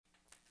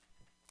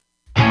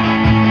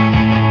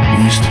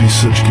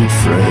such good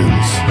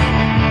friends,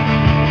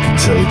 could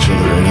tell each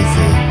other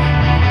anything.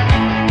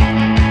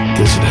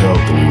 Guess it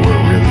helped that we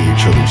weren't really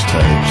each other's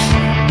types.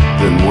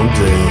 Then one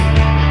day,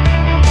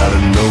 out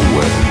of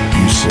nowhere,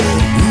 you said,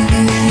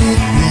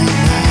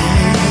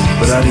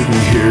 but I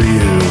didn't hear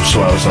you,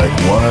 so I was like,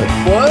 what?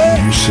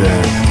 What? You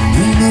said,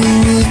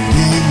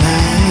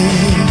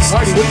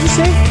 Marty, what did you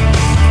say?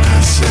 I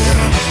said,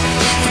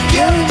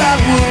 forget about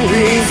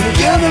worries,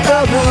 forget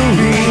about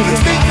worries.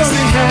 Let's make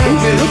nothing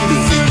happen. Look the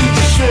thing you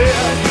just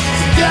said.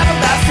 Forget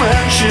about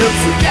friendship,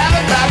 forget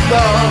about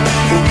love,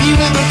 or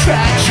even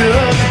attraction.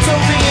 It's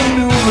something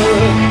new.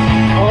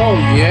 Oh,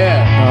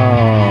 yeah.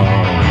 Oh.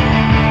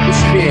 This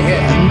should be a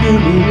hit. Forget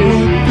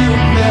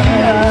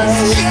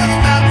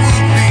about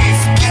worries,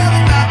 forget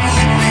about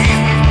worries.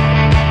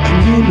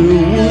 Forget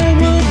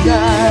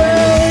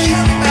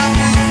about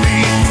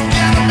worries,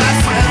 forget about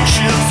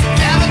friendship,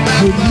 forget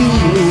about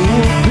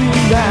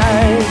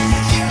love.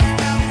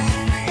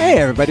 Hey,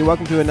 everybody.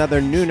 Welcome to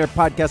another Nooner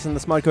podcast on the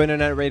Smodco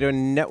Internet Radio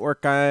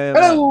Network. I'm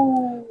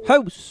Hello. a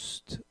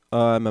host.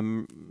 I'm a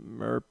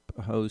merp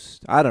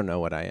host. I don't know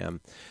what I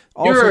am.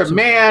 All You're a sorts of-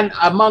 man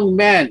among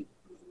men.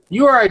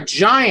 You are a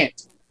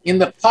giant in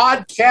the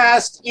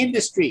podcast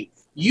industry.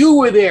 You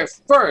were there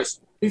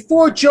first,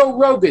 before Joe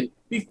Rogan,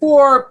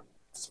 before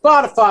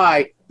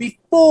Spotify,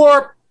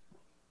 before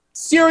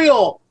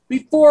Serial,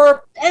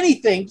 before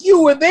anything.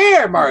 You were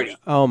there, Marty.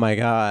 Oh, my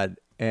God.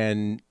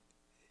 And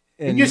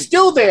You're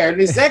still there in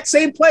the exact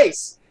same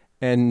place.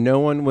 and no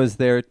one was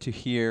there to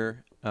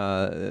hear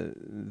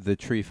the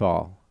tree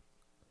fall.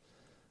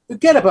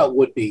 Forget about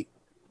Woodby.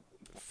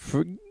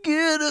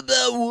 Forget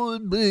about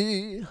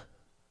Woodby.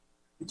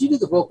 Did you do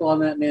the vocal on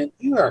that, man?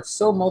 You are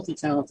so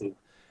multi-talented.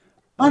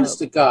 Honest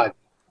to God.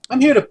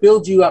 I'm here to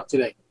build you up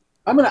today.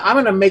 I'm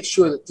gonna make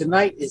sure that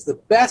tonight is the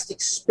best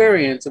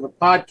experience of a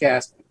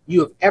podcast you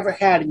have ever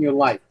had in your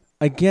life.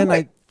 Again,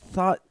 Like- I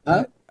thought.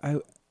 Huh?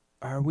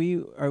 Are we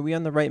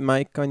on the right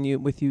mic on you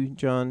with you,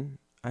 John?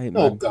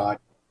 Oh God.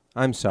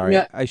 I'm sorry.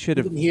 Yeah, I should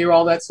You have. can hear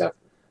all that stuff.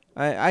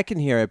 I can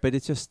hear it, but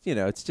it's just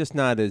it's just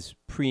not as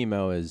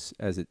primo as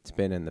it's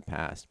been in the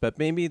past. But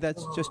maybe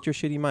that's just your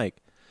shitty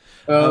mic.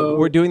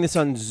 We're doing this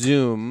on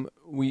Zoom.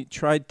 We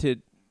tried to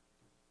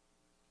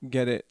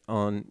get it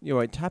on.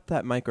 I tapped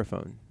that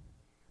microphone.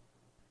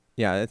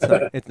 Yeah,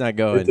 it's not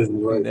going. It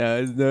doesn't work. No,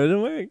 it's not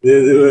work.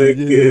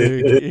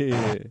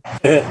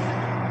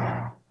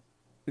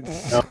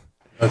 No,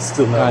 it's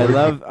still not I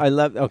working.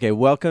 love. Okay,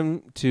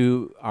 welcome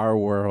to our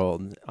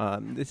world.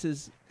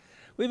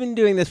 We've been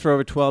doing this for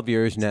over 12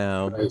 years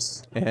now,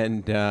 Nice.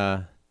 and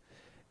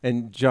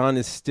John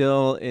is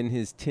still in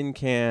his tin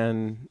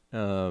can.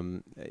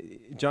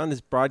 John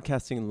is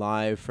broadcasting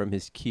live from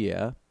his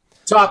Kia.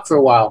 Talk for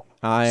a while.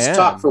 I Just am.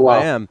 talk for a while.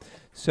 I am.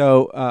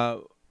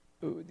 So,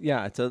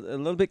 yeah, it's a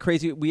little bit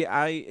crazy.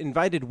 I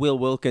invited Will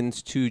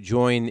Wilkins to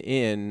join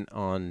in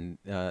on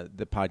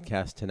the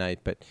podcast tonight,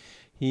 but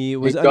he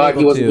was Thank God he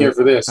unable wasn't to. here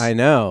for this. I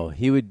know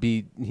he would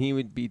be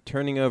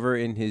turning over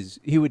in his.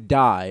 He would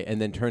die and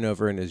then turn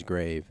over in his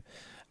grave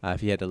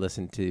if he had to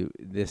listen to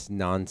this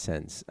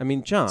nonsense. I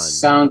mean, John.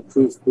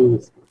 Soundproof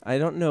booth. I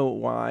don't know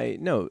why.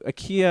 No, a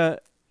Kia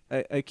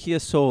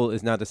Soul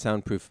is not a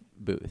soundproof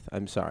booth.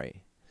 I'm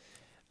sorry.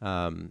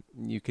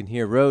 You can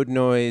hear road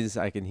noise.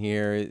 I can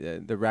hear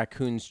the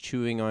raccoons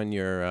chewing on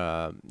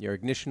your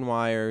ignition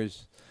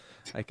wires.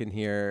 I can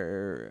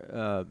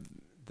hear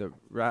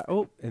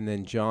and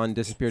then John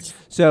disappeared.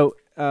 So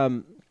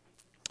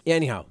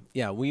anyhow,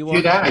 yeah, we Hear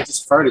want. that? I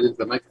just farted into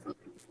the microphone.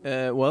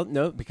 Well,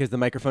 no, because the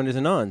microphone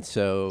isn't on.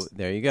 So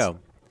there you go.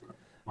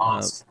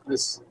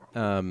 This.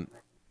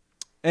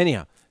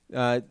 Anyhow,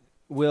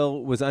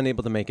 Will was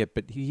unable to make it,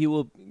 but he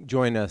will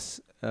join us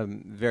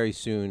very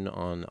soon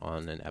on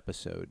an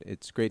episode.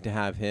 It's great to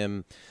have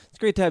him. It's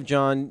great to have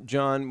John.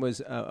 John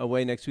was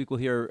away next week. We'll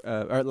hear,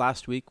 or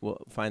last week.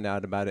 We'll find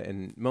out about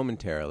it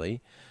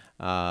momentarily.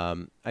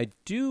 I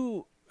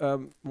do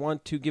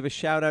want to give a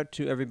shout out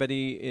to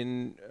everybody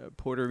in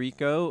Puerto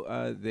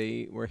Rico.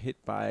 They were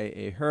hit by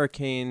a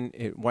hurricane.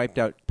 It wiped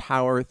out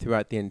power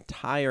throughout the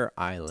entire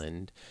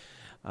island.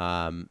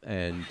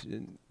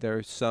 And there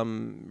are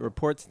some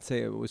reports that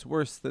say it was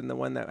worse than the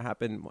one that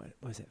happened, what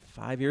was it,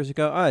 5 years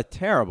ago?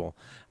 Terrible.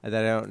 That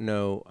I don't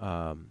know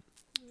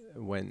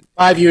when.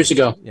 5 years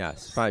ago.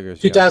 Yes, 5 years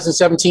ago.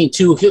 2017,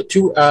 two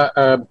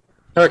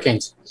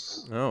hurricanes.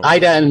 Oh,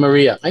 Ida and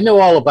Maria. I know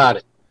all about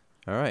it.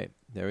 all right.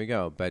 There we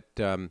go. But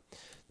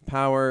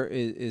power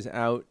is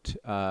out.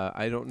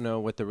 I don't know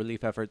what the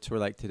relief efforts were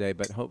like today,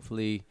 but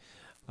hopefully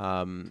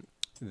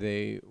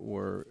they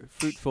were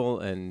fruitful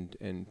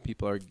and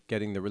people are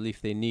getting the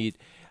relief they need.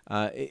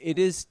 It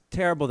is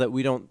terrible that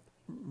we don't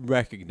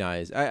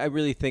recognize. I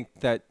really think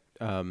that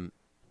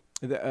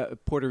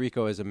Puerto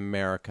Rico is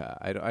America.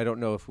 I don't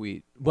know if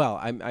we. Well,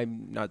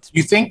 I'm not.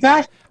 You think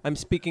that? I'm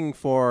speaking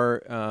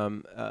for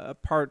a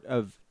part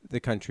of the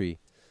country.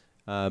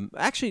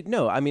 Actually,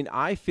 no. I mean,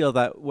 I feel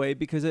that way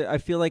because I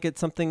feel like it's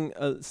something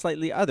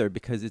slightly other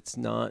because it's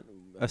not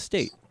a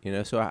state.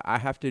 So I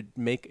have to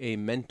make a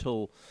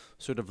mental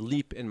sort of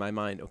leap in my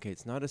mind. Okay,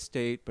 it's not a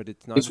state, but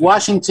it's not. Is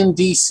Washington,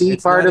 D.C.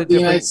 part of the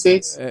United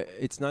States?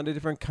 It's not a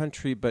different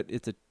country, but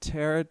it's a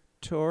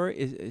territory.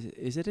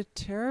 Is it a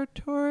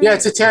territory? Yeah,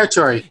 it's a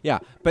territory. Yeah,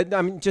 but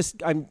I'm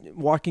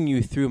walking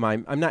you through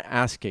I'm not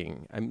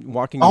asking. I'm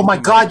walking you Oh my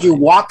through God, you're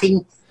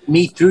walking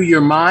me through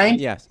your mind?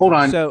 Yes. Hold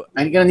on. So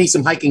I'm going to need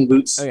some hiking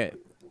boots. Okay.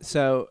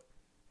 So,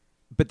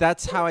 but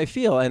that's how I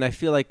feel. And I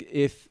feel like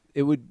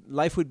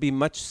life would be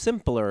much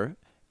simpler.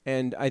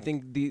 And I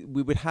think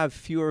we would have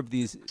fewer of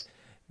these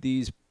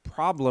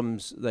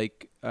problems,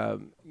 like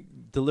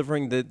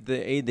delivering the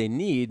aid they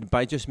need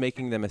by just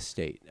making them a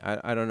state.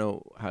 I don't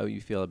know how you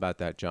feel about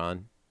that,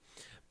 John,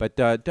 but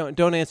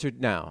don't answer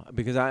now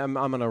because I'm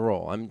on a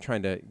roll. I'm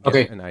trying to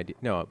get an idea.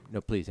 No,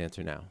 please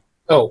answer now.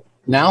 Oh,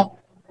 now?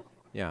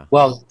 Yeah.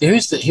 Well,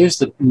 here's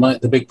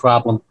the big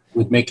problem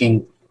with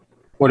making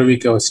Puerto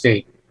Rico a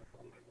state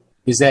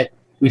is that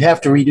we'd have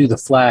to redo the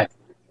flag,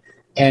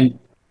 and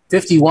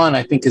 51,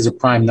 I think, is a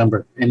prime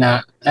number, and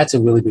that's a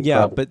really big problem.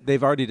 Yeah, but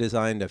they've already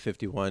designed a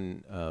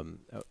 51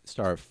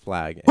 star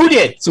flag. Who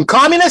did? Some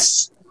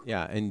communists?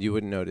 Yeah, and you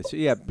wouldn't notice.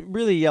 Yeah,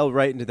 really yell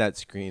right into that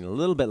screen, a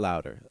little bit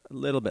louder, a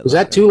little bit. Was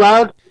that too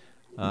loud?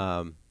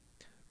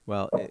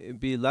 Well, it'd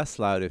be less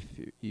loud if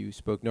you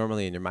spoke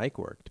normally and your mic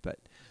worked, but.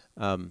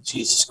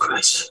 Jesus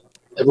Christ!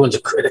 Everyone's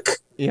a critic.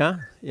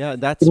 Yeah,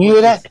 that's. Can you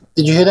hear that?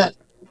 Did you hear that?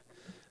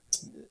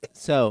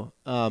 So,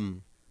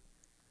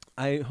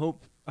 I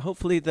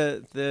hopefully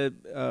there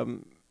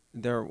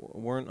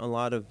weren't a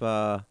lot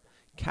of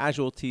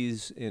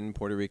casualties in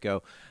Puerto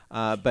Rico,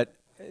 but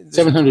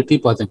 700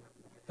 people, I think.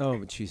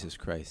 Oh, Jesus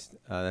Christ,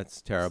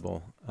 that's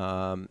terrible.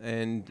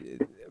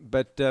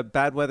 But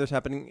bad weather's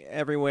happening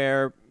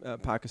everywhere.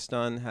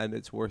 Pakistan had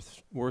its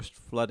worst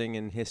flooding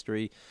in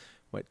history.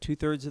 What,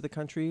 2/3 of the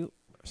country, or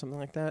something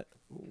like that,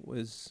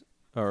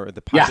 or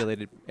the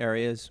populated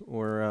areas,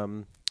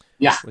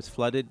 was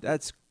flooded.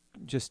 That's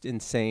just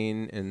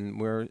insane, and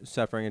we're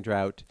suffering a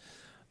drought.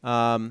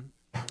 But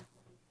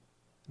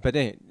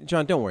anyway,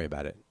 John, don't worry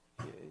about it.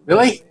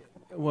 Really?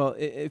 Well,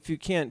 if you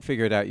can't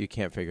figure it out, you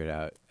can't figure it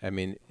out. I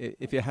mean,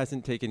 if you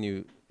haven't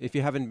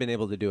been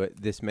able to do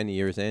it this many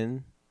years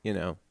in,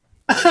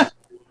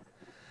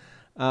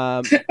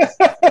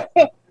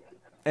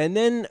 And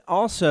then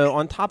also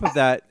on top of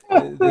that,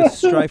 the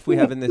strife we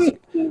have in this.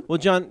 Well,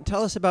 John,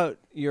 tell us about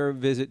your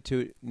visit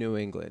to New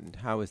England.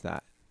 How was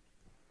that?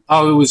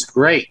 Oh, it was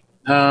great.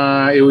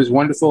 It was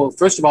wonderful.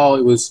 First of all,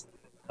 it was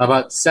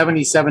about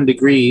 77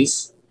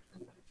 degrees,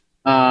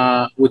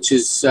 which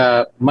is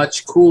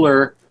much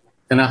cooler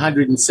than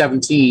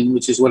 117,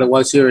 which is what it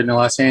was here in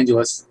Los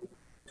Angeles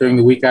during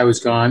the week I was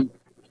gone.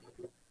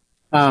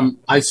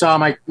 I saw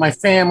my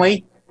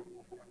family.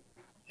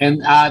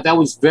 And that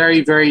was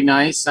very, very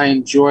nice. I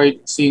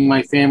enjoyed seeing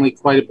my family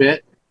quite a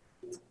bit.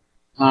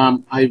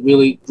 I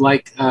really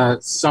like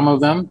some of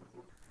them,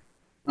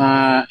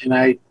 and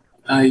I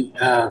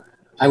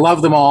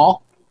love them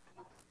all.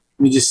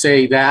 Let me just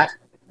say that.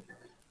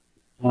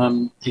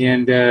 And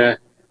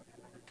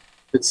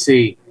let's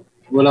see,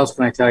 what else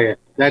can I tell you?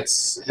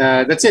 That's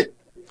it.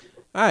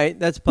 All right,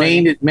 that's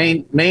plenty.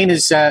 Maine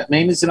is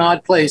an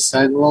odd place.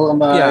 I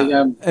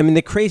mean,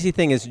 the crazy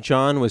thing is,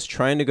 John was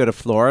trying to go to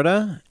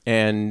Florida,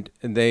 and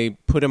they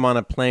put him on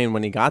a plane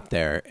when he got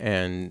there,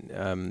 and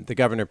the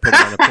governor put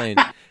him on a plane,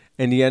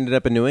 and he ended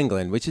up in New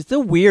England, which is the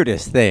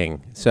weirdest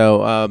thing.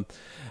 So, I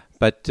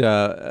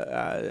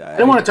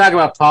don't want to talk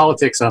about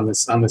politics on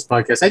this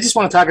podcast. I just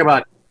want to talk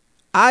about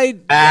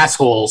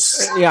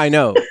assholes. Yeah, I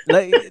know.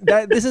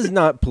 This is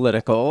not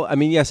political. I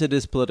mean, yes, it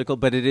is political,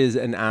 but it is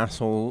an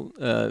asshole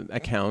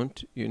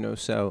account,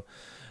 so.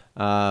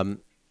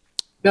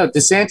 No,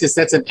 DeSantis,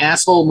 that's an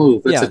asshole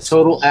move. It's a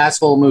total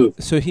asshole move.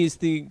 So he's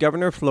the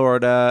governor of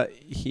Florida.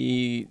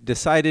 He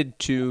decided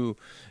to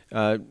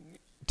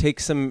take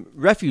some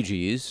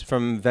refugees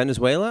from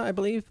Venezuela, I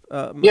believe.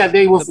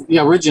 They were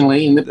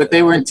originally, but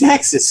they were in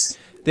Texas.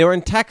 They were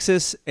in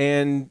Texas,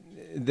 and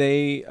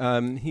he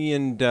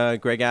and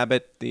Greg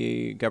Abbott,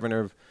 the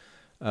governor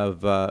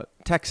of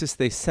Texas,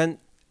 they sent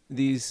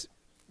these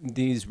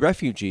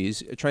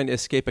refugees trying to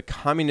escape a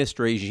communist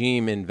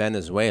regime in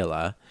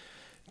Venezuela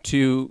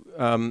to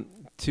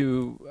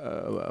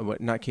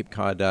not Cape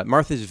Cod,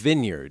 Martha's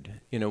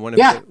Vineyard, one of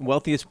the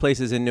wealthiest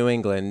places in New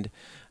England,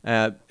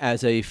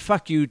 as a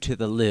fuck you to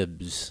the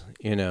libs,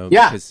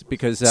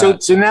 because so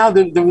now at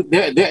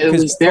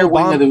least their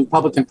wing of the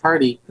Republican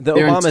Party, the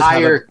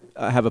Obamas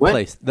have a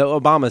place. The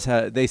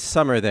Obamas they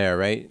summer there,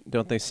 right?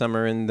 Don't they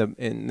summer in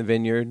the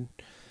vineyard?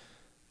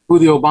 Who,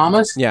 the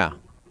Obamas? Yeah.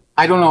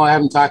 I don't know. I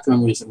haven't talked to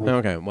them recently.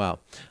 Okay, well.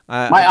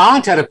 My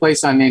aunt had a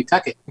place on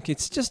Nantucket.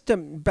 It's just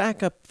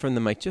back up from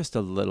the mic just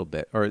a little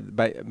bit.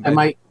 Am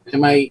I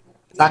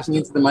talking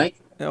into the mic?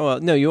 Oh,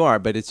 well, no, you are,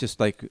 but it's just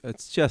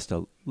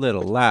a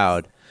little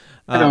loud.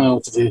 I don't know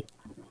what to do.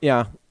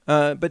 Yeah,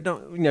 but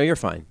no, you're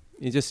fine.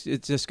 It's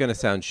just going to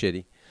sound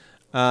shitty.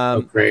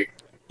 Great.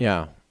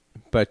 Yeah,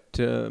 but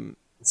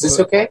is this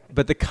okay?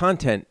 But the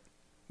content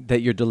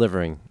that you're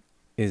delivering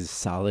is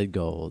solid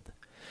gold.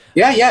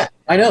 Yeah,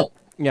 I know.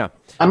 Yeah.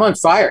 I'm on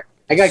fire.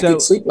 I got So-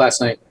 good sleep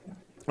last night.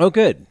 Oh,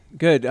 good.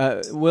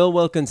 Will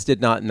Wilkins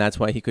did not, and that's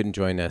why he couldn't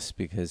join us,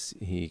 because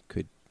he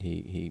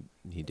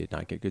did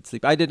not get good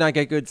sleep. I did not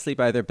get good sleep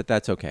either, but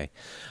that's okay.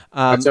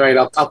 That's all right.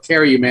 I'll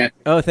carry you, man.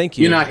 Oh, thank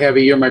you. You're not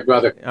heavy. You're my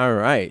brother. All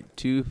right.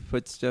 2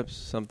 footsteps,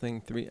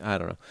 something, 3. I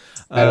don't know.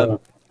 I don't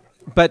know.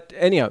 But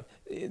anyhow,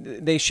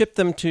 they shipped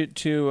them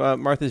to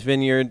Martha's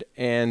Vineyard,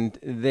 and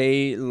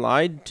they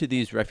lied to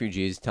these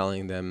refugees,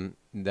 telling them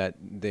that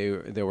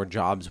there were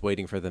jobs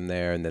waiting for them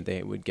there, and that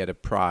they would get a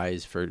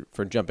prize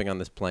for jumping on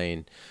this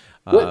plane.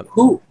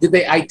 Who did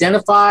they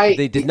identify?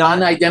 They did the not.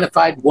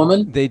 Unidentified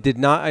woman. They did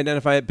not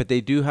identify it, but they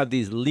do have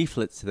these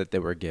leaflets that they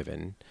were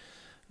given.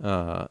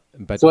 But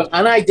So an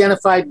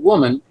unidentified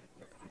woman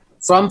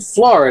from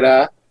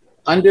Florida,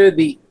 under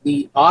the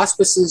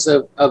auspices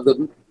of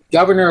the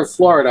governor of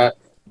Florida,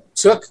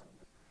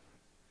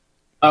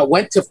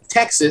 went to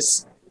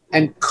Texas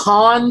and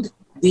conned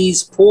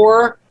these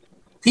poor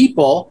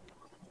people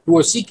who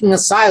were seeking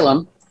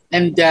asylum.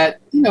 And,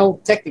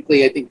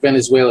 technically, I think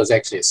Venezuela is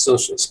actually a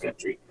socialist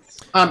country.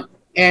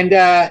 And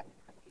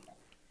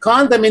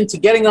conned them into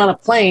getting on a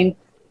plane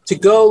to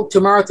go to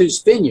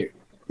Martha's Vineyard.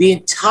 The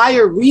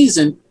entire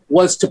reason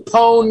was to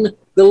pwn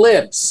the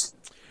libs,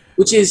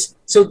 which is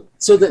so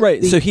that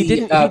right. So he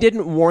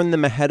didn't warn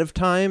them ahead of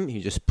time. He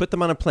just put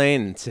them on a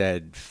plane and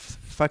said,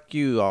 "Fuck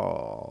you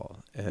all."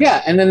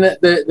 Yeah, and then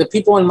the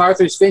people in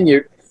Martha's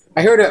Vineyard.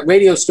 I heard a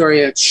radio story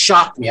that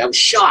shocked me. I was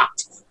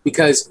shocked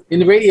because in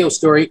the radio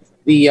story,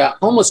 the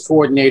homeless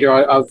coordinator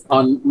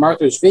on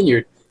Martha's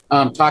Vineyard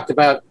talked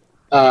about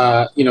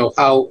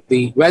how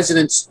the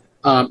residents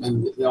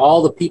and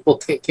all the people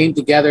came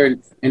together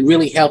and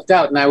really helped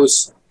out, and I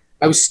was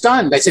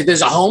stunned. I said,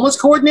 "There's a homeless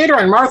coordinator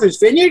on Martha's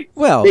Vineyard?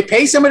 Well, they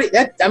pay somebody?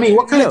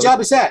 What kind of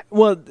job is that?"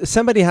 Well,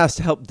 somebody has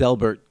to help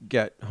Delbert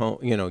get home.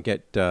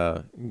 Get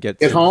home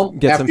get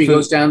after some he food.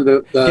 goes down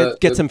to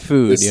Get some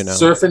food.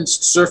 surf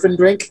and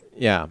drink.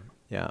 Yeah.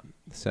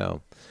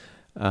 So,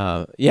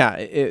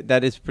 that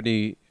is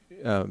pretty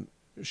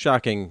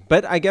shocking.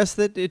 But I guess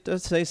that it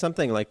does say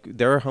something, like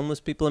there are homeless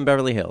people in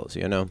Beverly Hills.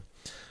 Yeah,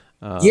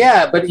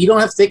 but you don't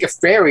have to take a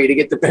ferry to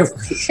get to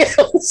Beverly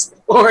Hills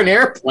or an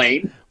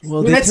airplane.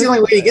 Well, that's the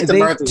only way to get to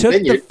Martha's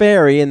Vineyard. They took the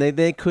ferry and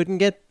they couldn't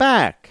get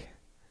back.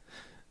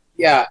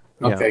 Yeah.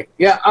 Okay.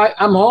 Yeah,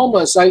 I'm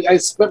homeless. I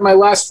spent my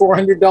last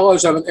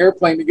 $400 on an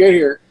airplane to get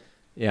here.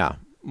 Yeah.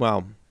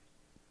 Well,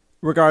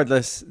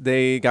 regardless,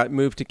 they got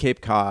moved to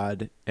Cape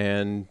Cod,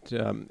 and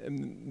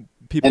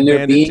people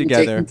banded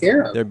together.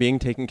 They're being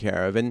taken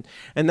care of, and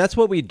that's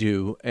what we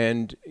do.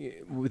 And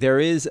there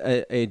is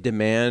a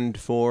demand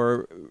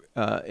for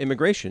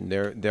immigration.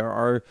 There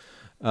are.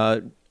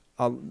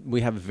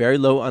 We have very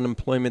low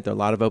unemployment. There are a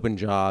lot of open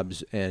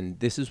jobs, and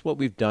this is what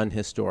we've done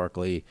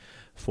historically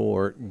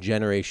for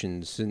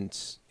generations.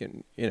 Since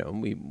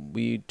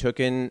we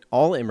took in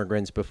all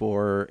immigrants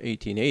before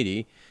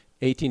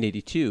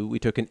 1882. We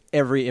took in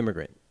every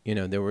immigrant.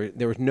 There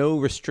was no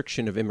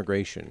restriction of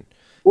immigration.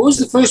 What was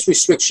the first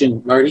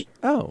restriction, Marty?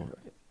 Oh,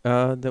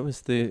 that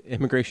was the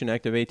Immigration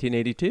Act of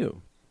 1882.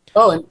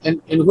 Oh,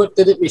 and what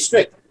did it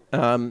restrict?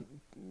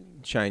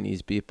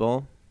 Chinese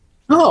people.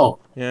 Oh.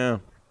 Yeah.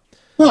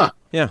 Huh.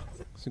 Yeah.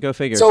 So go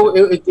figure. So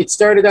it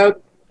started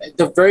out,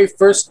 the very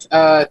first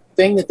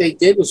thing that they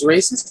did was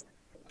racist?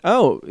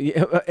 Oh,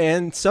 yeah,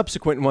 and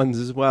subsequent ones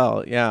as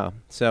well. Yeah.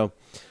 So,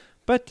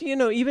 but,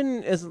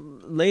 even as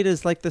late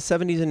as like the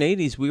 70s and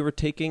 80s, we were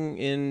taking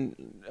in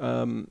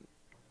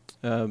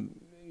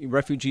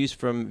refugees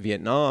from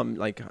Vietnam,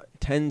 like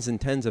tens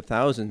and tens of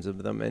thousands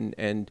of them,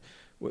 and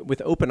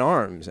with open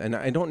arms. And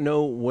I don't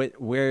know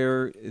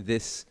where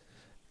this...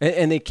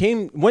 And they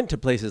went to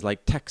places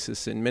like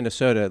Texas and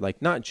Minnesota,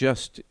 like not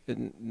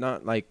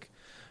like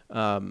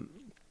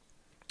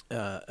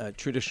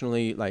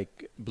traditionally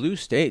like blue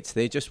states.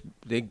 They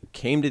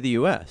came to the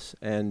U.S.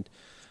 and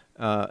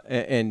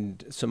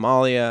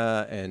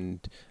Somalia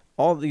and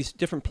all these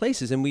different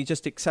places, and we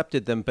just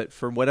accepted them. But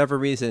for whatever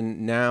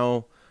reason,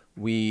 now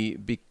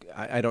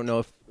I don't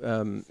know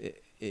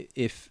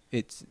if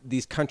it's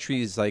these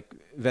countries like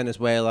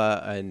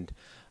Venezuela and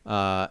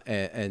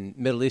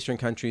Middle Eastern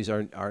countries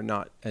are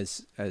not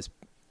as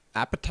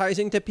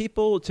appetizing to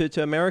people,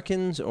 to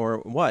Americans, or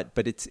what,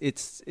 but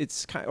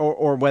it's kind,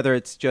 or whether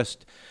it's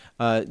just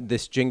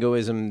this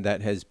jingoism that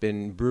has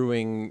been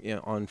brewing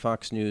on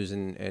Fox News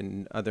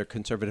and other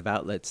conservative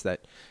outlets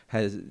that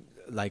has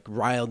like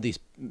riled the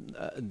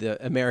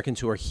Americans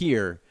who are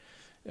here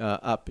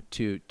up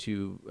to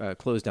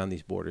close down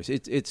these borders.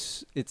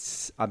 It's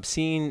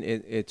obscene.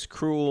 It's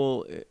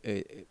cruel.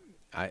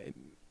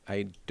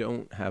 I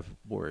don't have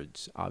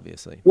words,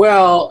 obviously.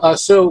 Well,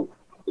 so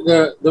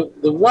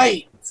the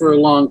right for a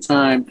long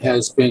time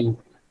has been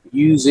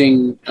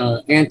using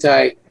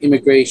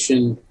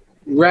anti-immigration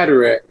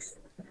rhetoric,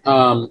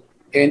 and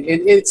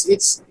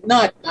it's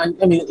not. I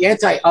mean,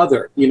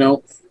 anti-other.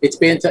 It's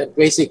been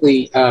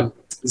basically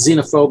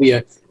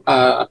xenophobia,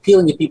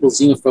 appealing to people's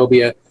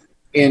xenophobia,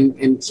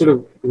 and sort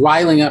of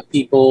riling up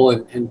people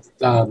and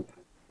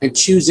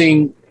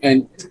choosing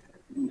and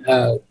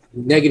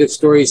negative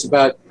stories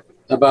about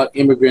about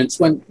immigrants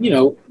when,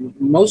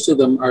 most of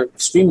them are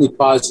extremely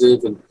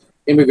positive, and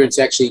immigrants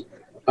actually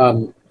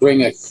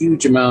bring a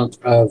huge amount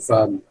of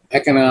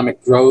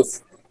economic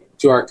growth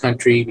to our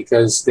country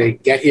because they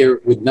get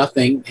here with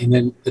nothing, and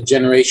then a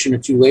generation or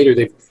two later,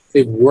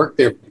 they've worked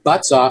their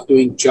butts off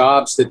doing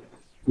jobs that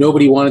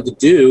nobody wanted to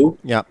do.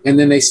 Yeah. And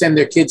then they send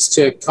their kids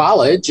to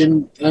college,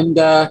 and then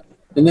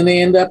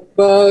they end up,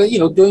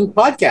 doing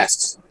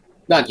podcasts.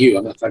 Not you.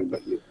 I'm not talking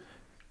about you.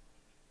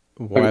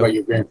 I'm talking about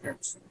your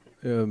grandparents.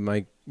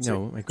 My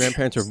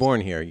grandparents were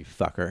born here, you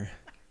fucker.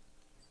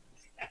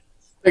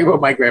 Think about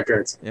my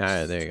grandparents.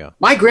 Yeah, there you go.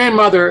 My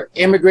grandmother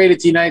immigrated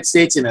to the United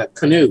States in a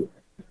canoe.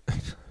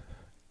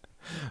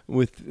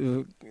 With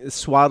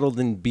swaddled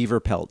in beaver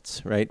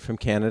pelts, right, from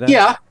Canada?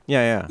 Yeah.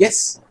 Yeah.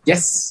 Yes.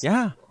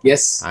 Yeah.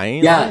 Yes. I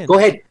ain't yeah. lying. Go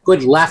ahead,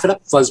 laugh it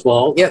up,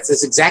 fuzzball. Yes,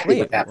 that's exactly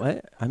what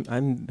happened. What?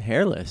 I'm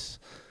hairless.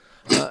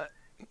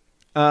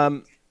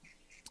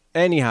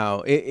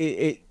 Anyhow,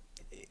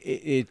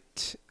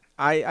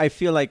 I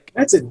feel like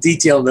That's a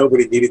detail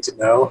nobody needed to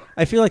know.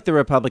 I feel like the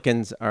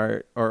Republicans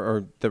are,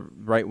 or the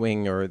right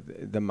wing, or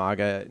the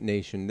MAGA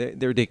nation,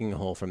 they're digging a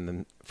hole for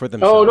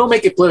themselves. Oh, don't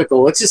make it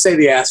political. Let's just say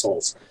the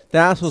assholes. The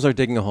assholes are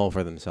digging a hole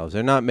for themselves.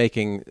 They're not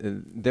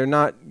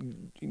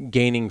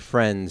gaining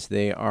friends.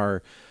 They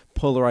are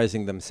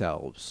polarizing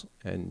themselves,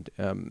 and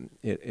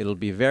it'll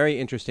be very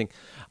interesting.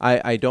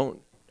 I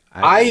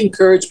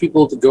encourage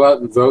people to go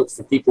out and vote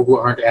for people who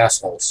aren't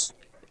assholes.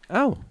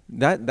 Oh,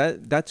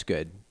 that's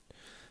good.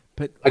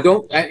 But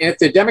if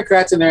they're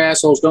Democrats and they're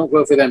assholes, don't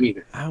vote for them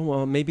either.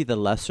 Well, maybe the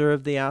lesser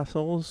of the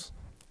assholes.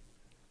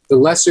 The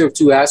lesser of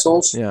two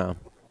assholes. Yeah.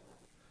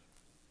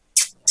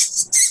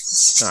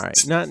 All right.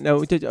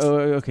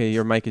 Okay.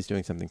 Your mic is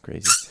doing something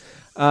crazy.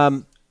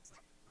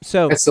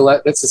 So that's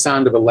the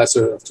sound of a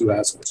lesser of two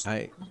assholes.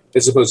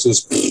 As opposed to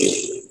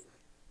this.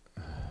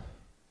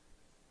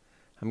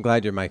 I'm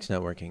glad your mic's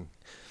not working.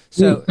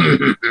 So,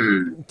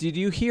 did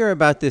you hear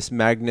about this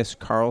Magnus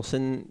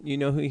Carlsen? You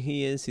know who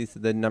he is? He's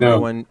the number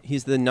one.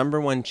 He's the number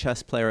one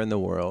chess player in the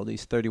world.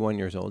 He's 31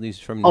 years old. He's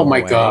from Norway. Oh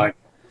my God!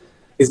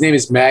 His name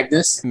is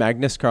Magnus.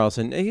 Magnus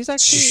Carlsen. He's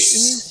actually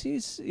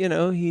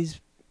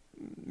he's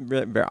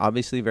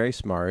obviously very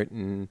smart,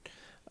 and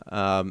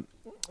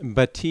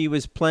but he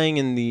was playing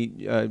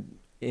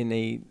in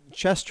a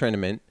chess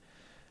tournament,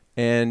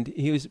 and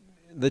he was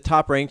the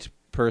top ranked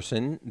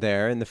person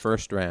there in the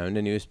first round,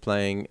 and he was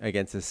playing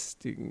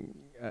against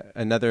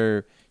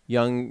another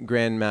young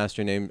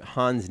grandmaster named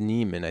Hans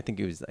Niemann. I think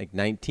he was like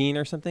 19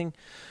 or something.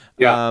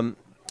 Yeah.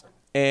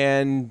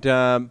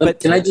 But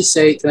can I just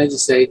say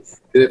that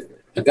if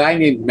a guy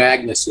named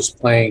Magnus was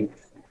playing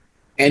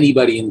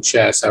anybody in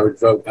chess, I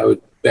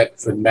would bet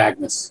for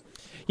Magnus.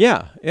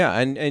 Yeah,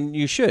 and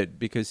you should,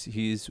 because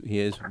he is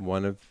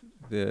one of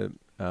the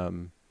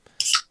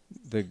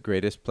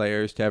greatest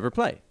players to ever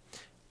play.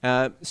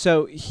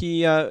 So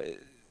he was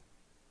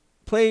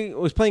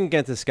playing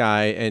against this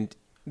guy, and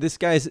this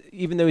guy's,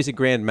 even though he's a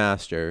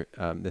grandmaster,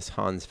 this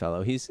Hans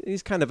fellow, he's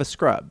kind of a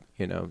scrub,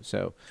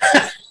 So,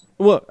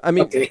 well, I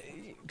mean,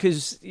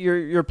 because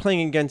you're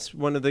playing against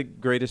one of the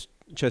greatest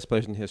chess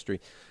players in history.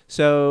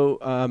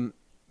 So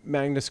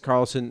Magnus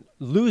Carlsen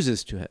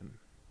loses to him.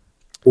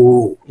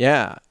 Ooh.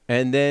 Yeah,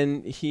 and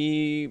then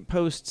he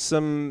posts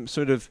some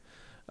sort of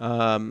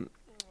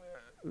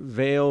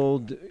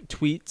veiled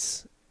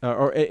tweets.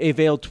 Or a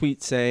veiled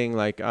tweet saying,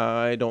 like,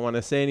 I don't want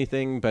to say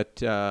anything,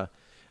 but,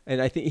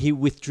 and I think he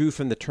withdrew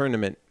from the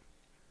tournament.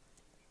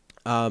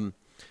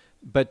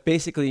 But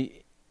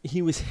basically,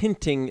 he was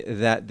hinting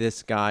that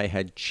this guy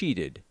had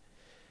cheated.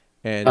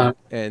 And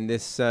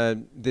this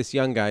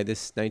young guy,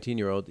 this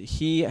 19-year-old,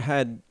 he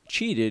had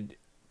cheated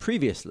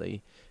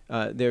previously.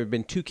 There have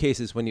been 2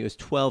 cases when he was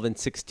 12 and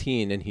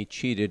 16, and he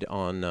cheated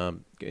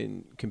on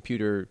in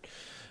computer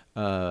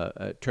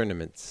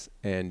tournaments.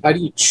 And how do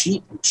you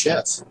cheat in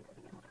chess?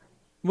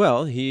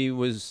 Well, he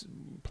was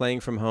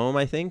playing from home,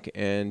 I think,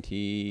 and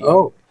he.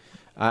 Oh.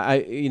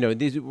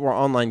 These were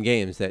online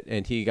games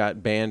and he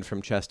got banned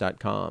from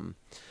chess.com,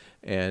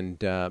 and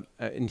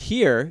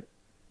here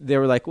they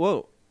were like,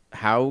 "Whoa,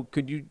 how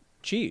could you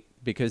cheat?"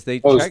 Because they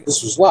checked.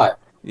 This was live.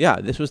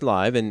 Yeah, this was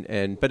live,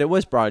 but it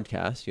was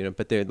broadcast,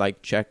 But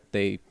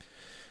they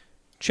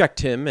checked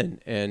him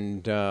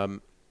and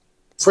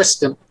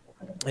frisked him.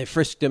 They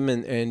frisked him,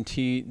 and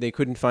they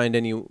couldn't find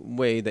any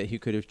way that he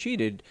could have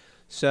cheated.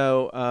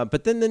 So,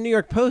 but then the New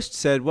York Post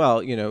said,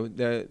 well,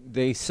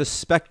 they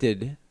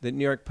suspected, the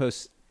New York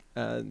Post,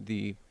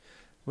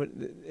 what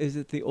is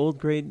it, the old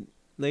grade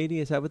lady?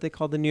 Is that what they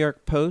call the New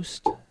York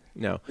Post?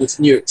 No. It's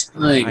New York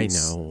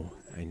Times.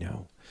 I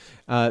know.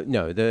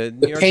 No, the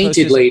New York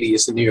painted Post lady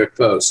is the New York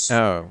Post.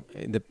 Oh,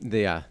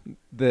 the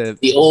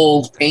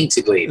old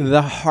painted lady.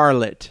 The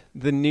harlot.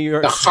 The New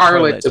York. The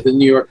harlot of the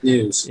New York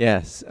News.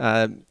 Yes.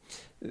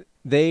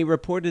 They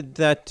reported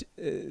that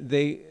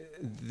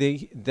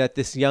that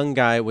this young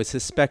guy was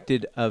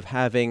suspected of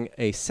having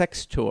a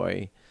sex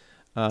toy,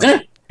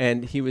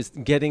 and he was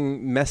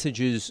getting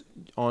messages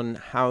on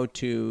how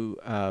to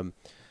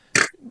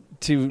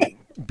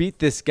beat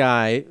this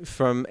guy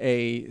from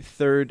a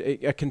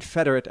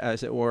Confederate,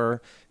 as it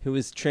were, who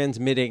was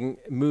transmitting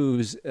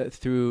moves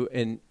through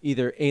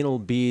either anal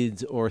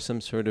beads or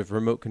some sort of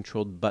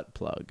remote-controlled butt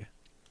plug.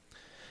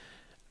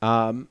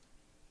 And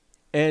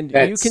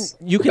That's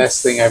you the can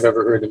best thing I've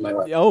ever heard in my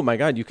life. Oh my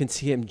God! You can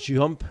see him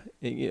jump.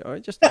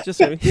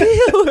 Just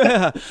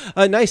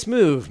a nice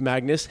move,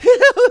 Magnus.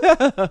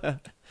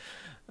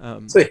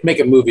 So they make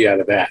a movie out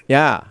of that.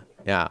 Yeah.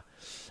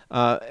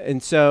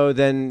 And so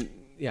then,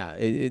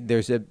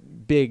 there's a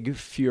big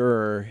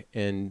furor,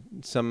 and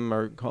some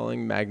are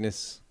calling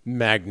Magnus.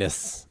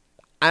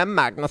 I'm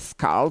Magnus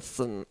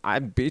Carlsen. I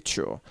beat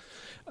you.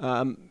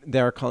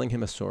 They're calling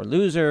him a sore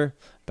loser,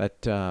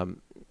 but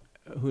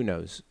who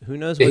knows? Who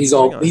knows? Yeah,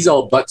 what's he's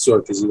all butt sore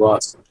because he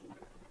lost.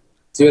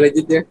 See what I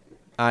did there?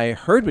 I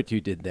heard what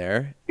you did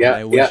there. Yeah,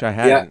 I wish I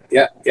hadn't.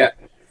 Yeah.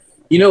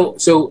 You know,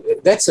 so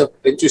that's an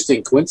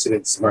interesting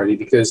coincidence, Marty,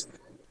 because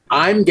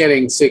I'm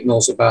getting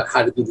signals about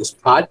how to do this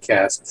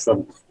podcast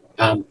from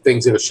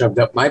things that are shoved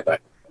up my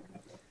butt.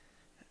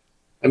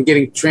 I'm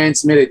getting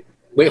transmitted.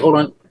 Wait, hold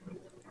on.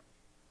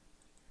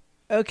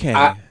 Okay.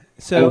 I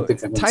So don't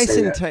think I'm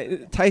gonna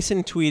say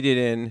Tyson tweeted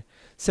in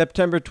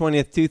September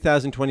 20th,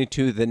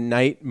 2022, the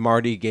night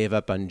Marty gave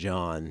up on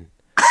John.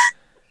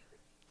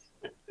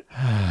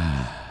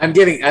 I've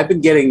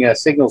been getting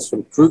signals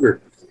from Kruger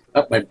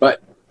up my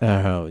butt.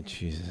 Oh,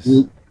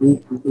 Jesus.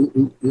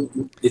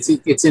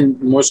 It's in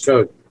Morse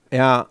code.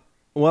 Yeah.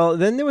 Well,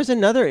 then there was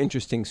another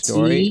interesting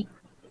story.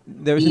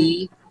 There was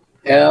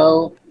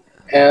TLMARTYHELLO.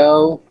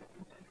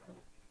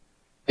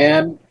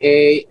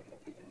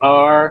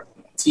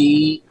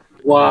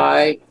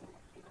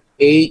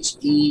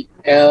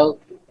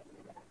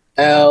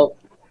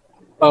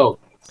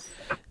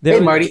 Hey,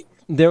 Marty.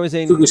 There was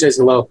a. Kruger says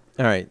hello.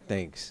 All right,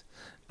 thanks.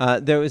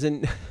 There was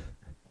an.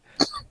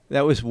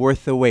 That was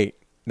worth the wait.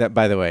 That,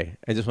 by the way,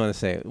 I just want to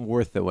say,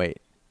 worth the wait.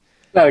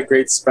 Not a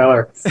great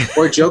speller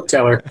or joke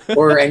teller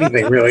or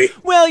anything, really.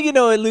 Well,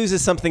 it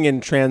loses something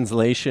in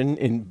translation,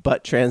 in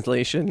butt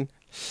translation.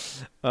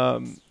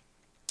 No,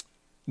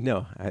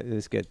 it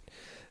was good.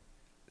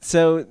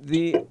 So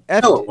the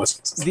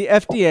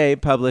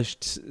FDA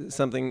published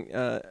something.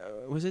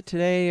 Was it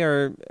today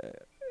or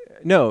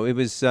no? It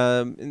was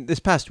this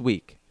past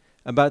week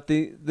about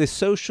the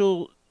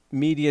social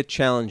media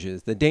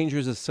challenges, the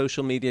dangers of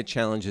social media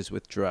challenges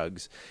with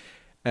drugs.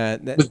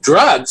 With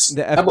drugs?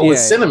 The FDA, how about with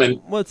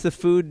cinnamon? Well, it's the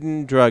Food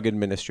and Drug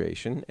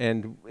Administration,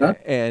 and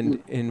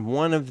in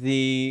one of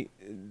the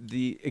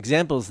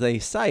examples they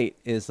cite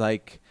is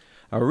like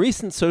a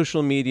recent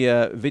social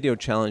media video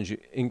challenge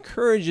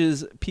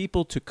encourages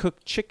people to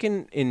cook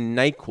chicken in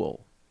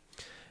NyQuil.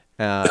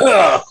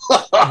 Similar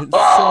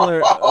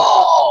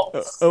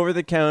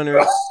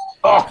over-the-counter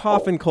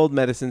cough and cold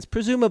medicines,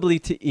 presumably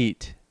to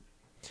eat,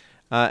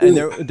 and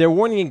they're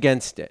warning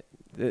against it.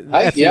 The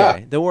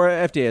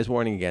FDA is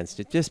warning against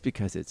it just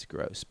because it's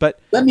gross.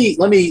 But let me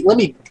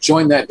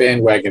join that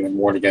bandwagon and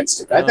warn against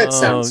it. That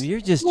sounds.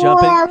 You're just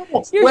jumping.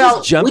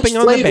 Just jumping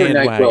on the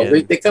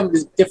bandwagon. They come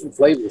in different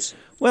flavors.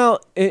 Well,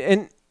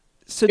 and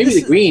so maybe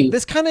the green.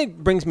 This kind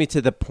of brings me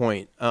to the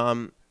point.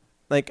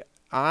 Like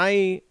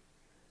I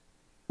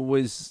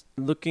was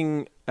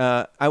looking.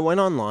 I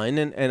went online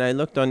and I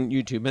looked on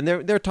YouTube, and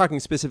they're talking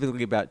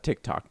specifically about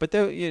TikTok, but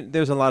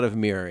there's a lot of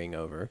mirroring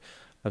over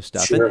of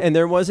stuff. Sure. And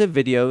there was a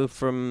video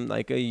from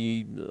like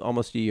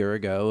almost a year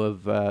ago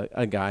of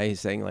a guy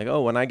saying like,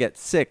 oh, when I get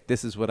sick,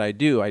 this is what I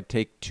do. I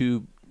take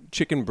 2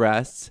 chicken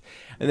breasts.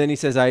 And then he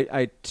says,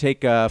 I take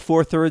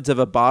 4/3 of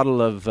a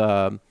bottle of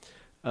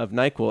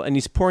NyQuil, and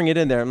he's pouring it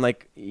in there. I'm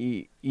like,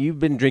 you've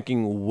been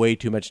drinking way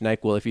too much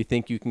NyQuil if you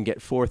think you can get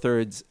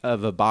 4/3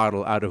 of a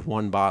bottle out of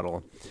one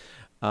bottle.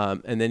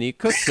 And then he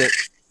cooks it,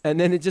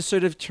 and then it just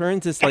sort of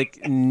turns this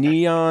like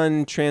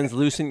neon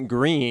translucent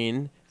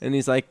green. And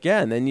he's like,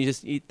 yeah, and then you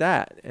just eat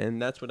that, and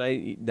that's what I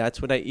eat.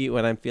 That's what I eat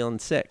when I'm feeling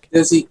sick.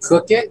 Does he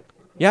cook it?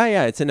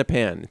 Yeah, it's in a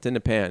pan.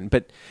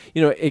 But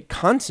it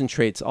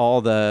concentrates all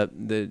the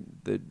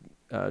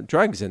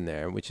drugs in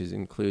there, which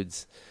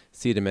includes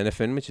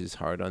acetaminophen, which is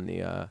hard on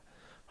the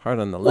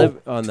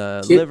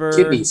liver,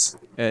 kidneys,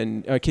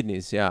 and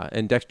kidneys, yeah,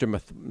 and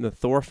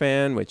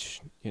dextromethorphan, which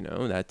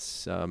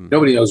that's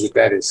nobody knows what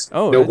that is.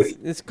 Oh, nobody.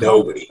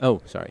 Nobody.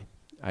 Oh, sorry.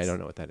 I don't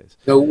know what that is.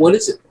 So what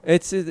is it?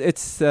 It's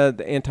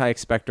the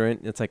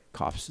anti-expectorant. It's like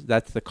coughs.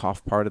 That's the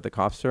cough part of the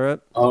cough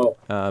syrup. Oh,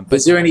 but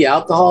is there any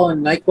alcohol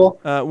in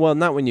NyQuil? Well,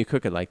 not when you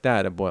cook it like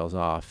that. It boils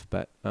off.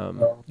 But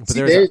that's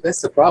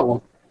the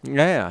problem.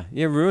 Yeah,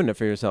 you ruin it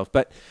for yourself.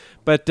 But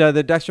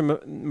the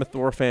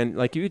dextromethorphan,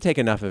 like if you take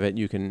enough of it,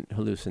 you can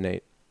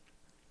hallucinate.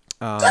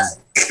 Well,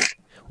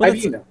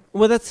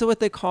 that's what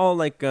they call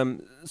like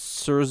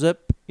Surzip.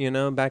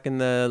 Back in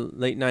the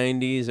late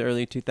 90s,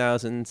 early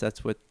 2000s,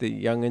 that's what the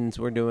youngins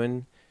were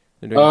doing.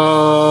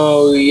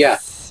 Oh, yeah.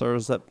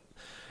 Surzip.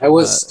 I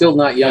was still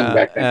not young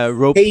back then. Have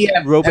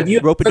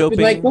you cooked with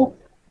NyQuil?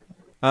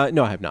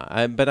 No, I have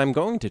not. But I'm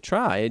going to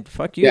try.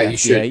 Fuck you, yeah, FDA. You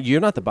should. You're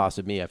not the boss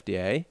of me,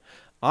 FDA.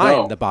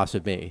 I'm the boss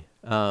of me.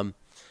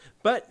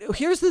 But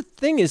here's the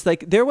thing is,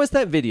 like, there was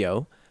that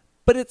video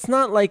but it's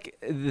not like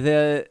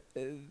the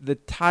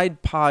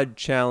Tide Pod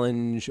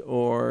challenge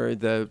or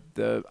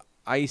the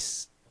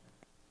ice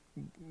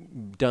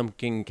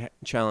dunking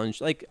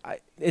challenge. Like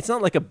it's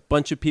not like a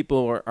bunch of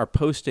people are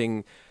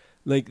posting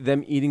like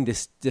them eating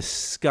this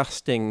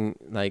disgusting,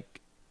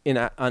 like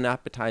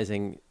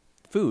unappetizing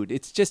food.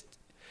 It's just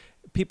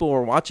people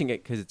are watching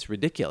it because it's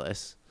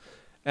ridiculous.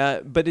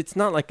 But it's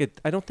not like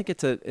I don't think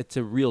it's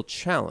a real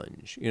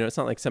challenge. You know, it's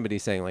not like somebody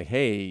saying like,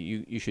 "Hey,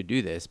 you should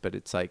do this," but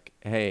it's like,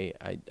 "Hey,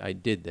 I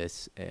did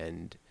this."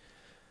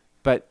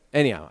 But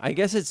anyhow, I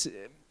guess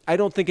I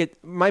don't think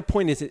my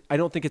point is, I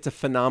don't think it's a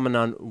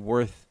phenomenon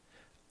worth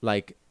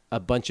like a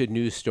bunch of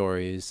news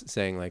stories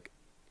saying like,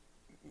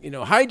 you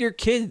know, hide your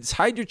kids,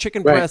 hide your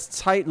chicken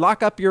breasts,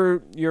 lock up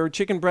your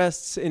chicken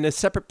breasts in a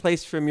separate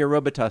place from your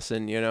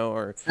Robitussin, you know,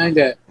 or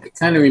It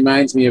kind of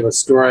reminds me of a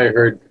story I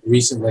heard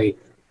recently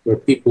where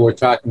people were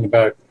talking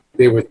about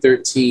they were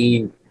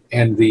 13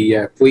 and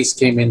the police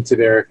came into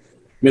their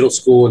middle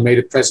school and made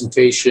a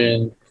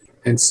presentation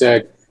and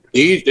said,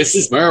 this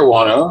is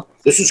marijuana,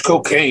 this is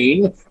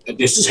cocaine, and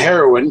this is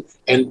heroin,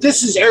 and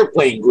this is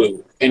airplane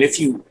glue. And if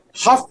you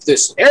huff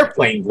this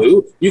airplane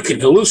glue, you can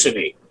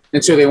hallucinate.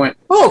 And so they went,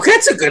 oh,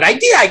 that's a good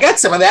idea. I got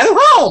some of that at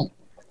home.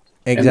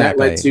 exactly. And that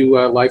led to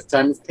a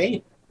lifetime of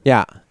pain.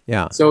 Yeah.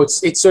 So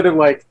it's sort of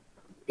like,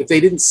 if they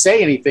didn't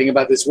say anything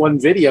about this one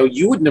video,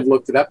 you wouldn't have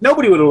looked it up.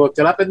 Nobody would have looked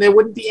it up, and there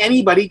wouldn't be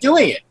anybody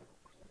doing it.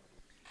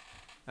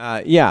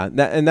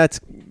 That's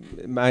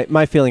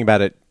my feeling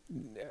about it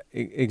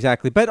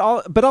exactly. But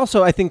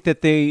also, I think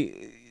that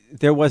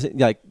there wasn't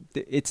like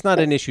it's not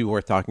an issue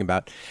worth talking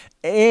about.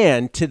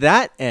 And to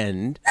that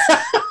end,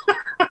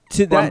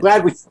 I'm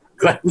glad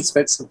we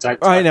spent some time.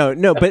 I know,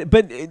 no, but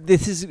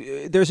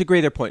there's a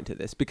greater point to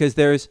this because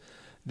there's.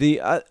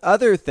 The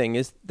other thing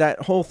is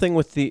that whole thing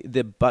with the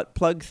butt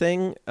plug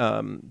thing,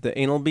 the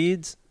anal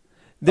beads.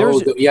 The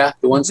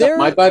ones up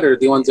my butt, or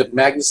the ones up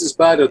Magnus's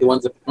butt, or the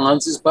ones up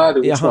Hans's butt,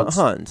 or which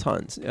ones?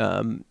 Hans.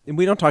 And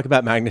we don't talk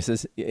about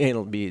Magnus's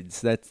anal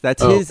beads.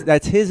 That's his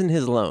and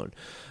his alone.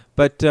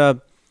 But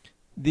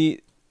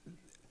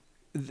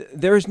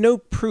there's no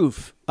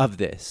proof of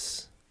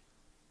this.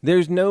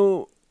 There's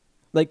no.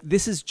 Like,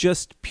 this is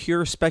just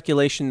pure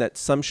speculation that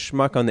some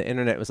schmuck on the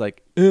internet was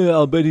like,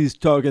 I'll bet he's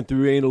talking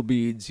through anal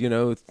beads, you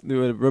know,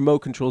 through a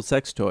remote-controlled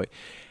sex toy.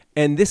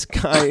 And this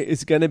guy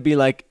is going to be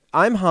like,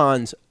 I'm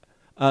Hans,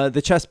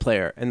 the chess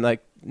player. And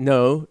like,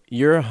 no,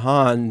 you're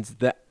Hans,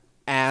 the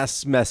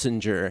ass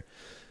messenger.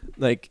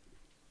 Like,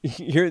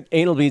 you're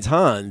anal beads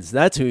Hans.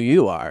 That's who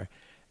you are.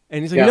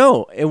 And he's like,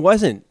 no, it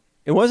wasn't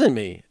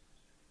me.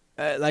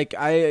 Like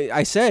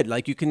I said,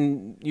 like, you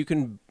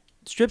can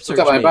strip search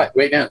Look up my me. butt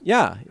right now.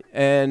 Yeah,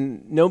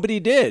 and nobody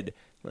did.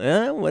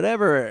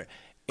 Whatever.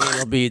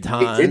 Anal beads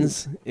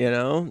Hans, you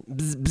know,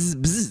 bzz, bzz,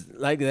 bzz.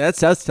 Like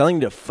that's us telling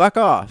you to fuck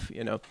off,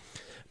 you know.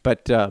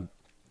 But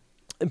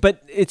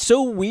it's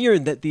so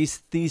weird that these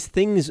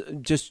things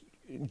just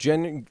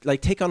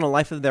take on a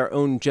life of their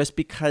own just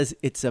because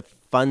it's a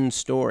fun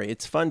story.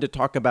 It's fun to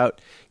talk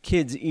about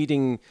kids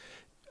eating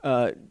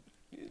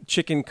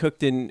chicken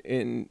cooked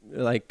in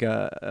like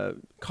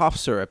cough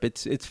syrup.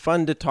 It's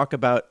fun to talk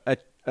about a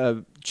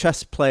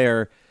chess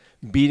player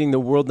beating the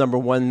world number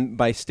one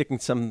by sticking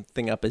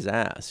something up his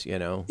ass, you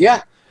know?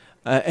 Yeah.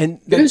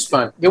 And it is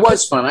fun. It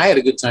was fun. I had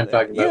a good time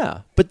talking about it.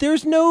 Yeah. But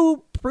there's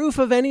no proof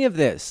of any of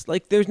this.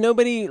 Like, there's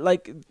nobody,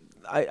 like,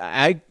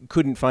 I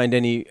couldn't find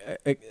any,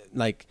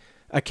 like,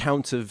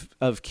 accounts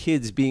of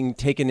kids being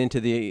taken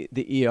into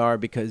the ER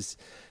because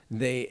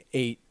they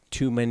ate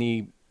too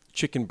many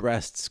chicken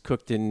breasts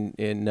cooked in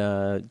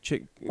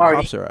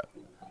cough syrup.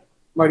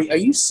 Marty, are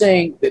you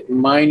saying that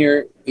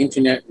minor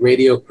internet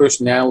radio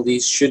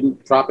personalities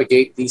shouldn't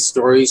propagate these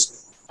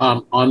stories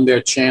on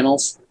their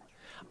channels?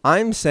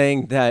 I'm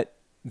saying that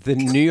the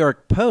New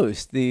York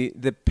Post,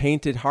 the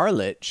painted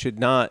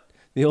harlot,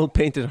 the old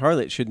painted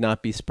harlot should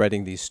not be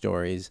spreading these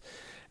stories,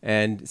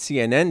 and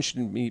CNN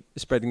shouldn't be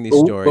spreading these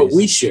stories. But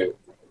we should.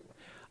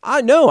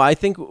 No, I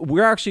think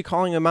we're actually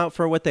calling them out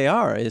for what they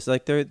are. It's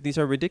like these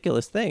are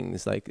ridiculous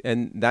things, like,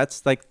 and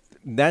that's the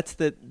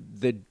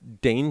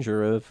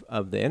danger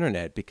of the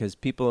internet, because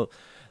people,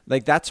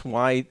 like, that's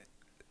why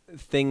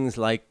things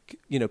like,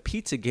 you know,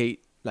 Pizzagate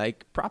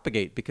like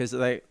propagate, because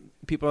like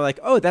people are like,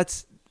 oh,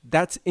 that's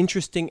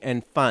interesting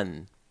and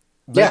fun.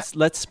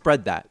 Let's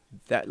spread that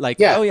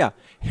like, oh yeah,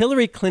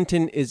 Hillary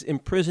Clinton is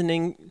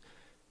imprisoning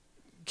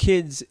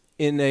kids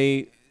in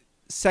a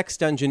sex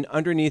dungeon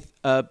underneath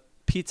a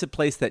pizza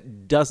place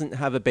that doesn't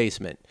have a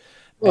basement.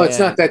 Well, it's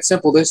not that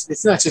simple.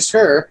 It's not just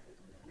her.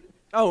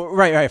 Oh,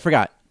 right. I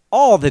forgot.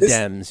 All the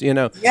Dems, you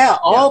know. Yeah,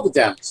 all the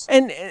Dems.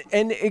 And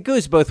it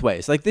goes both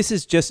ways. Like, this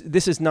is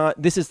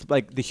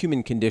like the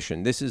human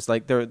condition. This is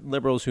like, there are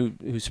liberals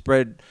who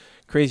spread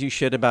crazy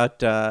shit about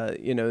the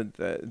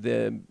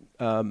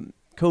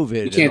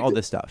COVID and all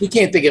this stuff. You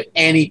can't think of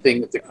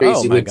anything that the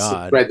crazy libs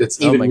have spread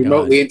that's even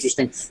remotely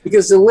interesting,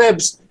 because the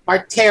libs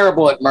are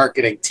terrible at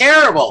marketing.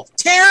 Terrible.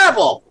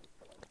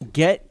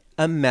 Get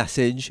a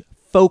message,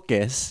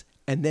 focus,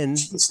 and then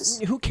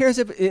who cares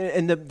if,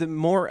 and the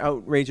more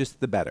outrageous,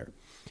 the better.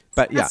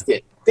 But yeah. That's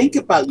it. Think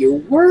about your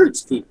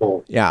words,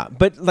 people. Yeah,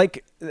 but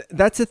like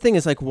that's the thing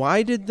is like,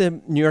 why did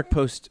the New York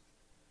Post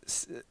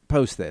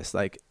post this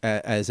like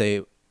as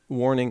a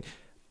warning?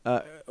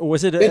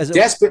 Was it They're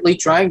desperately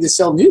trying to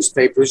sell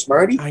newspapers,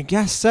 Marty? I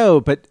guess so,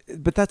 but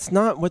that's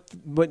not what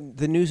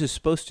the news is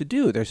supposed to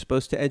do. They're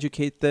supposed to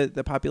educate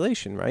the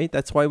population, right?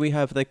 That's why we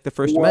have like the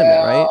First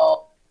Amendment, right?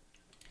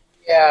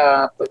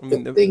 Yeah, but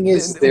the thing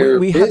is, their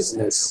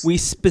business. We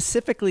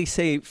specifically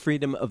say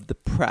freedom of the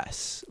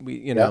press.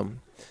 You know.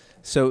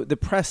 So the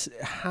press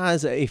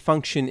has a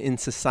function in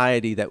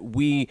society that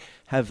we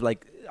have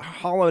like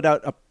hollowed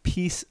out a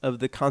piece of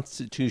the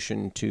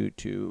Constitution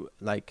to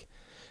like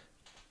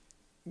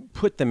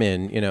put them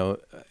in, you know,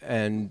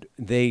 and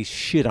they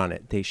shit on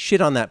it. They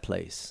shit on that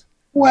place.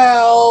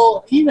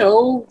 Well, you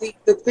know,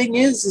 the thing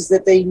is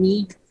that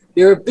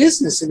they're a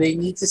business and they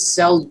need to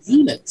sell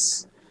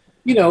units.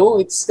 You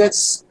know,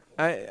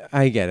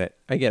 I get it.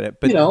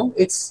 But you know,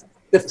 it's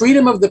the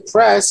freedom of the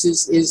press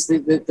is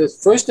the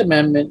First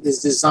Amendment is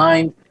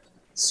designed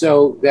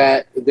so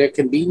that there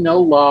can be no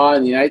law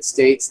in the United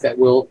States that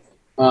will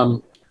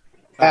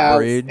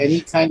have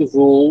any kind of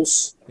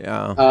rules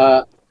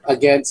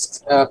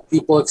against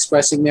people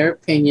expressing their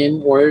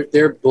opinion or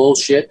their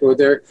bullshit or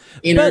their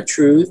inner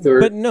truth or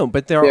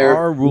but there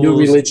are rules, new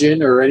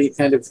religion or any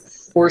kind of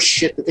horse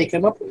shit that they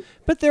come up with.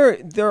 But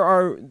there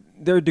are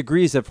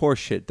degrees of horse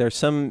shit. There's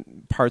some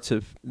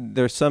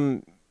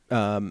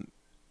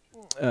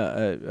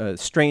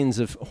strains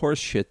of horse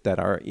shit that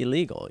are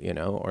illegal, you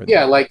know, or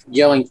like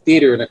yelling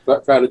theater in a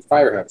crowded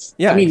firehouse.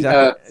 Yeah, I mean,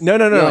 exactly. No,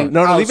 leave it.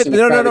 No, leave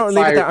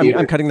it there.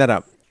 I'm cutting that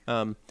up.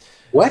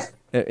 What?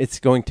 It's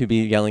going to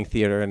be yelling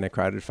theater in a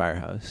crowded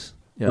firehouse.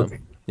 Yeah, okay.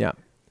 Yeah,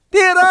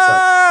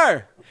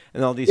 theater,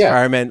 and all these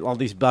firemen, all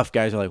these buff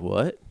guys are like,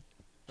 what?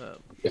 No,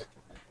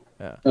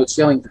 it's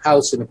yelling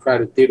house in a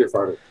crowded theater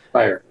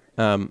fire.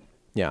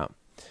 Yeah.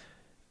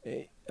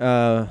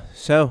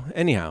 So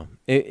anyhow,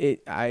 these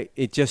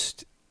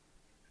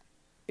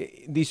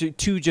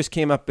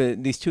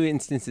two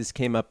instances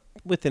came up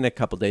within a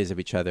couple days of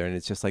each other, and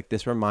it's just like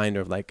this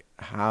reminder of like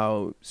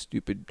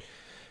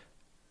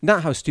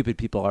not how stupid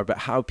people are, but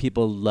how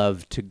people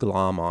love to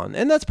glom on.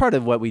 And that's part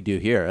of what we do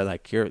here.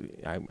 Like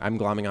I'm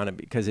glomming on it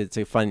because it's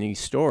a funny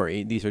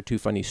story. These are two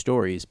funny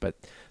stories, but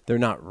they're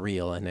not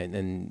real.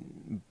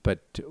 But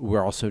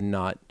we're also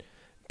not,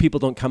 people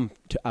don't come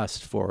to us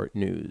for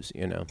news,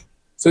 you know?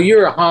 So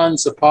you're a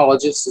Hans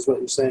apologist is what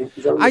you're saying?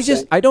 Is that what you're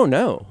saying? I don't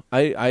know.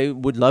 I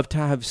would love to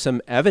have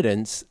some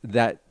evidence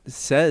that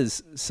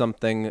says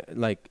something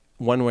like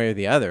one way or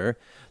the other.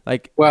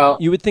 Like, well,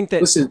 you would think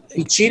that. Listen,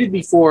 he cheated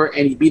before,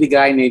 and he beat a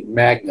guy named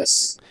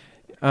Magnus.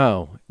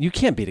 Oh, you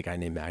can't beat a guy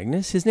named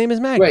Magnus. His name is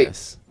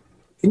Magnus.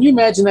 Right. Can you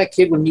imagine that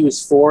kid when he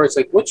was 4? It's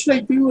like, what should I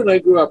do when I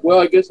grow up? Well,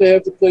 I guess I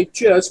have to play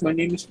chess. My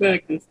name is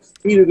Magnus.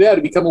 Either that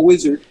or become a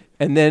wizard.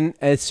 And then,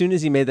 as soon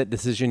as he made that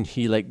decision,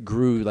 he like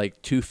grew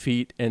like 2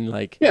 feet and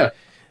like,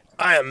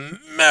 I am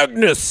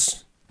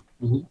Magnus.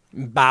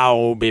 Mm-hmm.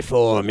 Bow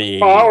before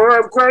me. Power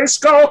of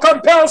Grayskull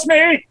compels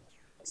me.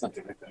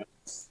 Something like that.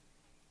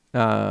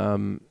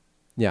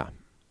 Yeah.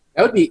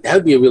 That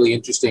would be a really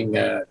interesting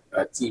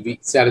TV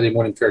Saturday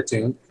morning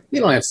cartoon. They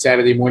don't have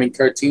Saturday morning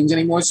cartoons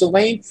anymore, so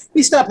Lane.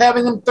 We stopped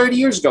having them 30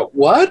 years ago.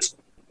 What?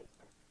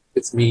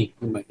 It's me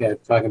in my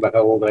head talking about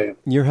how old I am.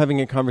 You're having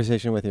a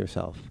conversation with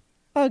yourself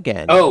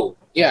again. Oh,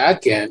 yeah,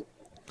 again.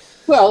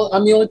 Well,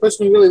 I'm the only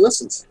person who really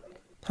listens.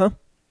 Huh?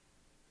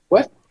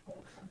 What?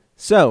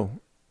 So,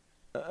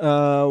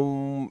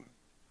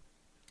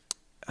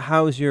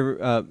 how's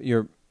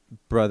your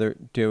brother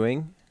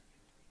doing?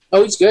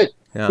 Oh, he's good.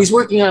 Yeah. He's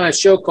working on a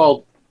show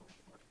called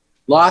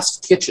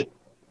Lost Kitchen.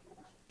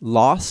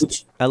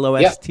 Lost?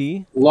 L-O-S-T?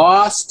 Yep.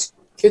 Lost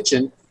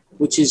Kitchen,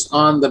 which is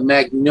on the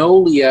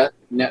Magnolia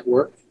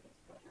Network,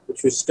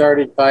 which was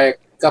started by a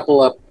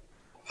couple of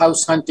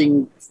house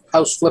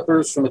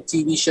flippers from a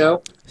TV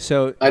show.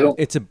 So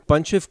it's a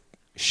bunch of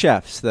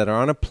chefs that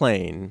are on a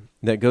plane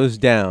that goes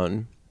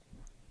down,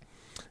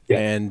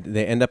 and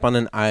they end up on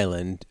an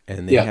island,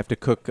 and they have to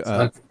cook...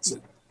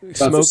 It's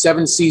on for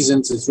 7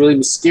 seasons. It's really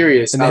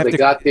mysterious how they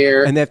got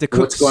there and they have to cook,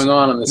 what's going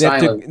on this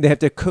island. They have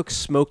to cook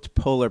smoked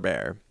polar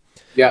bear.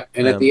 Yeah,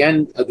 and at the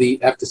end of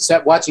after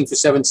watching for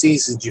 7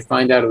 seasons, you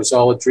find out it was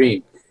all a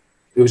dream.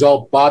 It was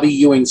all Bobby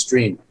Ewing's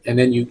dream. And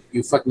then you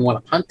fucking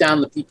want to hunt down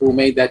the people who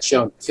made that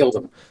show and kill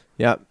them.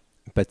 Yeah,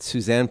 but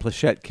Suzanne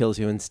Pleshette kills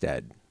you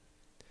instead.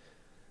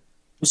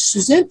 Was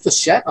Suzanne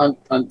Pleshette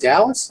on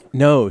Dallas?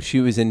 No,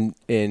 she was in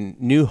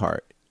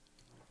Newhart.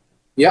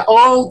 Yeah.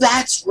 Oh,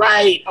 that's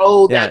right.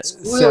 Oh, that's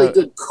really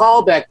good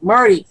callback,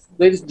 Marty.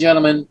 Ladies and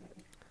gentlemen,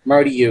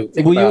 Marty,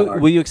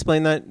 will you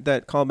explain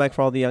that callback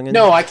for all the youngins?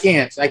 No, I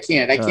can't. I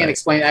can't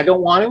explain. I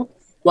don't want to.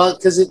 Well,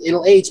 because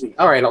it'll age me.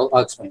 All right, I'll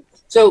explain.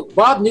 So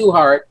Bob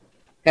Newhart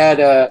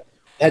had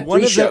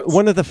three shows.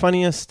 One of the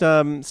funniest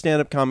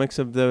stand-up comics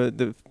of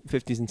the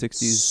 50s and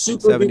 60s,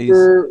 super 70s.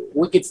 Super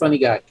wicked funny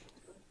guy.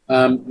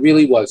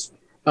 Really was.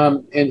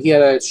 And he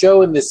had a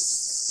show in the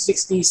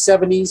 60s,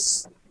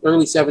 70s,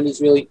 early 70s,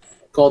 really,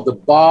 called the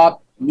Bob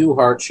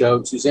Newhart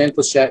Show. Suzanne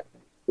Pleshette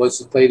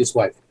played his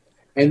wife.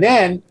 And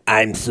then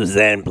I'm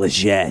Suzanne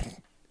Plachette.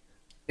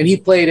 and he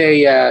played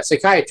a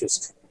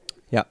psychiatrist.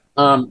 Yeah.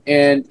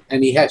 And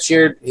he had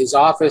shared his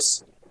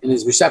office and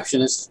his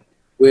receptionist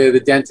with a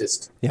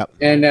dentist. Yep.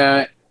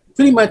 And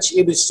pretty much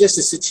it was just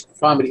a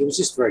comedy. It was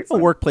just very A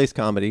funny. workplace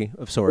comedy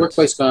of sorts.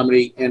 Workplace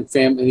comedy and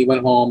and he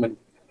went home and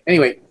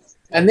anyway.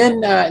 And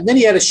then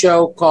he had a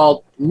show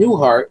called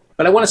Newhart,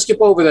 but I want to skip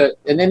over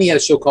and then he had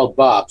a show called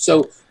Bob.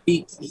 So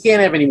he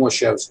can't have any more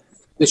shows.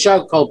 The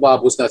show called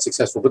Bob was not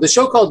successful, but the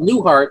show called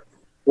Newhart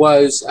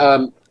was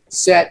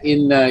set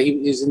in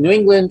it was in New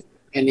England,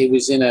 and it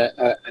was in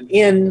an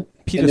inn.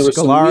 Peter and there was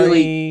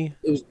Scolari.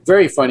 It was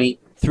very funny.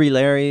 Three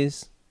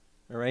Larrys.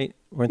 All right.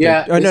 Weren't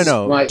Yeah, there? Oh, this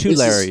no. is Two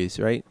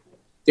Larrys, right?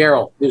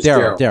 Daryl. There's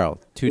Daryl. Daryl.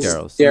 Two This is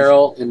Daryls.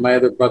 Daryl and my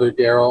other brother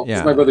Daryl. Yeah.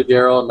 This is my brother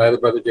Daryl and my other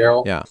brother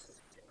Daryl. Yeah.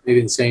 They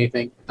didn't say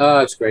anything. Oh,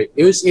 it's great.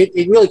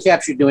 It really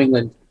captured New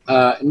England.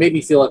 It made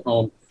me feel at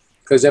home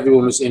because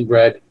everyone was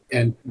inbred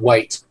and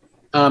white.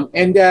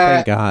 Thank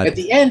God. At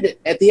the end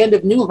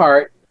of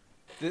Newhart,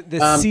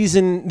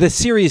 The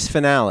series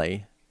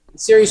finale. the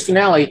series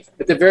finale,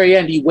 at the very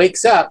end, he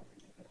wakes up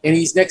and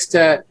he's next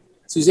to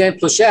Suzanne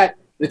Plachette.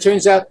 And it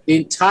turns out the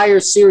entire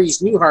series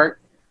Newhart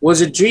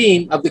was a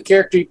dream of the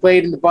character he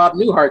played in the Bob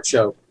Newhart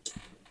show,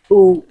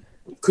 who,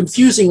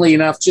 confusingly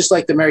enough, just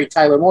like the Mary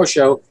Tyler Moore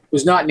show,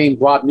 was not named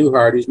Bob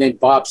Newhart. He was named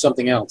Bob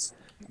something else.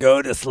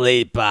 Go to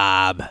sleep,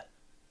 Bob.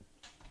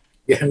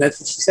 Yeah, and that's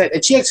what she said.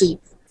 And she actually,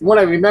 from what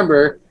I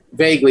remember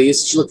vaguely,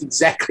 is she looked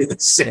exactly the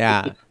same.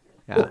 Yeah.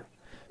 Yeah.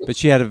 But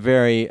she had a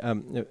very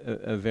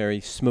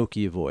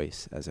smoky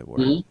voice, as it were.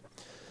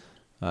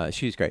 Mm-hmm.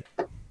 She's great.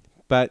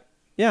 But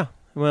yeah,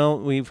 well,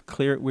 we're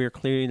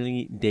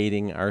clearly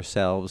dating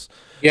ourselves.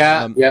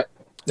 Yeah, yeah.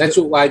 That's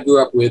what I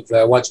grew up with,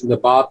 watching the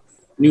Bob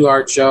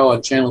Newhart show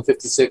on Channel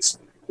 56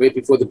 right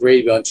before the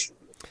Brady Bunch.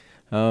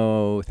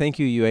 Oh, thank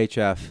you,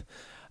 UHF.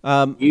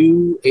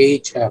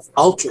 UHF,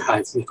 ultra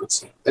high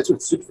frequency. That's what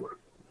it stood for.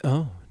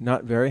 Oh,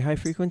 not very high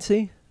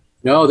frequency?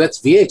 No, that's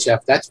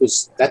VHF.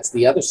 That's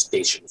the other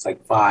station. It's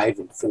like 5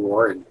 and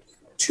 4 and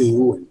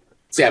 2 and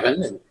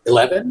 7 and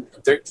 11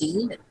 and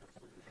 13.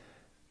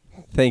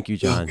 Thank you,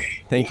 John.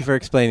 Thank you for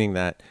explaining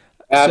that.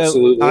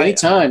 Absolutely. So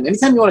Anytime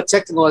you want a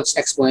technical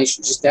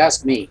explanation, just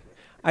ask me.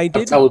 I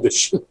did.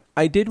 Television.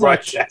 I did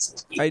watch.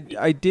 Broadcast TV.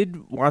 I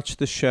did watch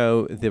the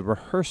show The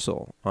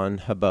Rehearsal on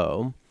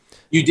Habbo.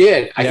 You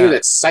did. I Yeah. hear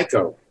that's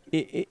psycho.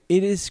 It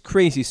is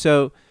crazy.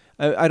 So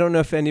I don't know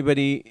if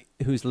anybody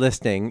who's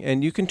listening,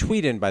 and you can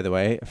tweet in, by the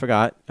way. I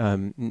forgot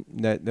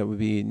that would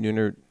be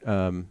Nooner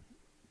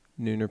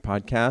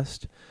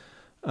Podcast.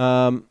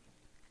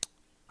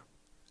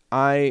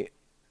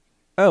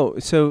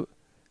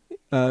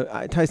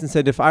 Tyson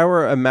said, if I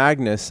were a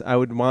Magnus, I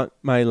would want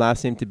my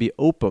last name to be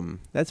Opum.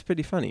 That's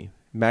pretty funny.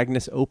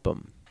 Magnus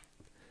Opum,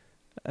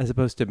 as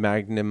opposed to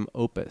Magnum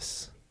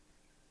Opus.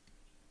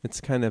 It's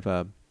kind of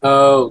a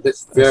Oh,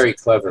 that's very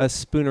clever. a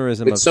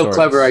spoonerism It's of so sorts.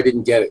 clever I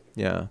didn't get it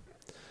Yeah.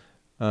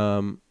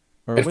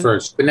 at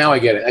first, but now I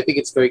get it. I think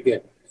it's very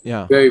good.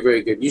 Yeah. Very,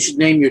 very good. You should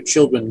name your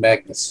children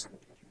Magnus.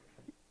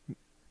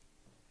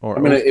 Or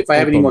If I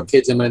have any Opum. more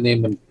kids, I'm gonna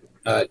name them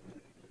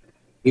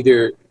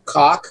either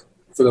Cock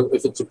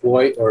if it's a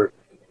boy, or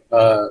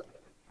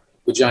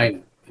Vagina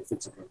if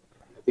it's a boy.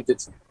 I think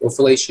it's or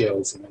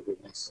Fellatios. Oh my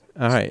goodness,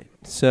 All right.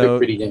 they're So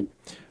pretty name.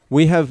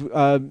 we have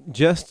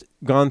just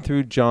gone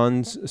through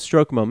John's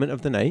stroke moment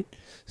of the night.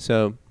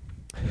 So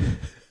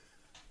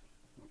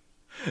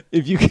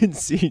if you can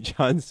see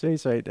John's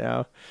face right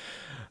now,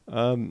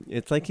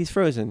 it's like he's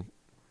frozen.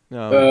 Did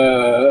I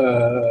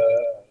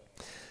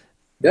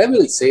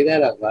really say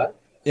that out loud?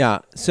 Yeah.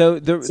 So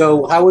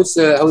So how was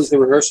the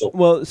rehearsal?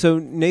 well, so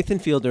Nathan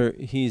Fielder,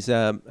 he's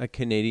a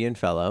Canadian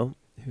fellow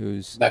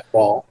who's That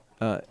ball.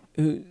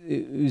 who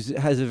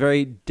has a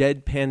very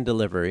deadpan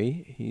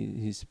delivery.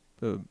 He's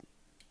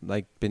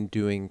been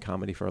doing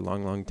comedy for a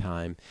long, long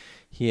time.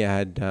 He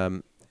had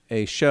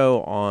a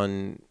show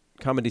on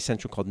Comedy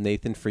Central called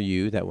Nathan for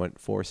You that went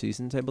 4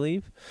 seasons, I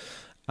believe,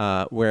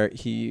 where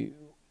he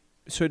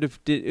sort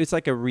of did. It's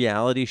like a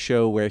reality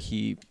show where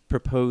he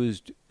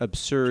proposed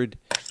absurd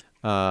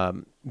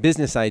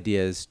business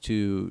ideas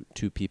to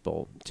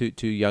people,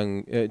 to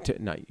young,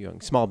 not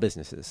young, small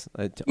businesses.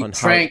 He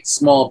pranked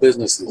small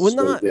businesses. Well,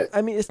 really not. good.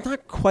 I mean, it's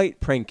not quite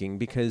pranking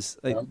because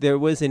there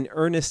was an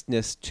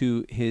earnestness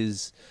to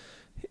his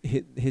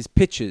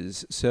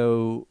pitches.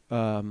 So,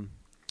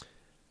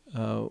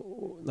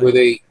 Were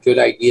they good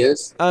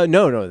ideas?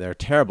 no, they're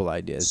terrible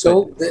ideas.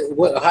 So, in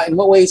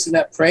what ways is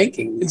that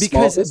pranking? but these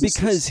small because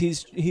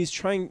businesses? he's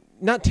trying,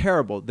 not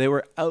terrible. They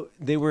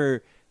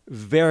were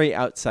very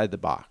outside the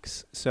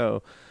box.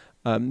 So,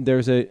 there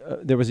was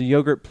a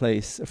yogurt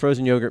place, a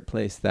frozen yogurt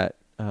place that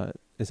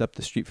is up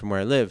the street from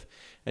where I live,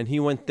 and he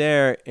went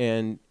there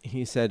and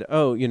he said,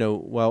 "Oh,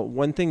 well,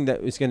 one thing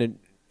that was going to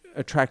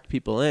attract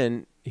people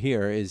in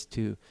here is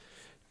to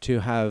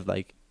have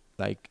like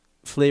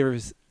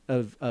flavors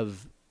of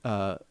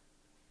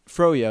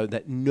froyo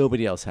that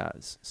nobody else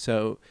has."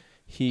 So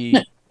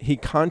he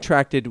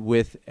contracted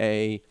with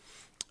a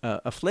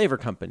flavor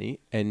company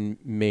and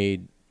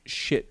made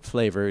shit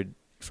flavored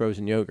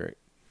frozen yogurt.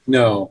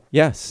 No.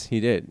 Yes, he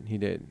did. He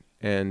did.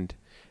 And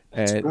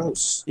That's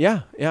gross.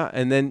 yeah,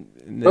 and then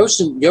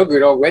Frozen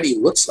yogurt already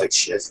looks like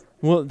shit.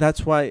 well,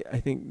 that's why I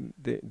think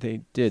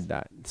they did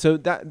that. So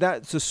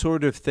that's the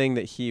sort of thing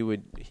that he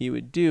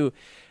would do.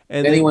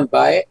 And Did anyone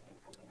buy it?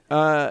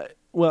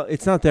 Well,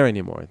 it's not there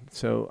anymore.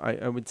 So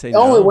I would say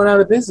Oh, no. it went out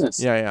of business.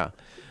 Yeah.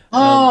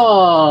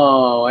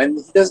 Oh, and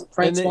he doesn't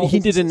prank And then small he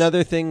did businesses?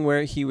 another thing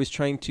where he was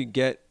trying to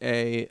get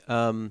a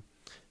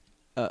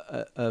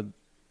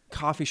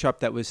coffee shop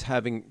that was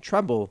having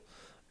trouble.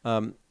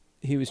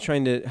 He was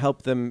trying to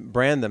help them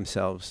brand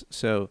themselves.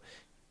 So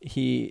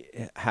he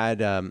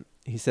had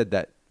he said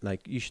that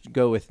like you should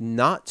go with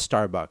not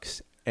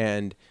Starbucks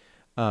and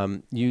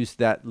use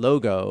that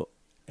logo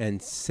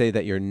and say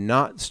that you're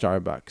not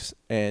Starbucks.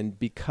 And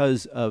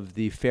because of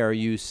the fair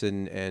use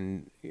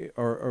and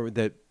or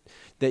that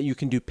you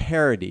can do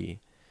parody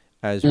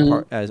as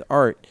as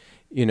art,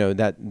 you know,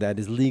 that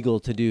is legal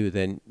to do,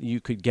 then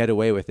you could get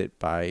away with it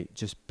by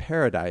just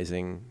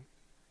parodizing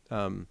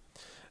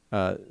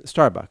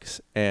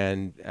Starbucks.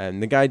 And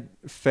the guy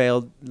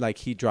failed, like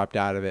he dropped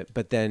out of it.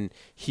 But then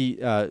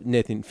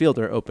Nathan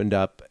Fielder opened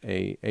up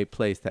a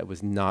place that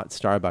was not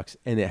Starbucks,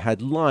 and it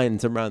had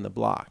lines around the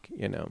block,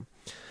 you know.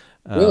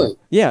 Really?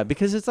 Yeah,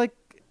 because it's like,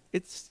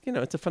 it's, you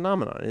know, it's a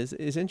phenomenon.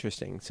 It's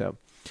interesting. So,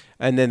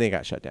 and then they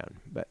got shut down.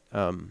 But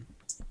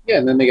Yeah,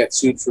 and then they got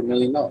sued for $1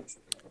 million.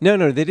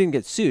 no, they didn't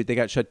get sued. They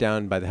got shut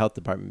down by the health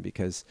department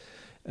because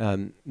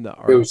They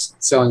were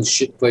selling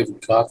shit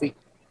flavored coffee.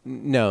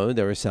 No,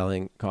 they were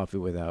selling coffee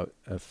without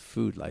a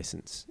food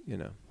license, you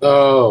know.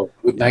 Oh,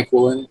 with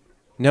NyQuil in it?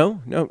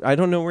 No, I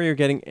don't know where you're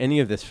getting any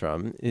of this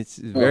from. It's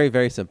very,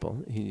 very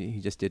simple. He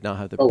just did not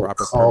have the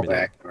proper permitting.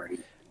 Callback, Marty.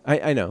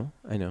 I know.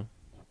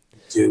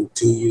 Do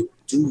you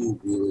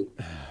really?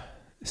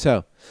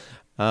 So,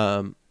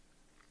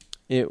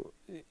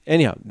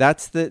 anyhow,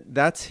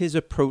 that's his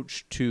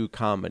approach to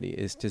comedy,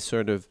 is to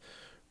sort of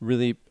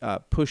really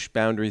push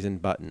boundaries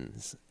and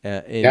buttons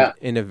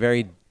in a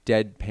very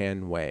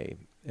deadpan way,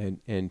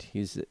 and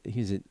he's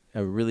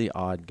a really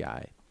odd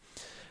guy.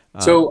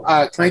 So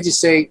can I just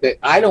say that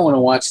I don't want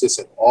to watch this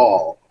at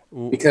all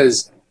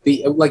because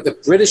the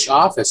British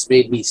Office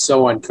made me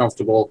so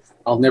uncomfortable.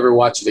 I'll never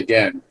watch it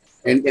again.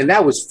 And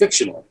that was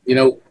fictional. You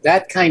know,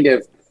 that kind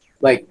of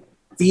like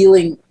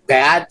feeling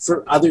bad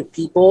for other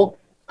people,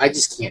 I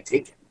just can't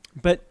take it.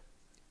 But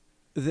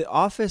The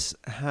Office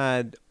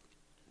had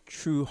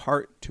true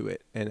heart to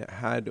it, and it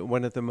had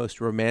one of the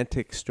most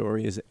romantic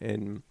stories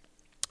in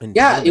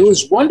yeah, television. it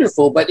was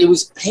wonderful, but it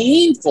was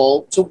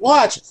painful to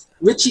watch.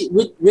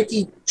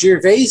 Ricky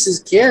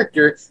Gervais's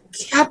character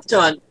kept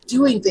on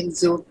doing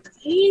things that were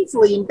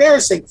painfully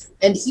embarrassing,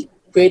 and he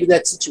created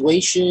that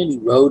situation. He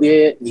wrote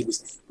it, and he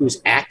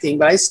was acting,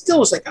 but I still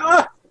was like,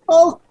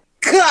 oh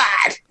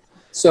God.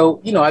 So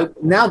you know,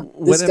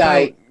 What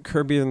about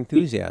Curb Your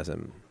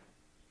Enthusiasm?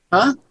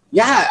 Huh?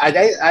 Yeah,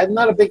 I'm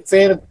not a big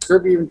fan of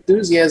Curb Your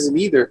Enthusiasm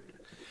either.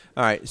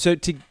 All right, so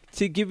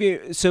to give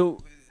you,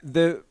 so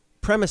the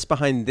premise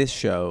behind this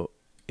show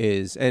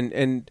is,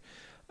 and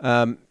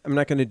I'm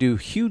not going to do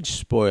huge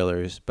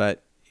spoilers,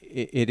 but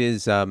it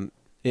is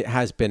it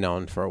has been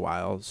on for a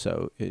while,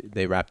 so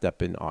they wrapped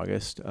up in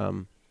August.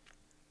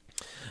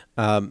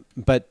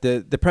 But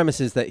the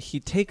premise is that he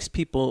takes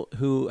people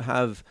who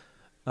have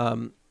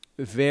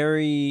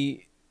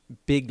very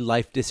big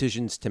life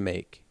decisions to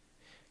make,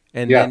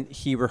 and then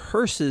he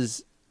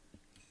rehearses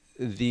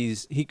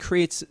these. He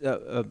creates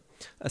a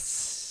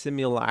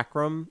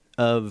simulacrum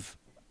of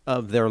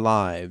their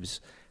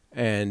lives,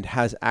 and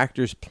has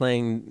actors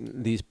playing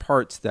these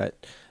parts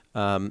that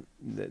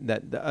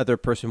that the other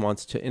person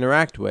wants to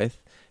interact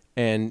with,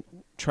 and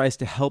tries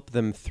to help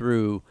them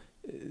through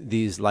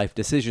these life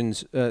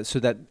decisions, so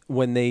that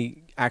when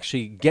they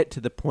actually get to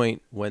the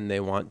point when they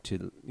want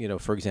to, you know,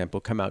 for example,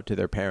 come out to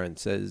their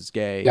parents as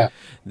gay,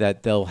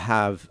 that they'll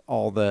have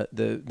all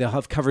they'll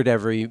have covered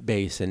every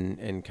base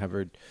and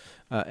covered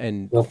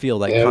and feel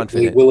like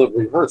confident. They will have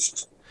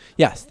rehearsed.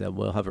 Yes, that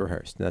will have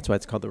rehearsed. And that's why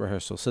it's called the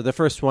rehearsal. So the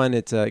first one,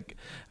 it's a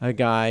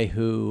guy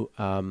who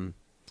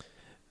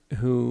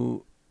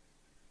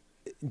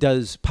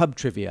does pub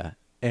trivia,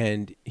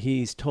 and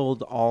he's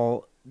told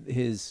all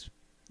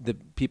the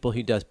people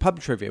he does pub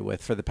trivia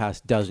with for the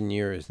past dozen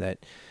years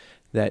that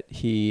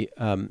he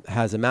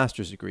has a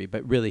master's degree,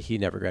 but really he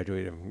never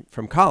graduated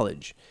from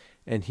college,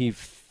 and he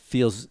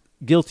feels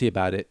guilty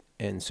about it,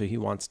 and so he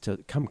wants to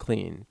come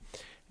clean.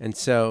 And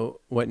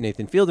so what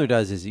Nathan Fielder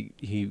does is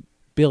he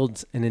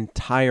builds an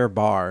entire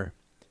bar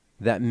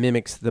that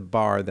mimics the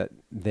bar that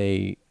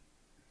they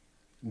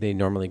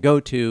normally go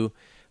to,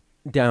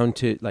 down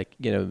to, like,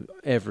 you know,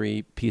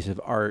 every piece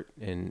of art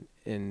and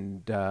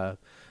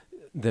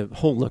the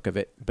whole look of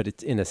it, but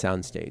it's in a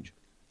soundstage.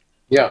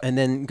 Yeah. And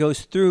then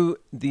goes through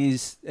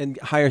these and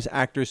hires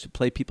actors to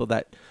play people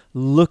that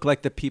look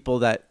like the people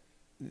that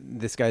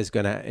this guy's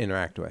going to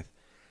interact with.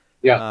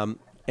 Yeah.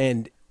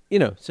 And, you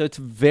know, so it's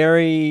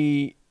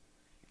very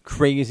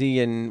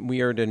crazy and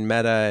weird and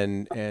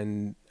meta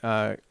and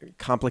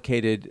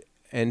complicated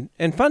and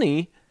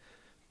funny,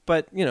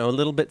 but, you know, a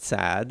little bit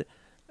sad.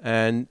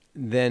 and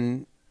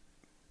then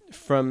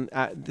so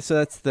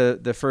that's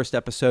the first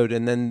episode,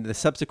 and then the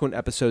subsequent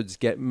episodes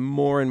get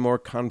more and more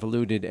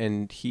convoluted,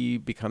 and he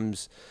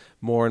becomes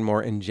more and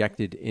more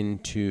injected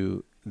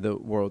into the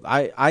world.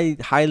 I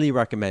highly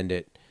recommend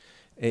it.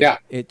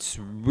 It's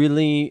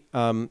really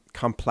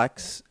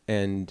complex,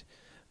 and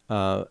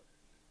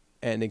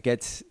it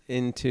gets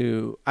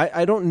into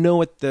I don't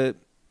know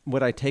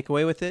what I take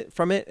away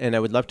from it, and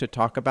I would love to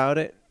talk about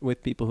it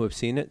with people who have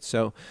seen it.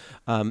 So,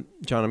 John,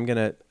 I'm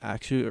gonna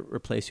actually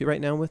replace you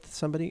right now with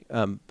somebody.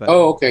 But,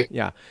 okay.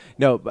 Yeah,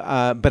 no,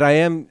 but I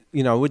am.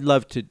 I would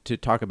love to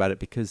talk about it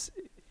because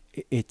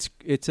it's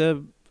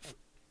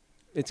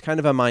kind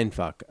of a mind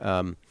fuck.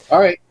 All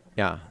right.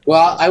 Yeah.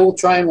 Well, I will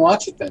try and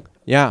watch it then.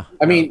 Yeah.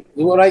 I mean,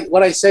 what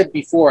I said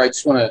before, I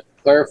just want to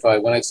clarify.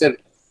 When I said,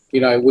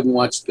 I wouldn't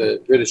watch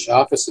the British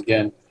Office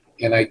again,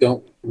 and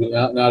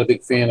not a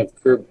big fan of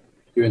Curb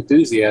Your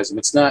Enthusiasm.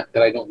 It's not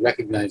that I don't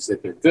recognize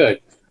that they're good.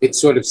 It's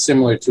sort of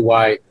similar to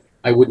why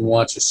I wouldn't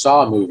watch a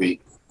Saw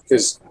movie,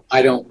 because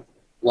I don't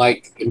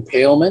like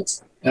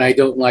impalement, and I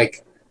don't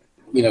like,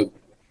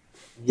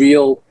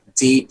 real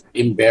deep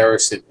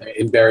embarrassment.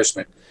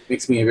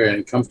 Makes me very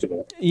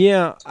uncomfortable.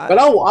 Yeah. But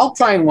I'll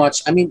try and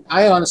watch. I mean,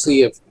 I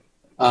honestly have.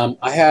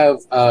 I have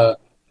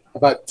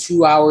about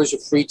 2 hours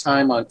of free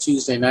time on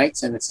Tuesday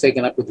nights, and it's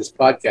taken up with this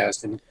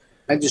podcast, and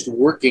I'm just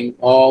working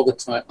all the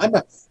time. I'm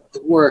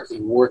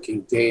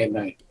working day and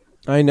night.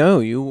 I know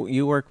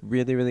you work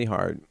really, really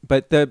hard,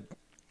 but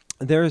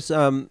there's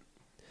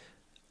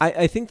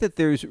I think that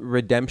there's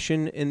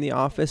redemption in The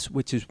Office,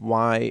 which is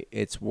why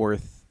it's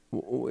worth.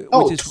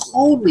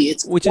 Totally!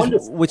 It's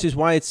wonderful. Which is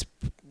why it's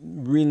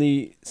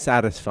really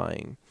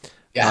satisfying.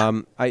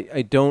 Yeah.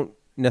 I don't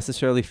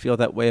necessarily feel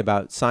that way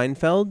about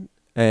Seinfeld,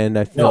 and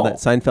I feel that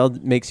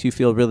Seinfeld makes you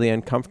feel really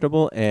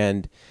uncomfortable,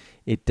 and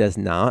it does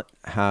not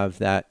have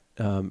that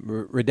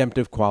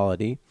redemptive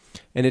quality.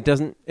 And it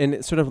doesn't, and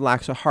it sort of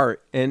lacks a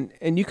heart. And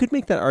you could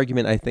make that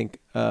argument, I think,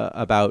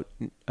 about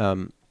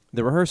The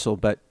Rehearsal,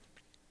 but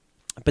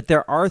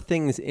there are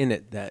things in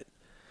it that,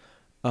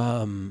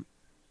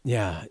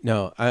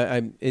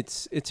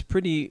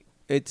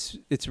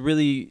 it's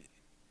really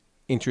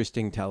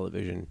interesting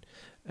television.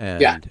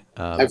 And,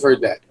 I've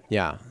heard that.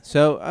 Yeah.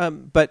 So,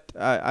 but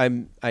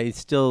I'm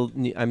still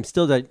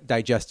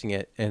digesting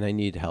it, and I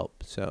need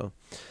help. So,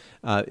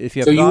 if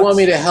you have you want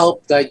me to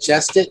help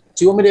digest it?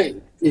 Do you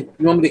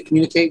want me to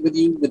communicate with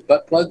you with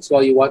butt plugs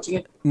while you're watching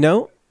it?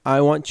 No,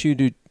 I want you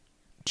to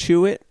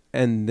chew it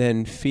and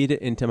then feed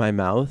it into my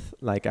mouth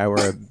like I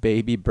were a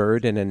baby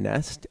bird in a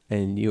nest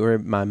and you were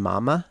my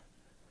mama.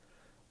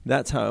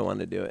 That's how I want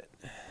to do it.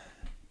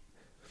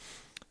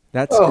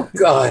 Oh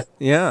God!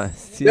 Yeah,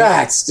 see,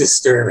 that's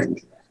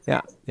disturbing.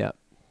 Yeah.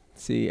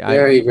 See,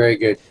 very, very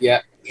good.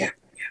 Yeah.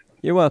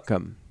 You're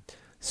welcome.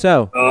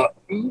 So,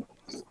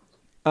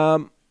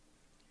 one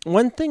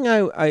thing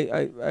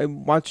I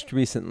watched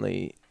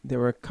recently, there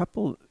were a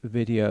couple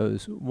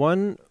videos.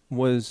 One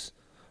was,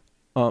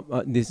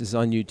 this is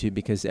on YouTube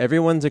because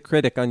everyone's a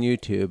critic on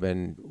YouTube,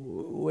 and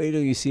wait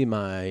till you see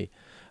my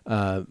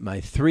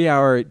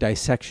 3-hour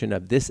dissection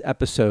of this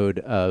episode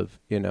of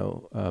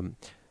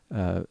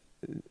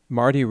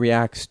Marty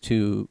reacts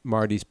to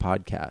Marty's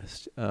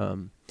podcast.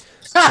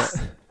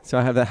 So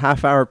I have the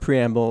half-hour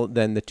preamble,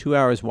 then the 2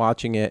 hours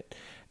watching it,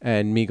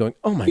 and me going,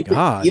 "Oh my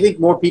God!" You think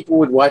more people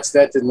would watch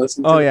that than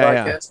listen to the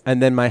podcast?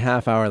 And then my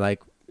half hour,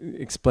 like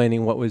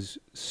explaining what was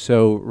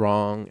so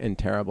wrong and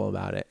terrible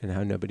about it, and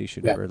how nobody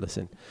should ever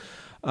listen.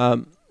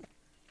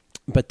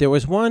 But there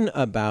was one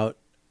about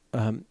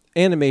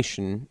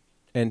animation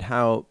and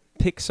how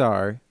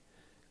Pixar,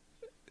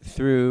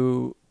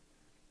 through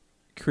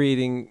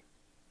creating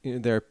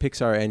their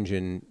Pixar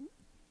engine,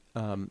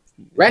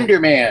 Wonder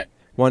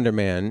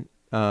Man,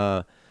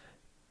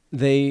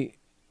 they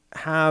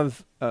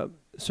have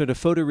sort of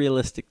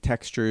photorealistic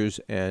textures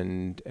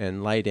and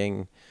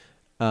lighting,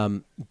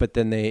 but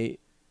then they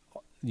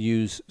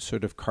use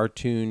sort of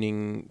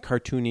cartoonish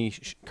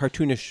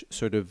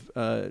sort of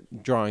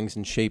drawings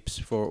and shapes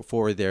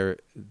for their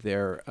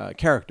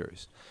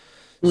characters.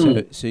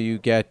 So you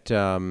get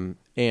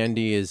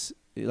Andy is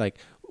like,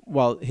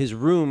 while his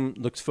room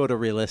looks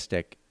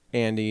photorealistic,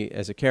 Andy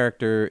as a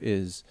character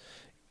is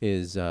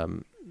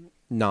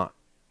not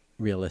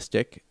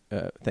realistic,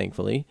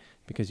 thankfully,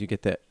 because you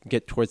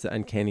get towards the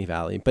uncanny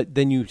valley. But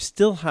then you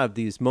still have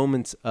these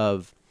moments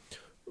of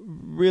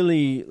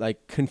really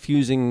like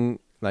confusing,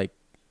 like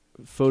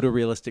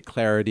photorealistic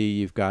clarity.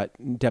 You've got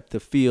depth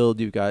of field.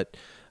 You've got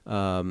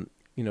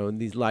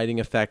these lighting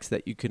effects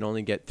that you can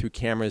only get through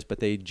cameras, but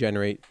they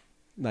generate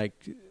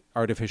like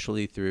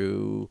artificially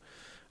through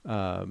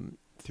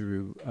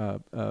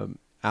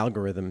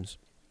algorithms,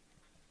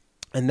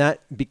 and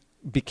that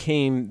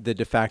became the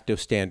de facto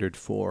standard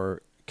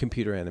for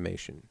computer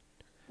animation.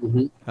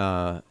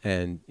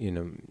 And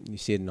you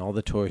see it in all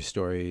the Toy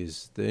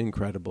Stories, the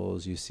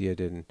Incredibles. You see it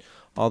in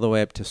all the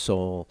way up to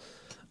Soul,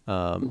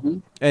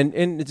 and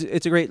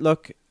it's a great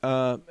look,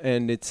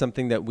 and it's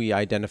something that we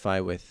identify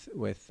with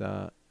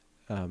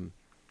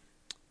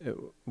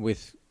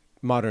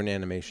modern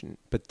animation.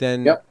 But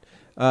then, Yep.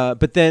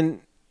 but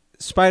then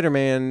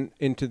Spider-Man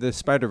Into the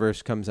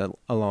Spider-Verse comes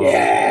along.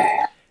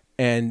 Yeah.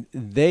 And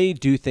they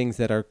do things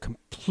that are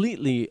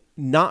completely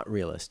not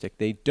realistic.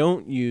 They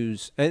don't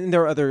use, and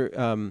there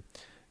are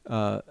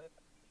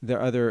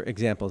other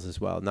examples as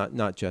well,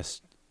 not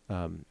just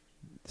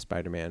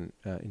Spider-Man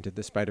Into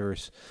the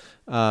Spider-Verse.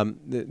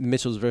 The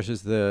Mitchells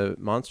versus the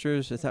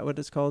Monsters, is that what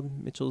it's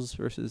called? Mitchells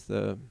versus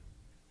the...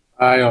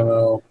 I don't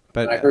know.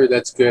 But I heard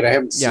that's good. I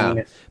haven't seen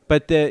it.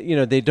 But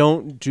they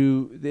don't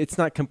do, it's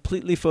not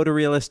completely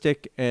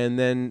photorealistic, and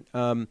then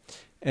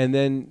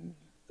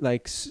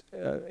like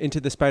Into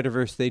the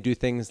Spider-Verse, they do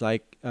things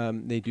like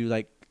they do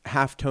like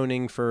half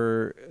toning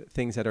for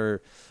things that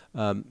are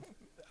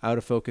out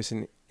of focus,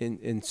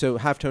 and so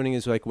half toning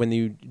is like when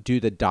you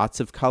do the dots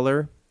of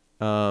color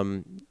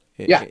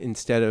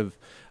instead of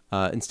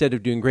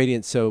doing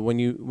gradients. So when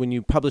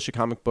you publish a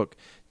comic book,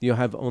 you'll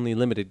have only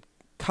limited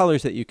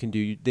colors that you can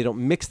do. They don't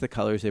mix the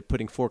colors; they're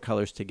putting 4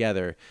 colors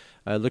together.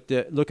 Look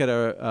at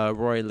a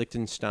Roy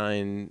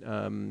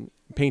Lichtenstein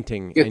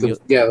painting.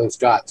 Those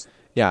dots.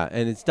 Yeah,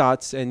 and it's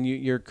dots, and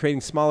you're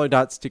creating smaller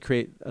dots to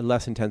create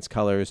less intense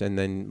colors, and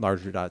then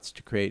larger dots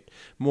to create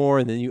more,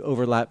 and then you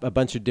overlap a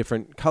bunch of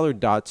different colored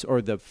dots,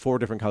 or the 4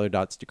 different colored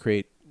dots to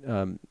create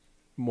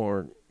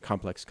more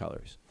complex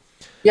colors.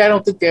 Yeah, I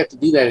don't think they have to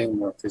do that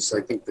anymore because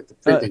I think that the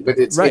printing, but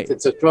it's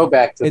a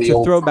throwback to the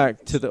old. It's a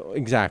throwback to the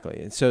exactly,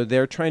 and so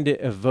they're trying to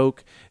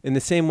evoke in the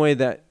same way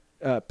that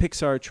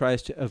Pixar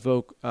tries to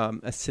evoke a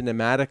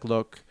cinematic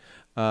look.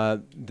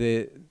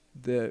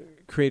 The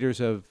creators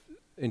of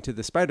Into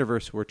the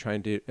Spider-Verse were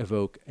trying to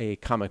evoke a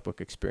comic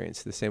book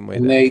experience the same way.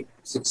 And they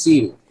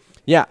succeeded.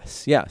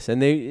 Yes.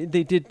 And they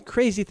did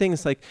crazy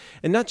things like,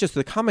 and not just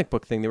the comic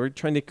book thing, they were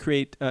trying to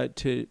create,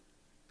 to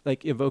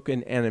like evoke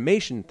an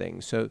animation thing.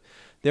 So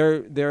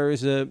there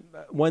is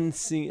one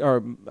scene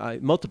or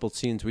multiple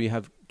scenes where you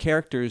have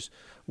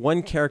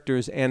one character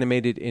is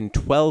animated in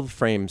 12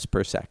 frames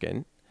per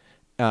second,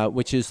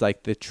 which is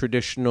like the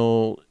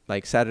traditional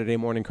like Saturday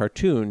morning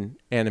cartoon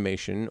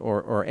animation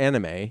or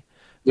anime.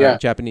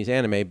 Japanese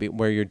anime,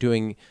 where you're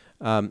doing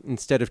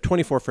instead of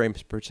 24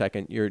 frames per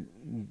second,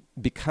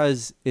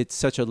 because it's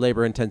such a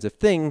labor-intensive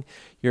thing,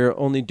 you're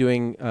only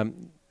doing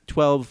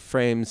 12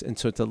 frames, and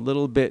so it's a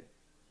little bit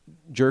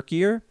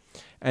jerkier.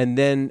 And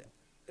then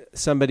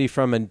somebody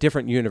from a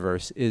different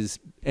universe is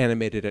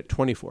animated at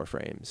 24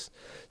 frames,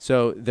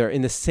 so they're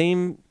in the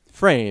same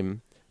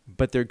frame,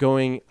 but they're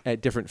going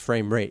at different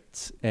frame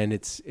rates, and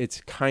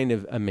it's kind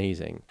of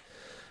amazing.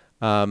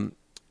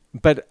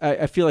 But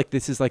I feel like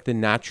this is like the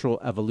natural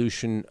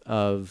evolution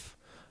of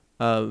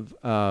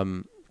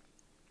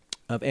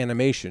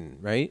animation,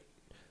 right?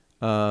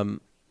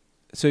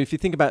 So if you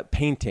think about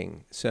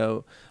painting,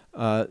 so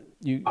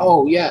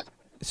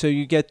so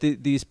you get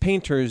these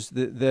painters,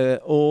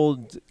 the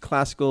old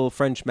classical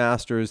French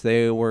masters.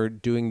 They were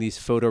doing these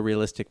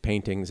photorealistic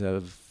paintings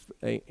of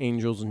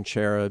angels and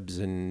cherubs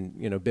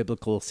and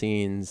biblical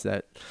scenes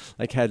that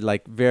like had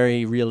like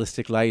very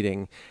realistic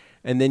lighting.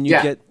 And then you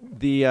get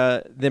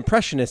the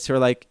impressionists who are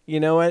like, you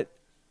know what,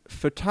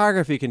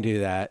 photography can do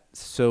that.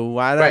 So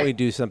why don't we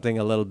do something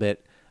a little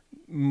bit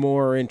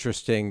more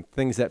interesting,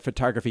 things that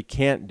photography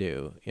can't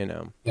do,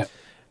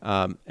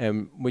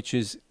 and which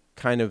is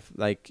kind of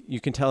like, you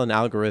can tell an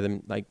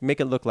algorithm, like make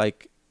it look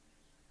like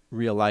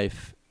real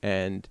life.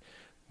 And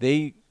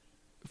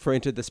for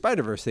Into the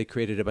Spider-Verse, they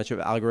created a bunch of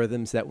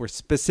algorithms that were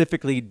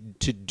specifically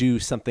to do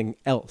something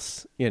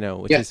else,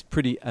 which is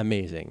pretty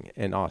amazing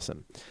and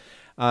awesome.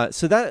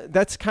 So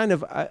that's kind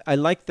of, I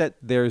like that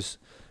there's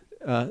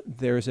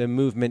a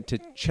movement to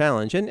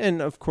challenge, and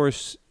of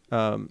course,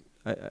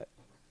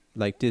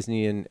 like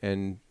Disney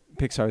and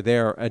Pixar,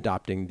 they're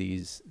adopting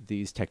these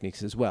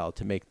techniques as well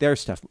to make their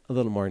stuff a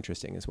little more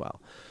interesting as well.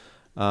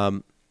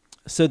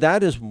 So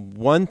that is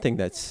one thing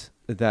that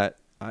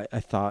I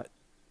thought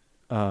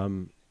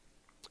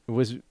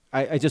was,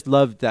 I just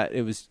loved that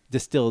it was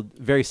distilled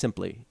very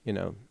simply.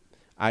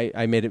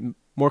 I made it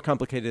more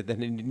complicated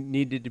than it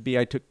needed to be.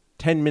 I took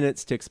 10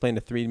 minutes to explain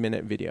a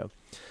 3-minute video.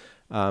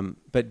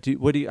 But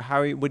what do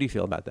you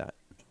feel about that?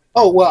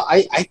 Oh, well,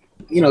 I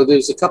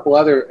there's a couple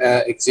other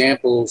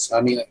examples.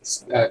 I mean,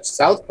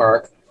 South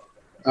Park,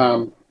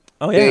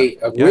 they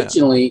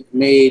originally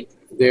made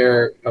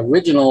their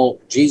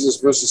original Jesus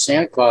versus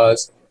Santa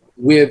Claus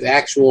with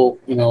actual,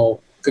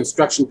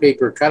 construction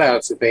paper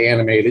cutouts that they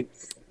animated.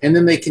 And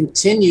then they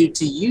continued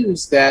to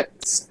use that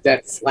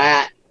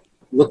flat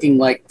looking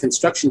like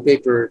construction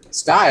paper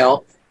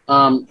style,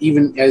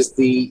 even as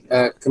they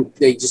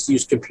just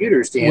use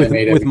computers to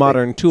animate with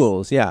modern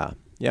tools. Yeah.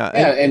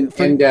 And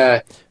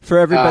for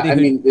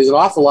everybody, there's an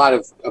awful lot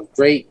of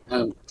great,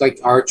 like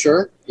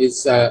Archer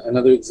is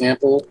another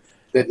example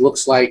that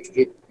looks like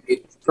it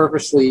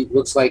purposely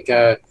looks like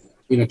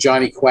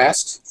Johnny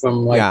Quest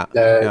from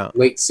the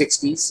late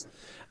 60s.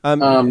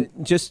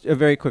 Just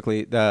very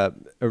quickly,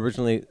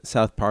 originally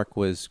South Park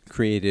was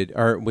created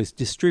or was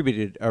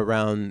distributed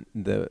around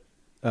the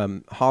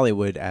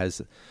Hollywood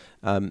as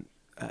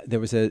there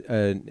was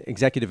an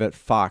executive at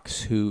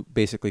Fox who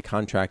basically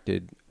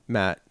contracted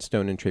Matt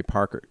Stone and Trey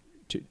Parker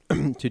to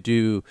to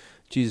do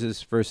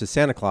Jesus versus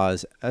Santa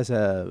Claus as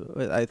a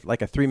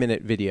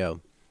 3-minute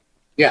video.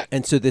 Yeah.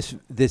 And so this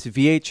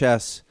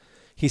VHS,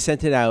 he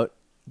sent it out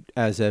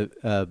as a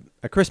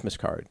Christmas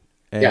card,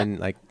 and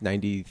like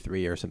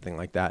 93 or something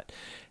like that,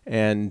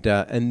 and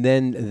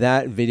then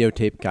that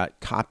videotape got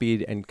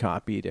copied and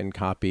copied and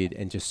copied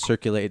and just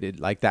circulated.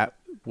 Like that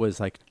was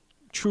like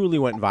truly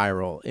went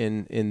viral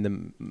in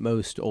the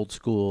most old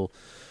school,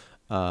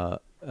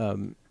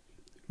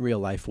 real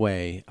life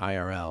way,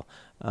 IRL.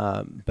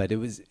 But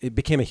it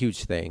became a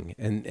huge thing,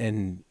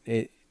 and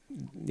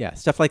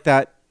stuff like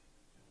that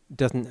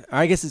doesn't,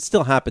 I guess it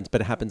still happens,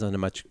 but it happens on a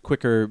much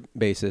quicker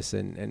basis,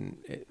 and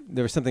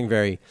there was something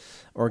very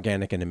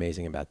organic and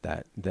amazing about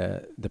that,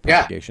 the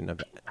propagation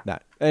of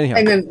that. Anyhow.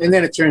 And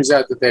then it turns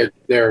out that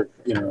they're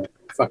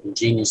fucking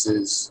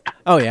geniuses.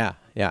 Oh yeah.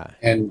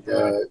 And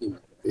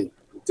they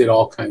did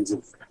all kinds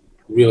of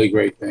really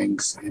great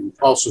things, and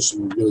also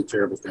some really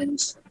terrible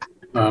things.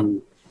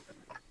 And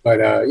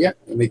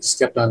they just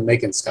kept on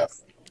making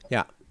stuff.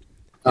 Yeah.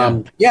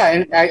 And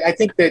I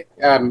think that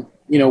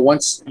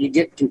once you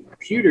get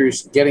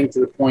computers getting to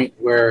the point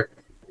where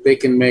they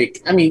can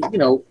make,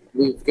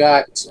 we've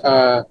got,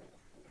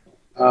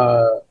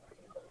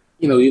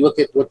 you look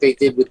at what they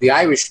did with The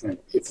Irishman.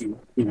 If you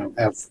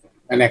have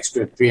an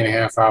extra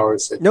 3.5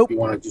 hours that you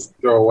want to just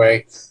throw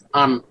away,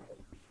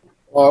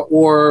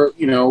 or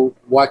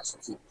watch.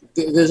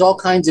 There's all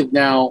kinds of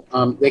now.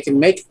 They can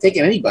take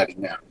anybody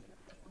now,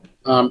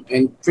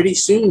 and pretty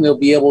soon they'll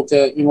be able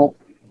to.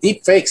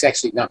 Deep fakes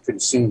actually not pretty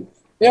soon.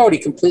 They already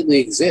completely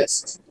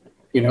exist.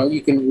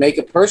 You can make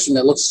a person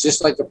that looks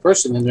just like a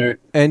person in their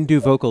and do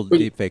vocal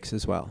deepfakes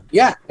as well.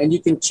 Yeah, and you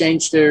can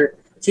change their.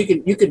 So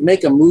you could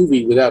make a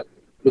movie without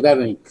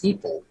any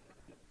people.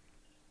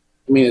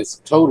 I mean, it's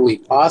totally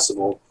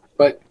possible,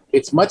 but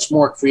it's much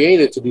more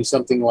creative to do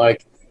something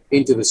like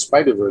Into the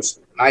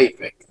Spider-Verse, I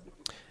think.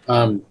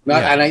 And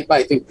I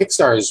think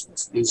Pixar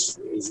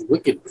is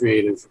wicked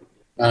creative,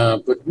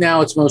 but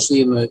now it's mostly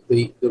in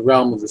the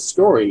realm of the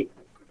story.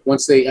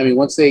 Once they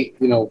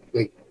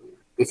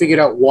figured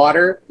out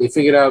water, they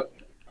figured out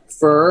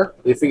fur,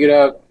 they figured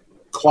out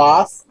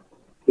cloth,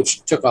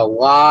 which took a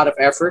lot of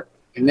effort,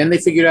 and then they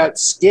figured out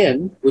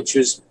skin, which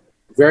was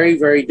very,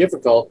 very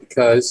difficult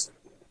because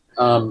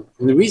and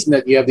the reason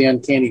that you have the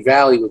uncanny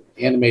valley with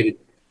animated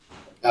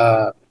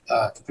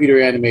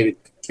computer animated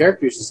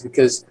characters is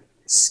because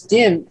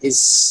skin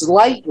is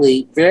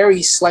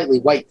very slightly,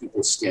 white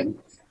people's skin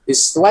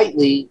is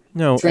slightly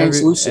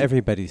translucent.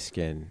 Everybody's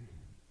skin.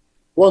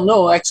 Well,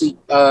 no, actually,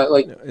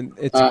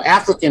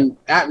 African,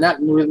 not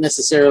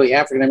necessarily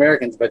African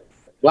Americans, but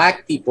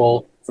black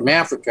people from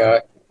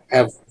Africa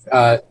they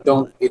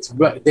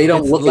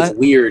don't look as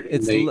weird.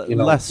 It's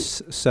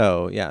less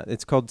so. Yeah,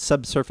 it's called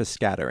subsurface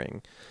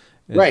scattering.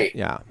 Right.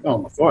 Yeah.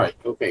 Oh, all right.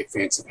 Okay,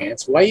 fancy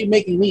pants. Why are you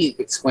making me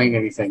explain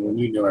everything when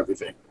you know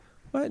everything?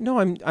 What? No,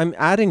 I'm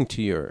adding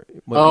to your.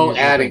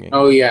 Adding. Bringing.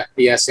 Oh yeah.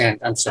 Yes, and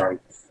I'm sorry.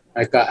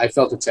 I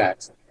felt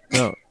attacked.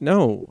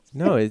 No.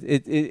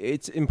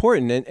 It's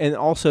important, and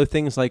also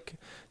things like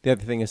the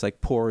other thing is like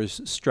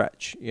pores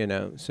stretch.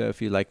 So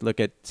if you look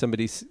at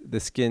the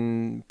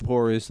skin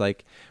pores,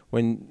 like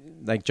when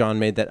John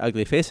made that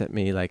ugly face at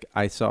me,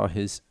 I saw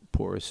his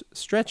pores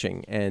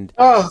stretching, and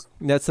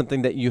that's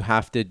something that you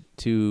have to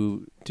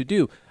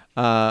do.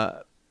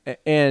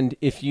 And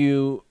if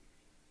you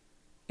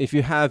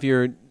have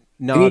your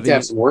Na'vi, you need to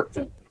have some work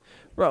done.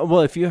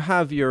 Well, if you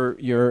have your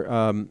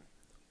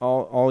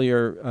all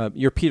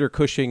your Peter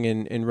Cushing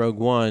in Rogue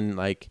One,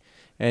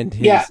 and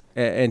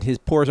his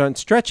pores aren't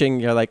stretching,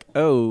 you're like,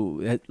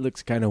 oh, that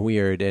looks kind of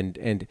weird,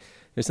 and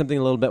there's something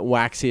a little bit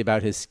waxy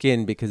about his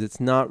skin because it's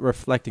not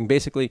reflecting.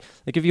 Basically,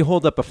 if you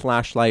hold up a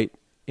flashlight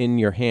in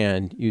your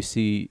hand, you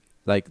see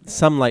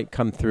some light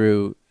come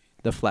through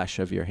the flesh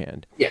of your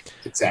hand. Yeah,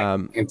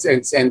 exactly.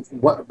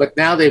 But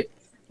now they've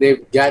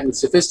gotten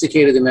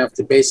sophisticated enough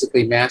to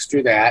basically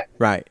master that.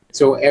 Right.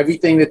 So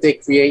everything that they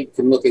create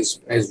can look as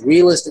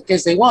realistic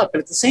as they want, but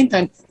at the same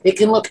time, it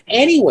can look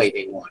any way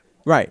they want.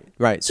 Right.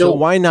 So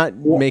why not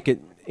make it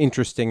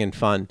interesting and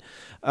fun?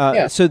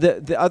 So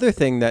the other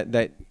thing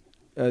that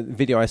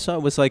video I saw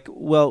was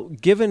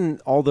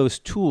given all those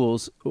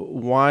tools,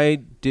 why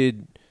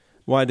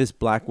does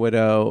Black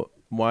Widow,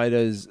 why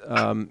does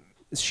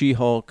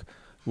She-Hulk,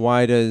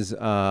 why does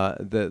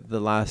the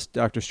last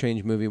Doctor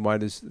Strange movie, why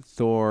does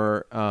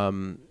Thor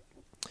Love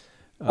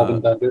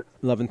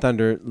and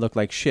Thunder look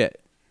like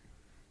shit?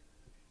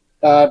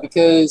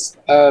 Because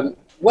I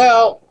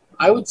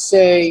would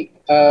say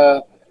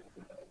I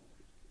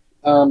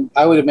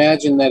would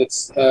imagine that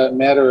it's a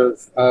matter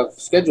of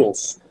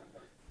schedules.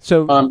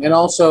 So and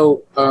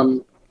also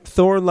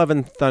Thor Love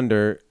and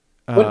Thunder.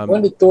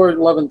 When did Thor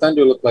Love and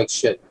Thunder look like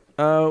shit?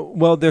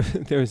 Well,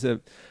 there's a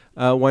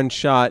one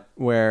shot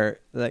where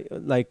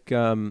it's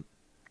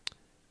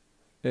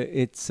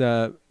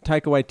Taika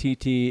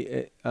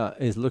Waititi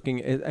is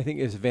looking. I think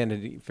it's a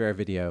Vanity Fair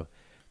video,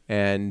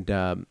 and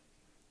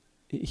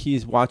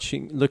he's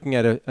looking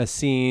at a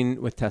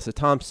scene with Tessa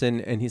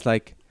Thompson, and he's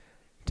like,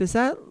 does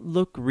that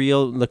look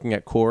real looking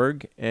at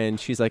Korg? And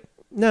she's like,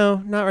 no,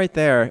 not right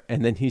there.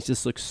 And then he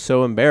just looks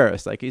so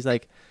embarrassed. Like, he's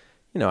like,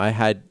 I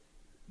had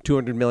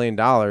 $200 million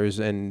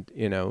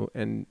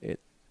and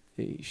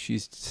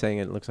she's saying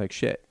it looks like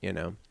shit,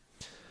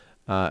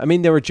 I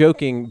mean, they were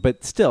joking,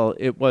 but still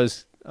it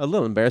was a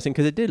little embarrassing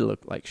because it did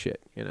look like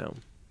shit,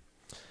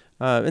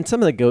 and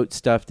some of the goat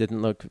stuff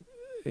didn't look,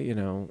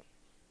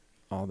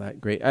 all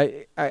that great.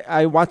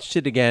 I watched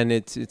it again.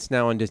 It's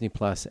now on Disney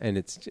Plus, and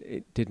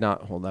it did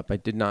not hold up. I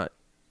did not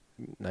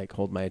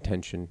hold my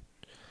attention.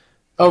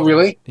 Oh,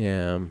 really?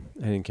 Yeah,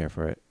 I didn't care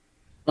for it.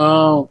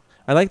 Oh,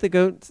 I like the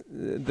goats,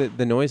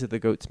 the noise that the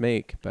goats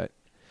make, but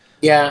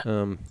yeah,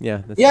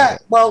 yeah, that's yeah.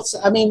 Well,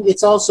 I mean,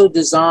 it's also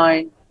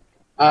design.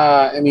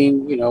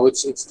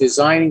 It's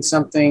designing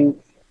something,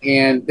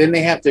 and then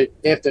they have to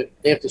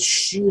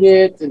shoot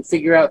it and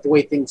figure out the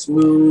way things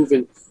move,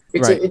 and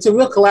it's a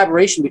real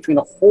collaboration between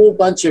a whole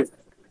bunch of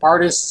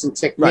artists and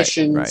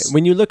technicians. Right.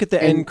 When you look at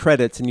the end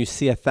credits and you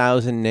see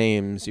 1,000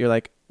 names, you're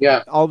like,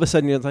 yeah. All of a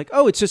sudden you're like,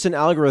 oh, it's just an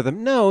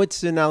algorithm. No,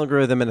 it's an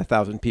algorithm and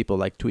 1,000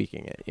 people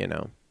tweaking it.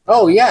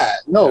 Oh yeah,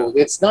 no,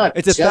 it's not.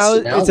 It's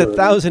 1,000. It's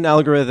 1,000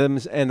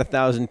 algorithms and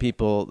 1,000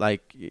 people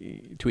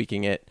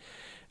tweaking it.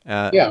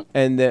 Yeah,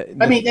 and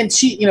and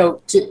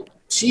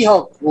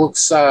She-Hulk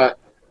looks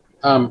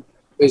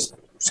is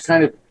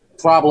kind of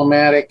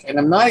problematic, and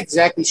I'm not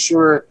exactly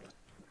sure.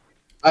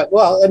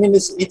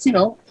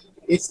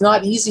 It's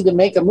not easy to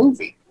make a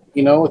movie.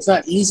 It's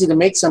not easy to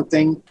make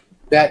something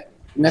that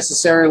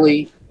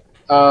necessarily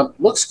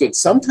looks good.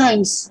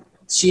 Sometimes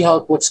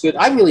She-Hulk looks good.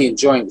 I'm really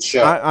enjoying the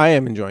show. I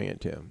am enjoying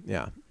it too.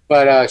 Yeah,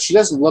 but she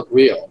doesn't look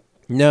real.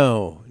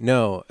 No.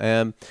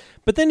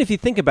 But then if you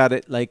think about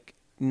it,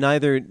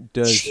 neither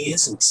does she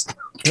isn't.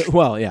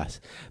 Well, yes,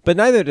 but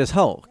neither does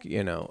Hulk.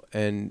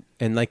 And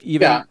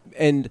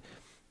and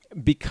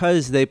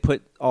because they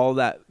put all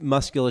that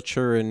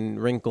musculature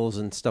and wrinkles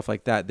and stuff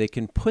like that, they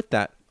can put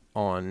that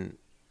on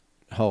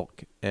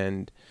Hulk,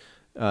 and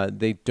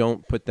they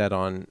don't put that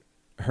on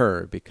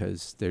her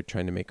because they're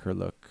trying to make her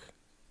look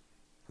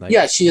like.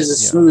 Yeah, she has a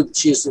smooth.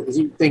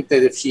 You think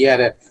that if she had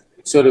a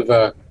sort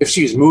of if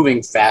she was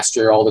moving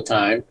faster all the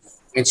time,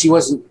 and she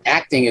wasn't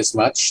acting as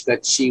much,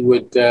 that she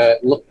would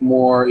look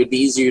more. It'd be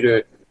easier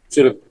to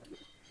sort of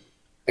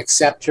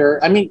accept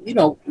her. I mean,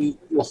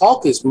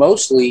 Hulk is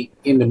mostly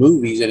in the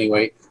movies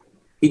anyway.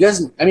 He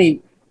doesn't. I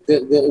mean,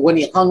 when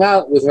he hung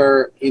out with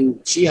her in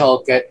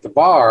She-Hulk at the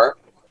bar,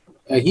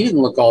 he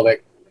didn't look all that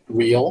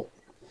real.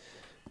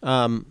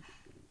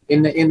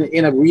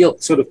 In a real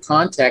sort of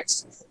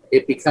context,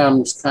 it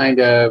becomes kind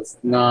of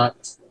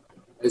not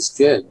as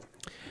good.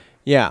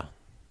 Yeah.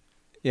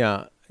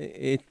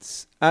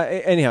 It's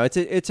anyhow.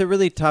 It's a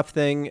really tough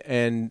thing,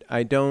 and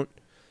I don't.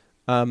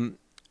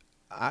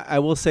 I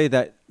will say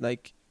that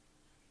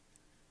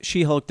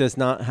She-Hulk does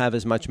not have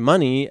as much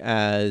money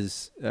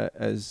as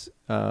the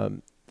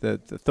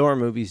Thor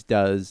movies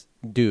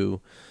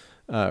do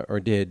or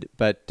did,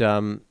 but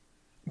that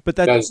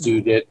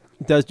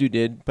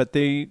did, but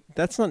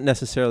that's not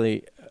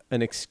necessarily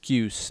an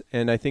excuse.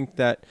 And I think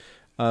that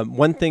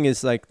one thing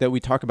is that we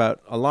talk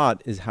about a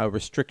lot is how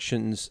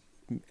restrictions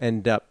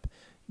end up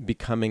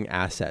becoming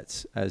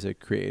assets as a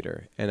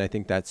creator, and I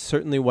think that's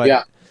certainly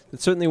what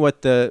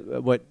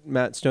what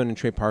Matt Stone and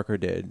Trey Parker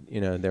did.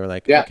 They were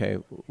like, okay,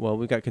 well,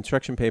 we've got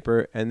construction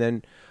paper, and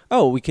then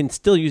we can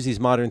still use these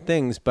modern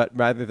things, but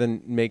rather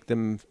than make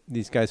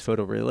these guys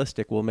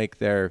photorealistic, we'll make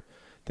the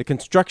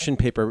construction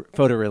paper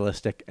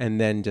photorealistic,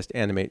 and then just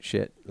animate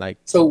shit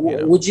So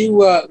would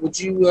you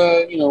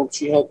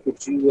She-Hulk?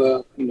 Would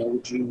you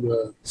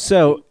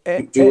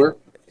do her?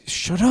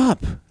 Shut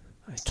up.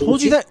 I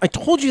told you that. I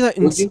told you that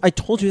in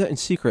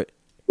secret.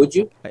 Would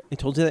you? I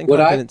told you that in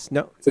confidence.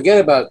 No. Forget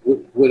about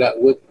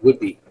would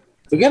be.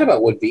 Forget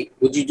about would be.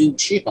 Would you do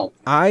She-Hulk?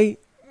 I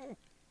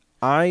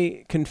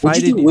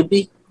confided. Would you do would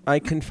be? I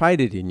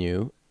confided in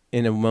you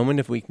in a moment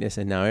of weakness,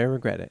 and now I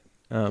regret it.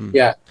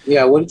 Yeah.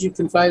 What did you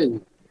confide in me?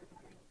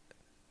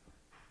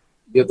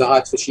 You have the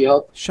hots for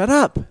She-Hulk? Shut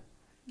up.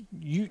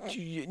 You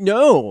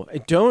no, I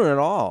don't at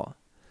all.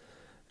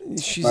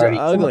 She's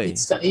ugly.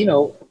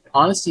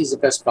 Honesty is the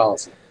best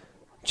policy.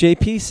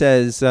 JP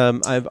says,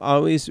 I've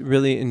always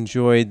really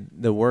enjoyed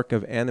the work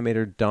of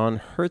animator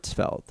Don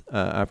Hertzfeldt.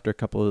 After a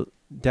couple of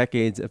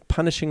decades of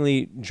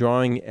punishingly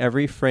drawing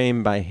every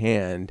frame by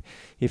hand,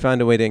 he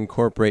found a way to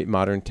incorporate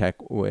modern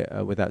tech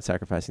without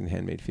sacrificing the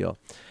handmade feel.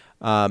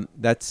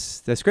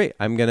 That's great.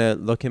 I'm going to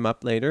look him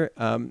up later.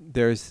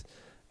 There's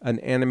an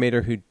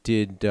animator who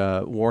did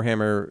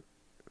Warhammer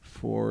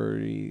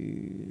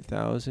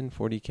 40,000,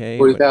 40K.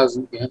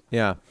 40,000,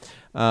 yeah.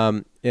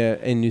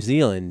 In New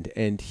Zealand,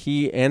 and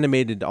he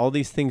animated all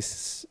these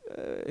things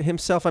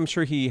himself. I'm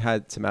sure he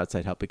had some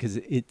outside help because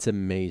it's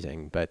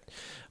amazing. But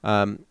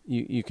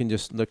you can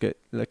just look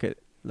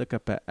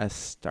up at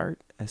Astarta.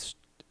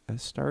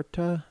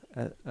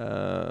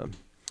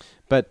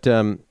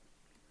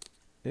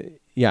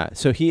 Yeah.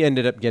 So he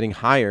ended up getting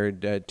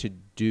hired to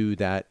do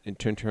that and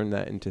turn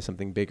that into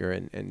something bigger,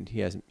 and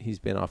he's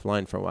been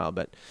offline for a while.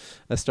 But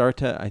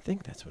Astarta, I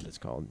think that's what it's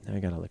called. I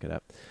gotta look it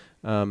up.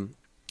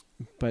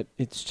 But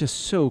it's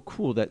just so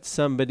cool that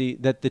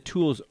that the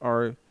tools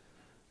are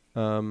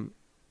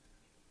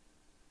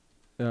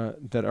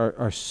that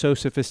are so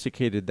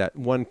sophisticated that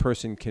one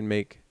person can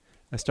make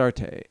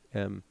Astarte,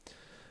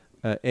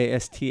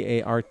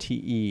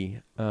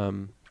 Astarte.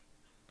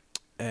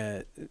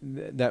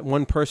 That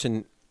one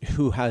person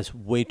who has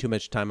way too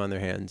much time on their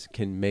hands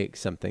can make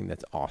something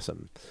that's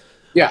awesome.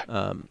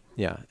 Yeah.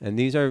 Yeah, and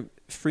these are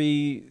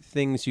free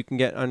things. You can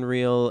get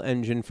Unreal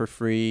Engine for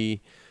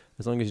free.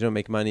 As long as you don't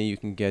make money, you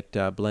can get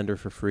Blender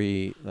for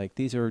free. Like,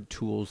 these are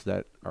tools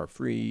that are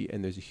free,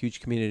 and there's a huge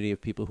community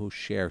of people who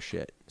share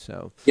shit.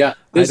 So Yeah,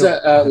 there's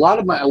a lot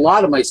of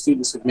my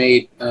students have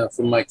made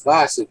from my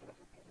class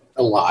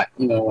a lot.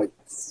 Like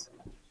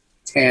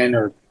 10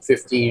 or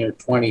 15 or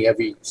 20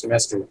 every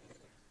semester.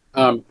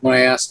 When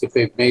I ask if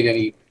they've made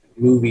any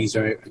movies,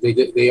 or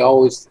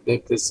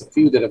there's a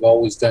few that have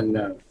always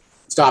done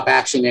stop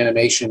action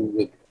animation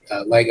with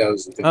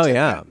Legos and things. Oh like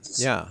yeah, that.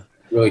 yeah.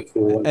 Really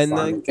cool and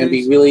fun. Like, It can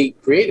be really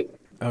creative.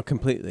 Oh,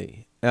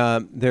 completely.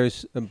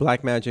 There's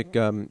Blackmagic.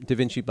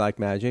 DaVinci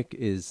Blackmagic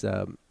is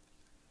a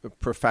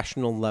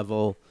professional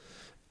level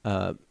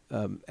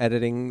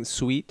editing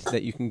suite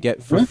that you can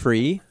get for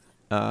free.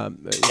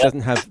 It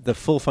doesn't have the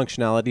full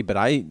functionality, but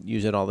I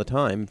use it all the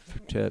time.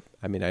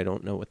 I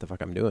don't know what the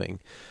fuck I'm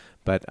doing,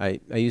 but I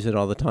use it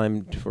all the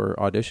time for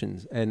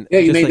auditions. And Yeah,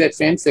 you made that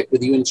fanfic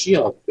with you and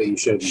She-Hulk that you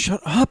showed me.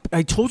 Shut up!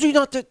 I told you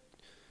not to.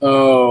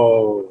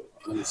 Oh,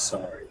 I'm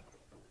sorry.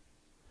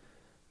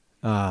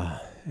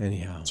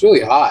 Anyhow. It's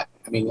really hot.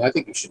 I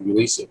think you should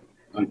release it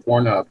on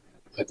Pornhub.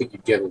 I think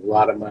you'd get a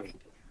lot of money.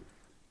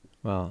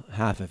 Well,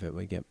 half of it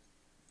would get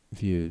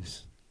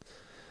views.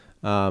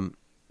 But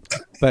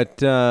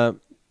the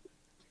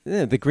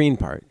green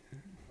part.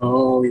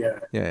 Oh, yeah.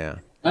 Yeah.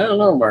 I don't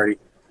know, Marty.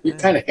 You're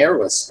kind of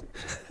hairless.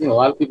 A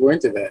lot of people are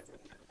into that.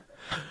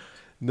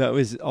 That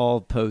was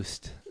all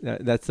post.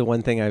 That's the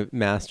one thing I've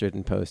mastered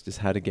in post, is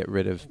how to get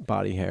rid of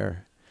body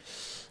hair.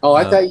 Oh,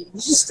 I thought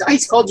I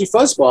called you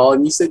fuzzball,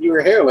 and you said you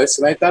were hairless,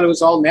 and I thought it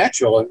was all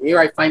natural. And here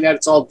I find out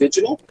it's all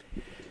digital.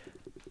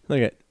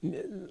 Look at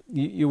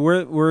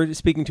we're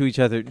speaking to each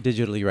other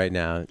digitally right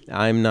now.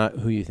 I'm not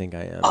who you think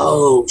I am.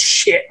 Oh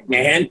shit,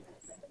 man!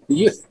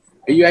 You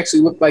actually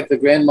look like the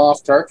Grand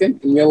Moff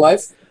Tarkin in real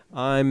life?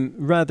 I'm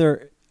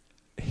rather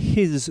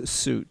his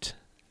suit,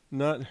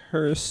 not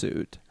her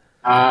suit.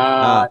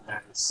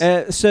 Nice.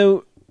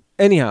 So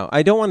anyhow,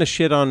 I don't want to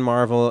shit on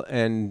Marvel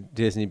and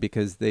Disney,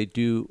 because I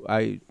do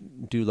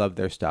love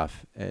their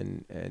stuff,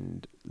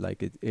 and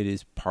like it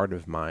is part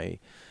of my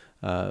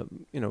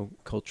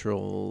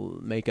cultural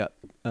makeup.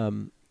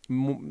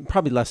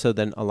 Probably less so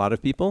than a lot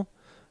of people.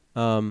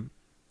 Oh,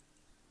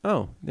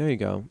 there you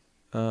go.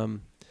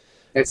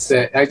 It's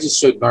I just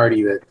showed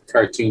Marty the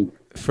cartoon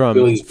from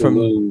Billy's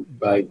Balloon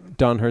by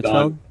Don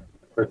Hertzfeld.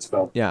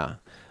 Hertzfeld. Yeah.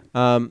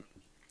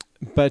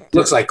 But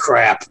looks like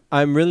crap.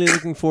 I'm really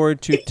looking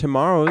forward to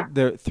tomorrow.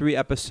 There are 3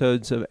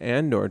 episodes of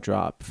Andor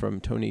drop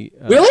from Tony.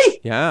 Really?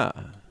 Yeah.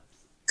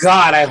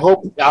 God, I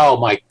hope. Oh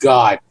my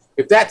God!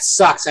 If that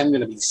sucks, I'm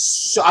gonna be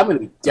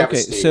devastated.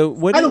 Okay,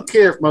 so I don't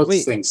care if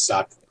most things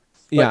suck.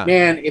 But yeah.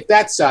 Man, if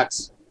that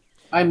sucks,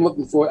 I'm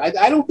looking for.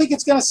 I don't think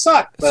it's gonna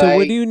suck. But so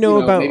what do you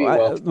know about? maybe it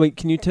will. Wait,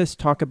 can you just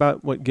talk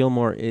about what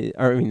Gilmore is?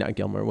 Or not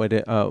Gilmore. What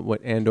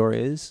Andor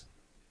is?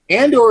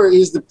 Andor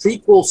is the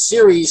prequel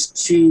series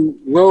to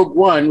Rogue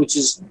One, which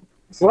is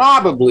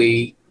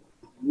probably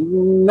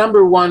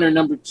number 1 or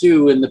number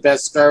 2 in the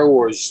best Star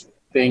Wars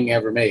thing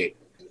ever made.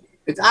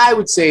 I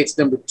would say it's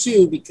number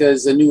 2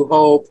 because A New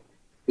Hope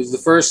is the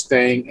first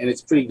thing, and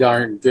it's pretty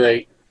darn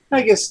great.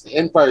 I guess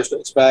Empire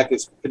Strikes Back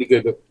is pretty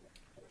good,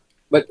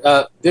 but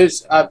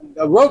there's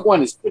Rogue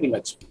One is pretty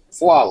much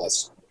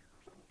flawless,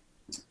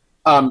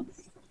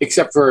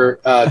 except for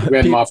the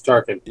Grand Moff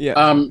Tarkin. Yeah,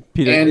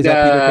 Peter, and is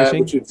that Peter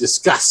Cushing? which we've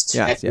discussed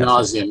ad yes.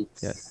 nauseum.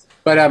 Yes.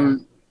 But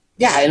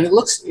yeah, and it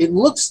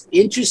looks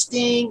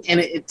interesting, and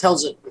it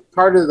tells a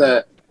part of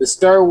the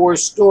Star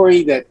Wars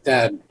story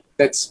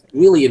that's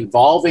really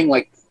involving.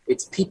 Like,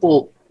 it's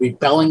people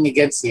rebelling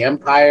against the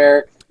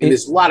Empire, and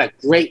there's a lot of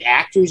great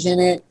actors in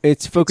it.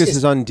 Its focus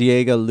is on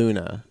Diego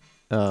Luna.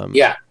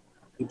 Yeah,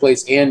 he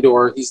plays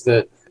Andor. He's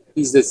the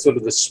sort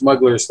of the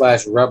smuggler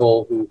 /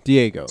 rebel who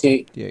Diego.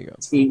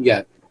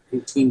 Who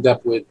teamed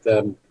up with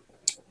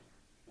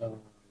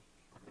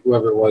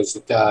whoever it was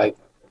that died.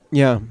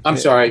 Yeah, I'm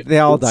sorry. They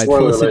all died.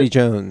 Spoiler Felicity alert.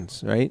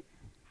 Jones, right?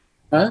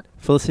 Huh?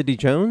 Felicity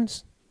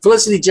Jones?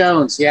 Felicity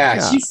Jones,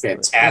 yeah. She's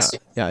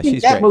fantastic. Yeah,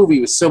 she's that great.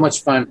 movie was so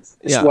much fun.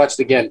 I just Yeah. watched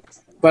it again.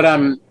 But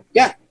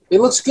yeah, it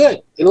looks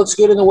good. It looks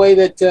good in a way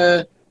that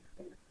a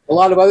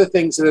lot of other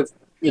things that have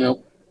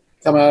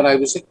come out. I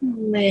was like,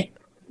 meh.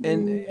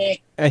 And meh.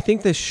 I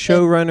think the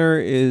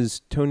showrunner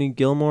is Tony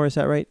Gilmore. Is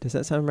that right? Does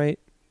that sound right?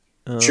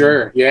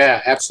 Sure.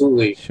 Yeah.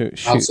 Absolutely.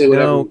 I'll say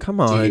whatever. No, come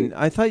to on. you.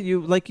 I thought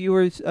you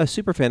were a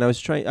super fan. I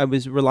was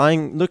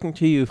looking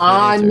to you. For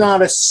I'm answers.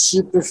 not a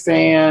super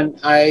fan.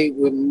 I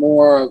would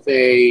more of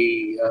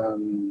a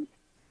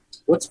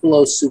what's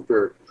below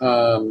super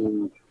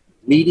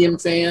medium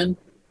fan.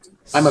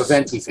 I'm a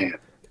venti fan.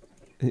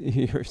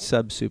 You're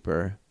sub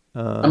super.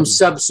 I'm a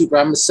sub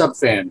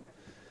fan.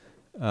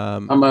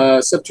 I'm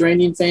a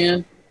Subterranean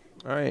fan.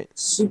 All right.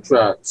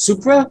 Supra,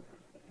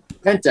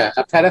 Penta,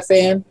 a Peta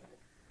fan.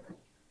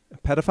 A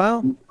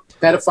pedophile?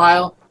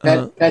 Pedophile,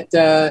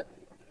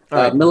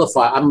 right.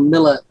 Millaphile. I'm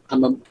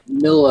a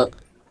Milla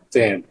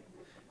fan.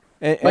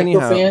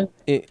 Anyhow, fan?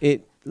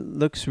 It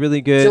looks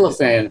really good. Still a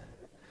fan.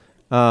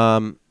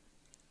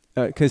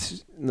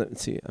 Because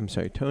let's see, I'm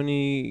sorry,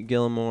 Tony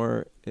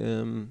Gilmore,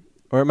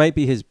 or it might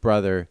be his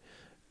brother.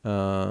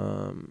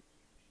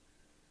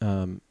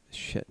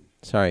 Shit,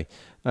 sorry.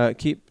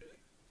 Keep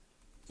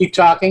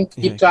talking.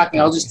 Yeah, Keep talking.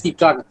 I'll just keep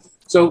talking.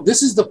 So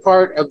this is the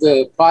part of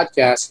the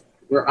podcast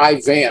where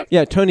I vamp.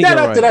 Yeah, Tony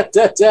Gilroy.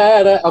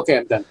 Okay,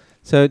 I'm done.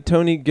 So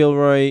Tony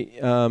Gilroy,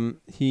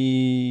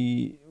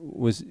 he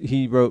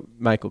wrote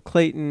Michael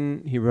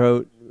Clayton. He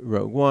wrote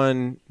Rogue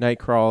One,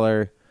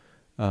 Nightcrawler.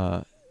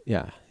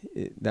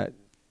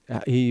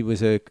 He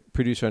was a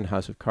producer on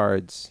House of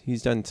Cards.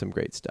 He's done some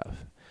great stuff.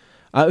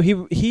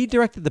 He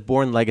directed The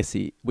Bourne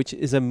Legacy, which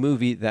is a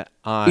movie that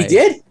He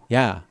did?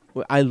 Yeah,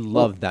 I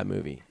loved that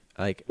movie.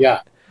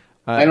 Yeah.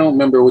 I don't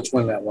remember which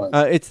one that was.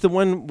 It's the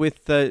one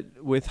with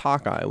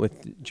Hawkeye,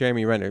 with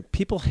Jeremy Renner.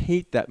 People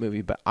hate that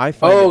movie, but I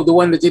find the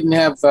one that didn't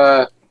have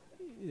Matt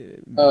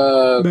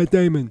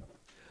Damon.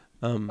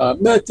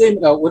 Matt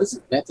Damon. Oh, what is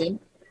it? Matt Damon?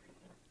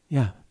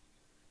 Yeah.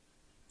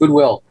 Good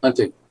Will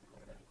Hunting.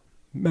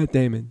 Matt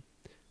Damon.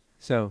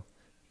 So,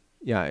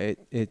 yeah,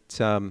 it's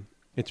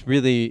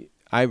really,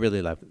 I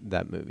really love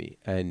that movie,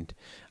 and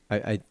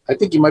I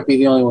think you might be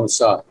the only one who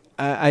saw it.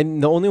 I'm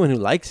the only one who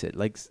likes it.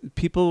 Like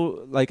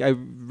people, I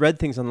read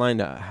things online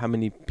how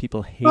many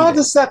people hate How it.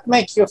 does that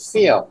make you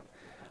feel?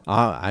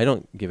 I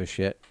don't give a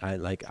shit.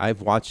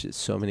 I've watched it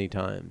so many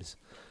times.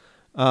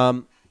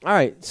 All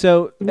right,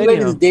 so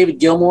Related to David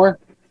Gilmour?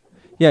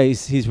 Yeah,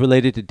 he's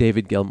related to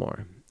David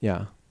Gilmour.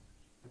 Yeah.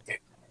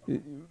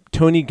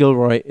 Tony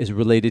Gilroy is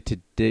related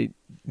to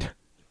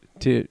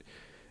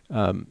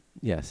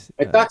yes.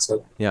 I thought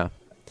so. Yeah.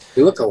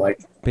 They look alike.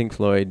 Pink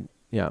Floyd.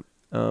 Yeah.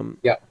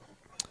 Yeah.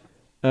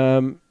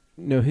 No,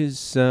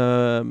 his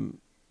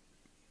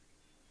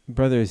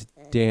brother is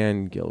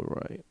Dan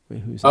Gilroy. Wait,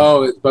 who's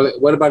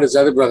but what about his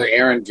other brother,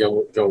 Aaron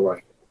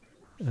Gilroy?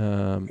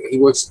 He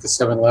works at the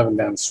 7-Eleven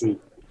down the street.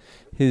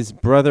 His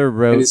brother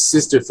wrote... And his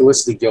sister,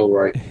 Felicity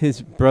Gilroy.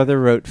 His brother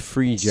wrote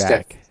Free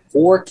Jack.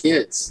 4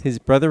 kids. His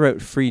brother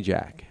wrote Free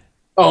Jack.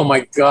 Oh,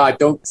 my God.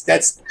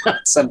 That's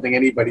not something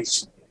anybody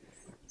should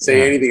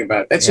say anything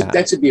about.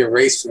 That should be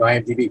erased from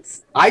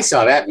IMDb. I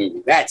saw that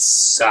movie. That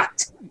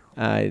sucked.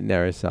 I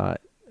never saw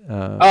it.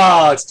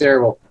 It's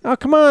terrible. Oh,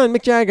 come on,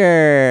 Mick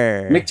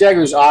Jagger. Mick Jagger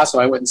was awesome.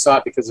 I went and saw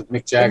it because of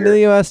Mick Jagger.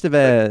 Emilio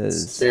Estevez.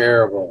 It's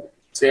terrible.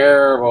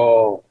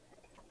 Terrible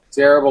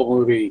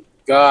movie.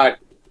 God.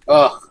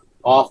 Ugh.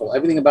 Awful.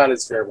 Everything about it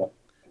is terrible.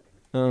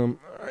 All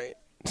right.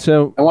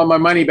 So I want my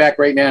money back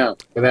right now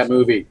for that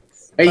movie.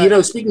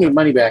 Hey, speaking of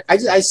money back,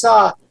 I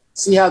saw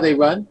See How They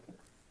Run?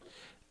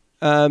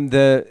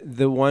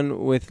 The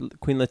one with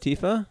Queen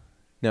Latifah?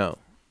 No.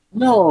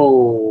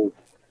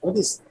 What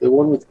is the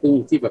one with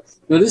Queen Latifah?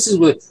 No, this is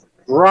with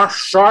Ronan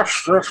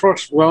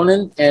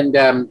and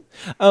Sam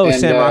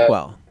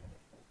Rockwell.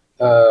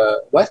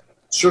 What?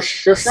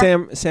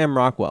 Sam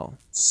Rockwell.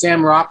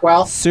 Sam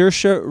Rockwell.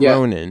 Saoirse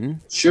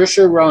Ronan.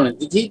 Saoirse Ronan.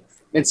 Did he?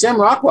 And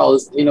Sam Rockwell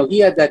is. He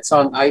had that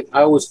song. I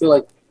always feel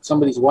like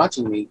somebody's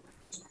watching me.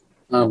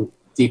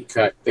 Deep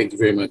cut. Thank you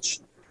very much.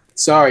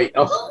 Sorry.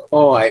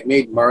 I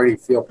made Marty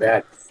feel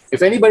bad.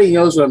 If anybody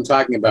knows what I'm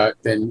talking about,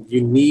 then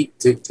you need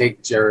to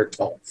take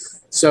Geritol.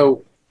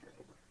 So,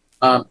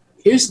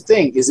 here's the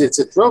thing: is it's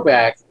a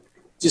throwback,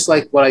 just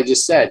like what I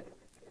just said,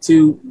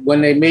 to when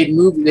they made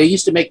movies. They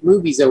used to make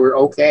movies that were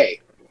okay.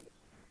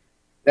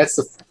 That's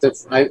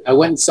I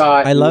went and saw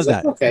it. I love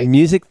that. Okay.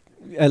 Music,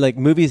 I like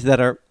movies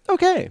that are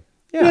okay.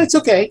 Yeah, it's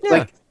okay.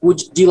 Yeah. Do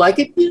you like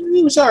it?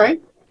 It was all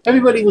right.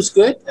 Everybody was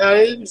good.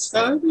 It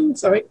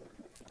was all right.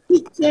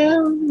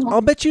 Yeah.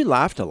 I'll bet you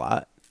laughed a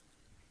lot.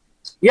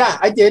 Yeah,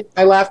 I did.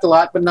 I laughed a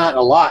lot, but not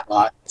a lot.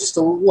 Just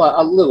a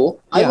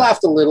little. I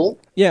laughed a little.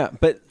 Yeah,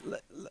 but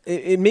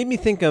it made me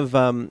think of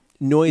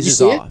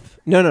Noises Off.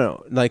 It?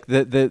 No. Like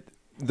the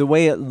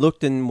way it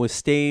looked and was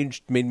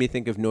staged made me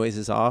think of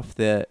Noises Off.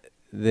 The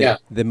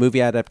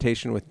movie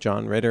adaptation with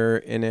John Ritter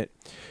in it.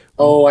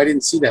 Oh, I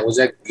didn't see that. Was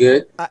that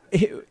good?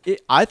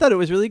 I thought it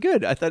was really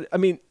good.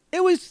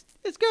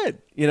 It's good,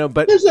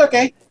 but it was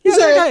okay. It's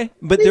okay.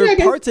 But there were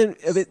parts of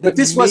it that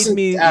made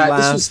me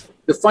laugh. This was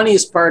the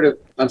funniest part of.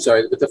 I'm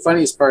sorry, but the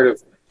funniest part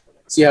of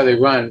See How They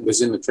Run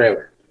was in the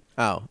trailer.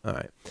 Oh, all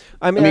right.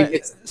 I mean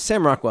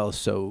Sam Rockwell is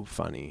so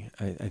funny.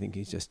 I think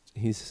he's a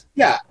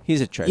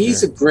treasure.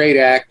 He's a great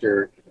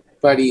actor,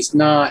 but he's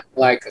not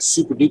like a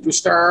super duper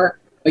star.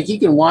 Like you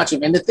can watch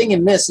him, and the thing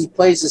in this, he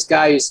plays this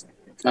guy who's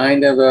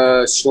kind of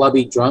a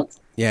schlubby drunk.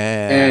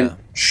 Yeah. And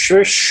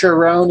Saoirse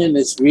Ronan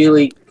is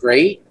really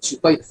great. She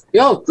plays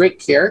great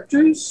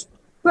characters.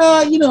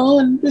 Well,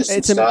 and there's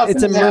some stuff.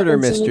 It's a murder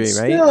mystery,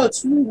 right? Yeah,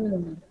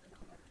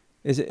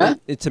 Is it? Huh?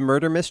 It's a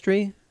murder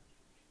mystery.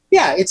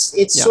 Yeah, it's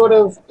sort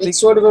of a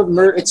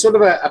murder. It's sort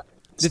of a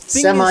The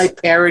thing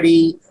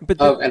semi-parody but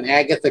of an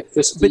Agatha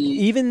Christie but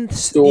even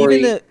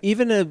story.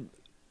 even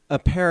a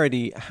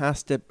parody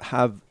has to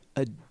have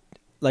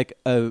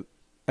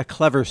a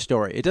clever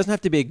story. It doesn't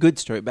have to be a good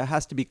story, but it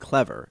has to be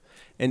clever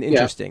and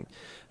interesting.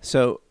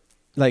 So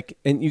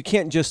and you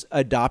can't just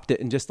adopt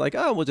it and just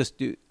we'll just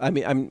do. I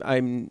mean,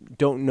 I'm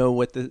don't know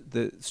what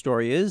the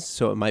story is,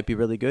 so it might be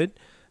really good.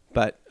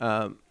 But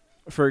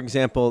for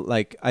example,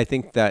 I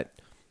think that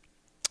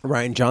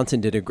Rian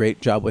Johnson did a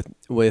great job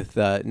with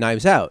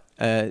Knives Out.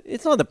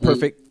 It's not a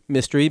perfect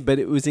mystery, but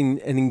it was an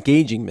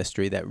engaging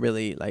mystery that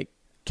really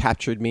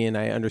captured me, and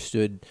I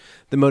understood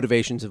the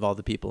motivations of all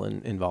the people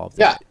involved.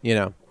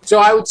 Yeah, So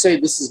I would say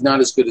this is not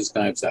as good as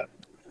Knives Out.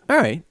 All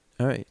right.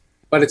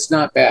 But it's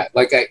not bad.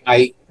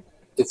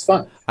 It's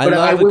fun. We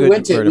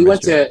went to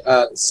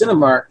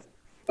Cinemark,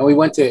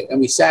 and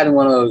we sat in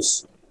one of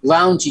those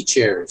loungy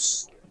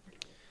chairs,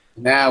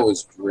 and that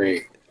was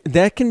great.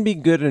 That can be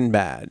good and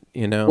bad,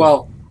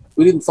 Well,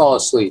 we didn't fall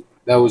asleep.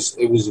 It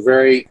was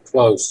very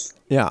close.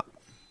 Yeah.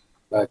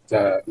 But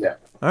yeah.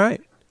 All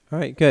right,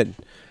 good.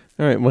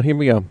 All right, well, here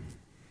we go.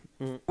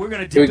 We're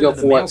going to Here we dip go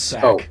into for the mail what?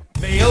 sack. Oh.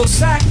 Mail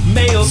sack.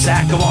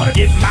 I want to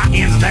get my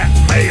hands on that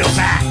mail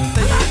sack.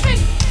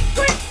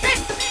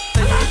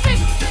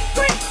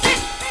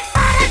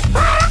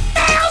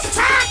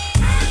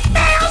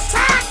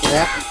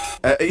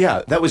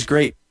 Yeah, that was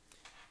great.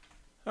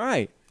 All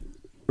right.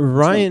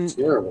 Ryan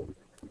Terrible.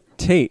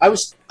 Tate. I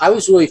was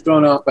really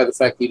thrown off by the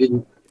fact you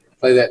didn't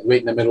play that right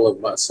in the middle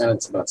of a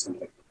sentence about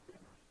something.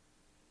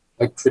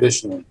 Like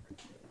traditionally.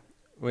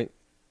 Wait.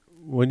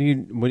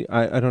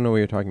 I don't know what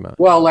you're talking about.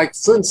 Well,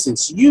 for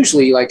instance,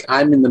 usually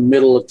I'm in the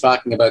middle of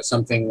talking about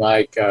something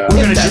like We're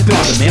going to dip into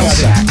the mail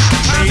sack.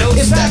 Mail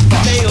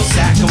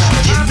sack. I want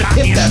to get my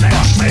hands on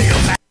that mail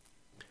sack.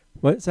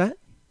 What's that?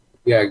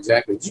 yeah,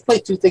 exactly. Did you play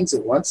two things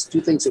at once?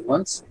 Two things at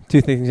once.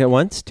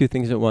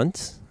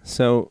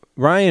 So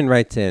Ryan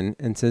writes in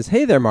and says,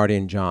 "Hey there, Marty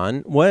and John.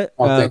 What?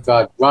 Oh, thank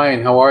God.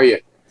 Ryan, how are you?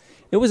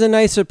 It was a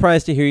nice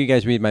surprise to hear you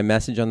guys read my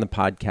message on the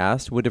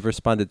podcast. Would have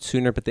responded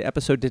sooner, but the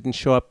episode didn't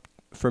show up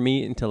for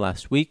me until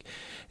last week.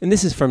 And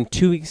this is from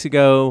 2 weeks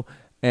ago.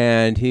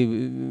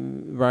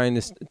 And Ryan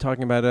is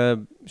talking about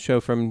a show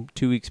from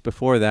 2 weeks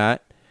before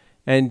that.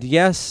 And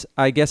yes,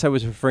 I guess I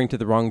was referring to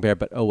the wrong bear,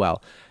 but oh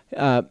well.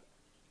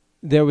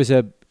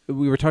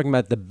 We were talking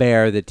about The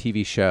Bear, the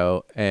TV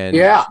show, and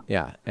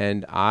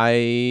and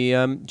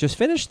I just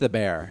finished The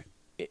Bear.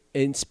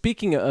 And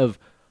speaking of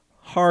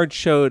hard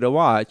show to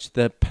watch,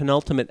 the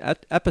penultimate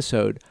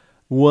episode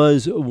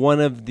was one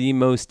of the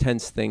most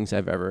tense things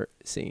I've ever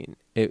seen.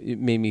 It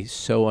made me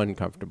so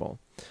uncomfortable.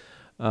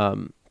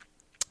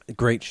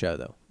 Great show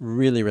though,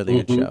 really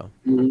good show.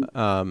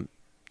 Mm-hmm.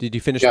 Did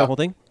you finish the whole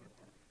thing?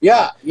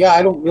 Yeah,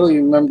 I don't really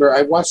remember.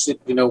 I watched it,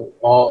 I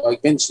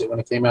binged it when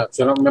it came out,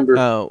 so I don't remember.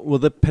 Well,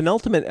 the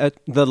penultimate,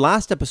 the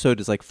last episode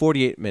is like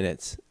 48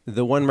 minutes.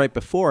 The one right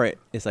before it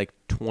is like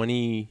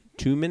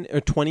 22 minutes or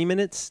 20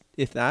 minutes,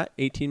 if that,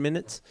 18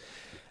 minutes.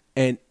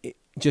 And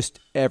just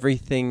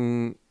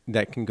everything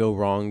that can go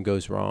wrong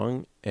goes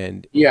wrong.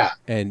 And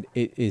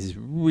it is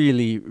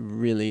really,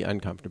 really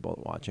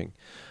uncomfortable watching.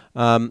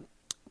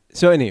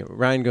 So anyway,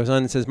 Ryan goes on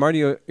and says, Marty,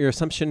 your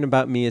assumption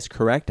about me is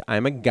correct.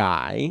 I'm a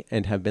guy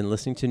and have been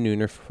listening to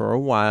Nooner for a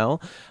while,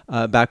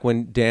 back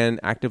when Dan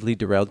actively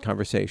derailed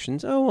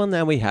conversations. Oh, well,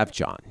 now we have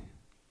John.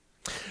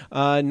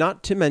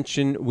 Not to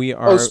mention we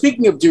are... Oh,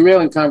 speaking of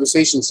derailing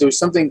conversations, there was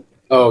something...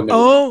 Oh, no.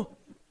 Oh,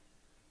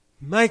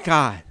 my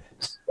God.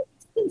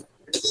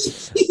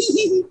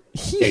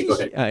 Okay, go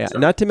ahead.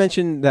 Not to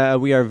mention that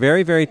we are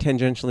very, very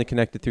tangentially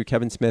connected through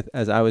Kevin Smith,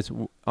 as I was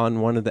on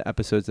one of the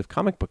episodes of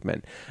Comic Book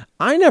Men.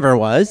 I never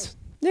was.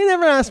 They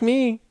never asked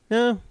me.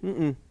 No.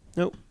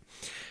 Nope.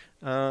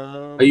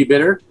 Are you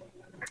bitter?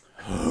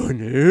 Oh,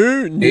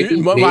 no.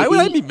 Maybe, Why would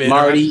I be bitter?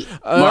 Marty.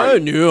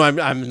 No.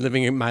 I'm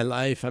living my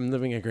life. I'm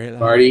living a great life.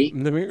 Marty,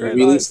 I'm living a great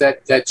release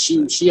life. that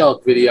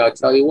She-Hulk video. I'll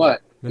tell you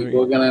what.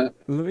 People are going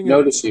to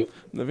notice you.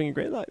 Living a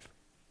great life.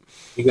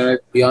 You're going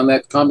to be on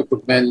that Comic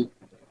Book Men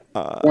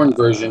porn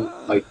version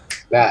like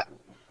that.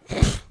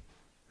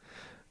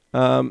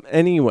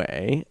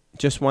 Anyway,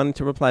 just wanted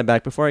to reply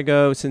back before I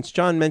go. Since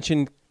John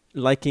mentioned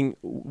liking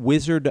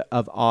Wizard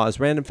of Oz,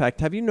 random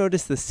fact, have you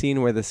noticed the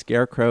scene where the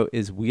Scarecrow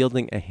is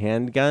wielding a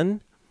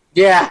handgun?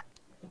 Yeah.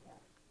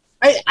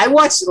 I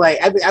watched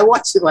it I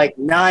watched it like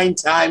 9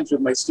 times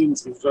with my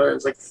students before. I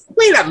was like,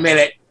 wait a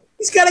minute.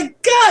 He's got a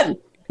gun.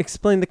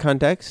 Explain the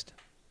context.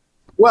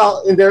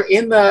 Well, they're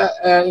in the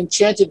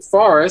Enchanted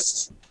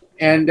Forest,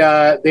 and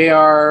they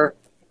are.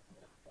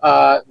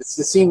 It's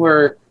the scene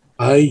where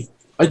I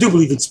do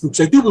believe in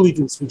spooks. I do believe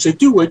in spooks. I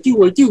do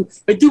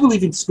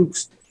believe in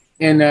spooks.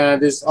 And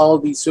there's all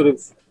these sort of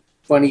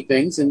funny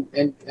things,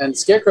 and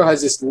Scarecrow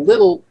has this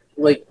little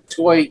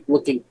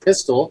toy-looking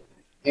pistol,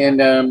 and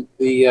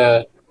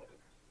the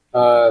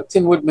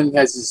Tin Woodman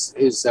has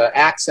his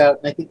axe out,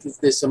 and I think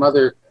there's some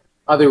other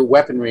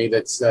weaponry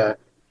that's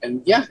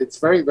and yeah, it's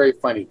very, very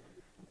funny.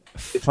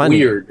 It's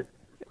weird.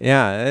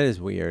 Yeah, that is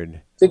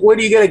weird. It's like, where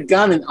do you get a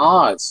gun in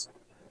Oz?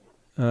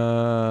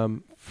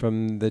 From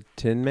the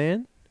Tin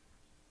Man?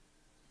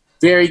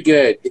 Very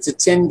good. It's a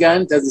tin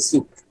gun. Doesn't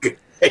seem like a good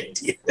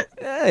idea.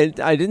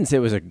 I didn't say it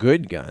was a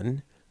good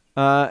gun.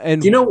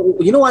 And You know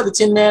why the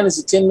Tin Man is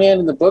a Tin Man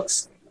in the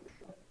books?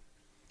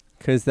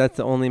 because that's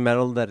the only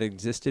metal that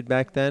existed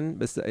back then.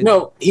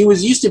 No, he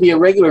used to be a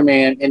regular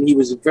man, and he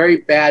was a very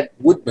bad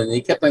woodman.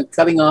 He kept on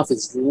cutting off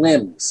his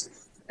limbs,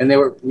 and they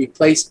were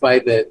replaced by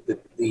the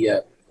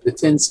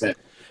tinsmith.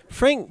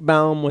 Frank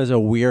Baum was a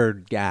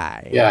weird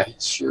guy. Yeah, he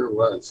sure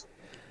was.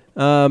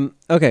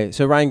 Okay,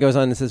 so Ryan goes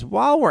on and says,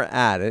 while we're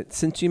at it,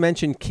 since you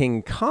mentioned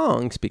King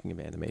Kong, speaking of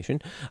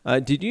animation,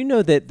 did you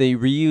know that they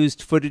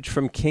reused footage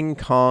from King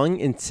Kong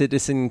in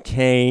Citizen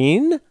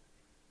Kane?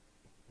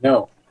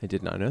 No. I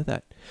did not know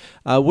that.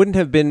 Wouldn't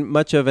have been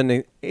much of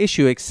an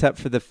issue except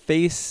for the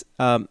face,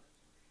 the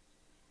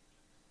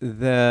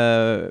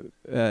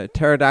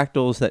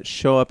pterodactyls that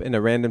show up in a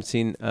random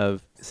scene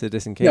of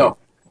Citizen Kane.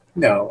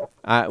 No.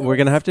 We're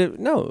going to have to,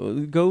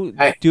 go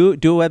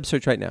do a web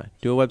search right now.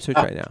 Do a web search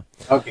right now.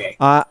 Okay.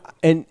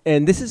 And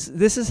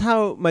this is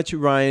how much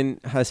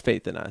Ryan has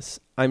faith in us.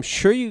 I'm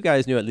sure you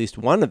guys knew at least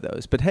one of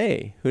those, but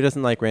hey, who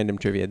doesn't like random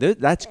trivia?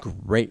 That's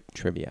great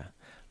trivia.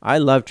 I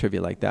love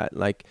trivia like that.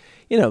 Like,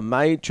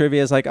 my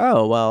trivia is like,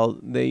 oh, well,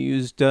 they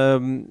used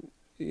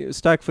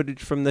stock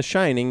footage from The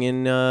Shining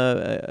in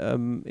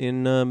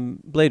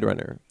Blade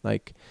Runner,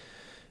 like,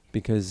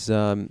 because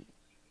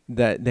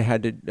that they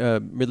had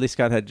to Ridley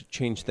Scott had to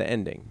change the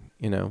ending,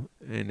 and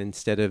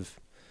instead of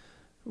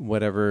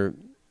whatever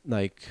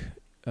like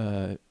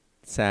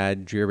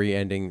sad, dreary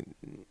ending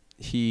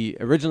he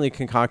originally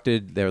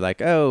concocted, they were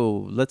like,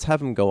 oh, let's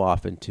have him go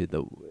off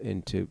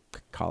into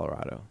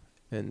Colorado,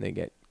 and they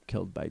get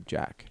killed by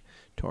Jack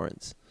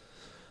Torrance.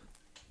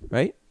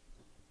 Right?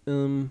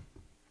 I'm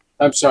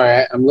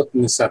sorry, I'm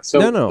looking this up. So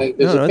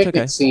there's a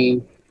picnic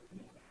scene,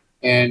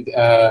 and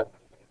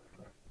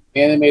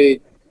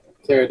animated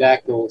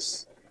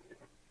pterodactyls,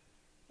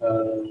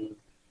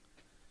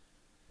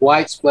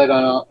 widespread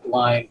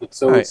online, but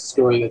so is the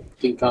story that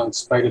King Kong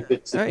spider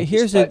bits. All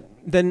right,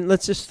 then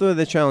let's just throw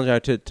the challenge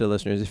out to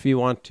listeners. If you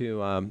want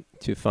to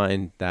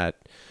find that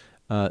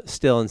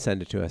still and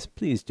send it to us,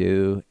 please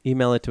do.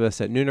 Email it to us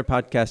at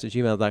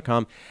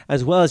noonerpodcast@gmail.com,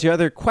 as well as your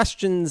other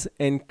questions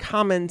and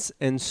comments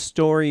and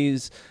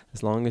stories.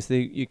 As long as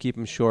you keep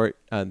them short,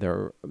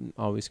 they're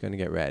always going to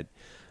get read,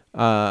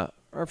 or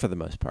for the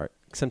most part.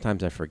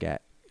 Sometimes I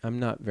forget. I'm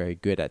not very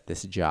good at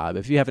this job,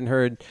 if you haven't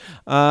heard.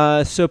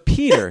 So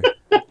Peter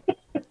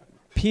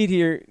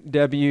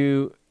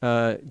WG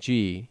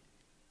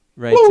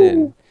writes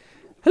in,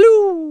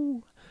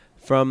 hello,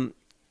 from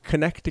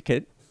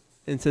Connecticut,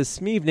 and says,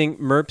 "Smeevening,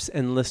 Merps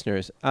and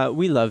listeners."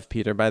 We love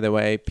Peter, by the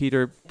way.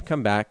 Peter,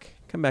 come back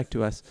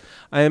to us.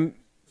 I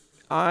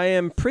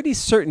am pretty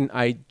certain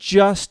I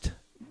just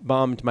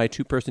bombed my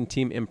 2-person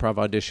team improv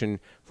audition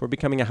for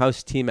becoming a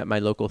house team at my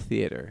local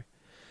theater.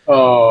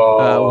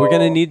 Oh, we're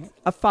gonna need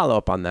a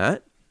follow-up on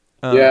that.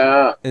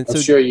 Yeah, and I'm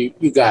sure you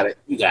got it.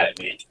 You got it,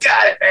 man. You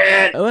got it,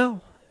 man.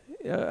 Well,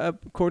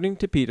 according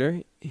to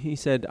Peter, he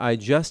said, I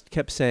just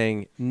kept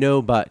saying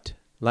no but,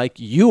 like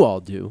you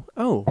all do.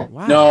 Oh,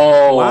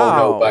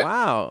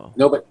 wow.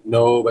 No but.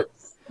 No,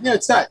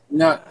 it's not.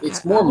 No,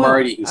 it's more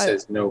Marty who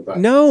says no but.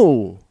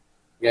 No.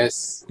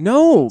 Yes.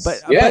 No,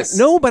 but yes.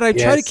 But I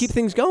try to keep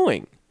things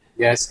going.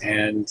 Yes,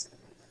 and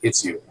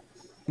it's you.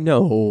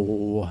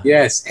 No.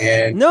 Yes,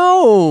 and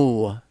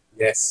no.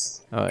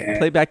 Yes. All right,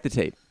 play back the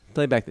tape.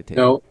 No.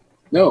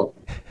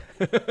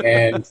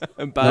 And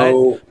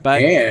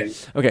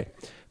and okay.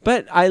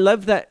 But I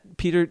love that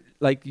Peter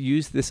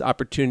used this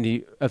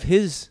opportunity of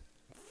his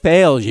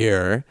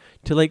failure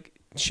to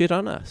shit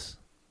on us.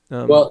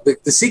 Well,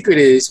 the secret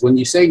is when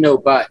you say no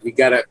but, you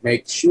got to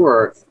make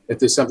sure that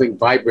there's something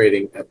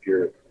vibrating up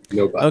your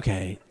no but.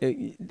 Okay.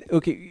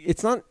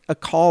 It's not a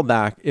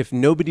callback if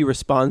nobody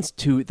responds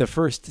to the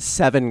first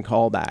 7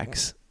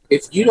 callbacks.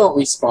 If you don't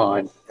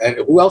respond,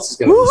 who else is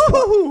going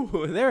to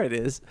respond? There it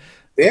is.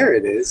 There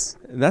it is.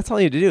 And that's all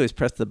you have to do is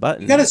press the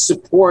button. You got to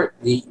support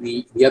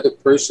the other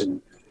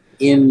person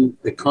in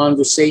the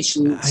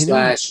conversation /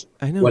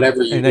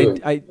 whatever you're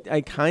doing.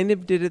 I kind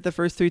of did it the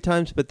first 3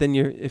 times, but then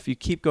if you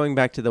keep going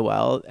back to the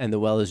well and the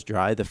well is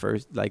dry the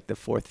 4th,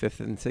 5th,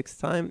 and 6th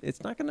time,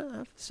 it's not going to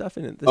have stuff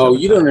in it.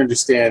 You don't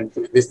understand.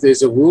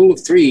 There's a rule of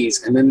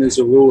 3s, and then there's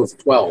a rule of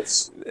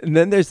 12s. And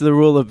then there's the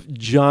rule of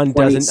John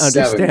doesn't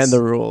understand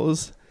the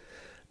rules.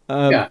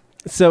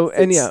 So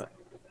anyhow,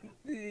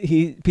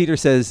 Peter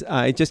says,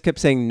 I just kept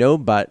saying no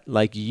but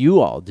like you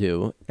all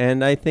do,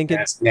 and I think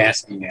it's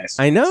nasty.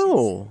 I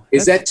know.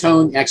 Is that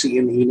tone actually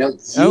in the email?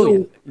 Yeah.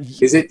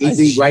 Is it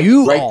easy? Right?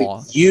 You right.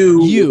 All.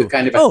 You. The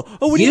kind of.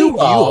 What do you mean, you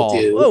all?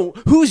 Do. Oh,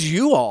 who's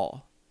you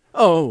all?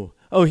 Oh,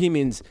 he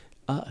means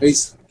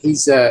us.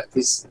 He's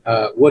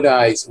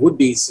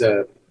Would-Be's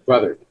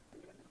brother.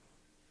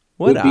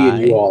 Would-Be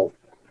and you all.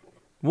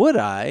 Would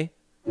I?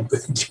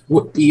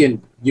 Would-Be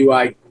and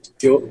UI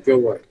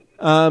Gilroy.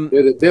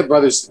 They're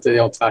brothers that they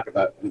don't talk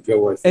about in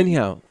Gilroy.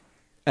 Anyhow,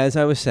 as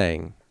I was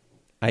saying,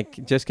 I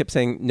just kept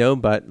saying no,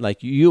 but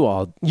like you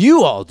all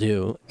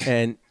do,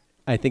 and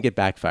I think it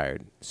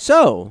backfired.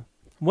 So,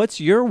 what's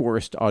your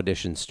worst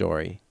audition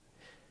story?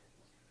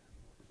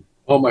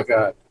 Oh my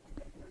God.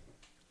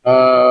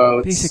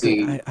 Let's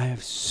Basically, see. I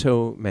have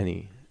so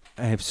many.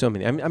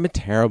 I'm a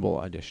terrible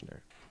auditioner.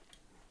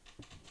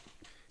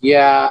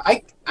 Yeah,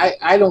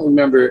 I don't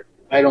remember.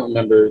 I don't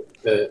remember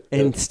the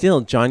And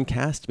still, John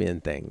cast me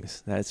in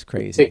things. That's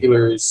crazy.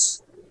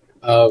 particulars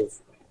of.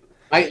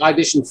 I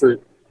auditioned for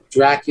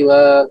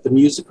Dracula the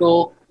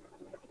musical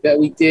that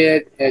we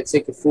did at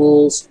Sacred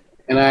Fools,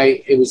 and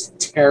it was a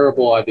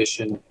terrible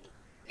audition,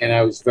 and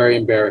I was very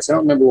embarrassed. I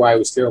don't remember why I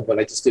was terrible, but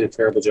I just did a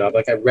terrible job.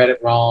 Like I read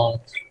it wrong,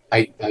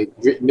 I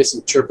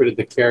misinterpreted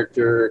the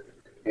character,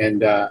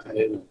 and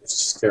it was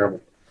just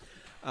terrible.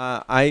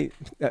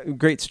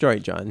 Great story,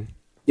 John.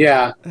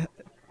 Yeah,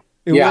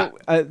 Yeah.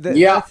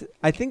 Yeah.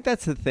 I think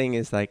that's the thing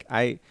is like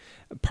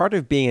part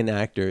of being an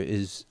actor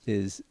is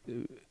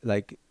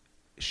like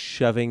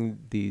shoving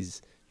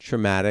these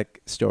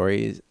traumatic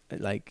stories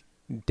like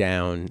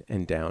down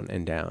and down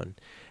and down.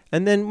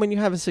 And then when you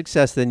have a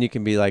success, then you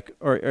can be like,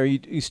 or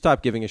you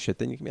stop giving a shit.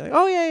 Then you can be like,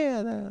 oh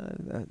yeah,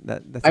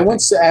 that's. I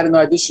once had an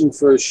audition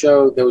for a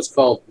show that was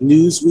called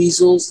News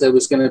Weasels. That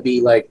was going to be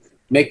like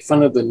make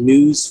fun of the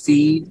news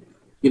feed.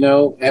 You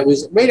know, it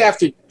was right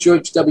after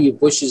George W.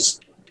 Bush's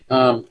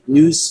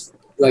news,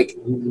 like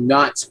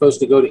not supposed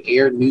to go to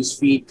air news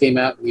feed came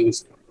out. And he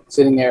was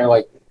sitting there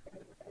like,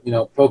 you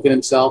know, poking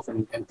himself,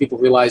 and people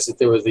realized that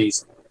there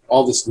was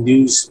all this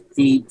news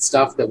feed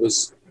stuff that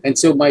was. And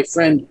so my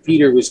friend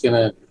Peter was going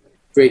to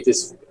create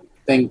this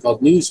thing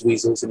called News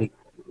Weasels, and he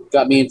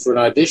got me in for an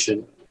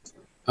audition.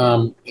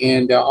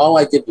 And all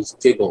I did was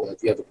giggle at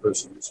the other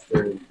person. It was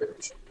very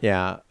embarrassing.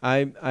 Yeah,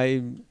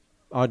 I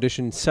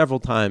auditioned several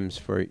times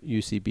for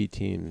UCB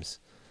teams,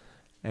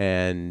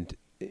 and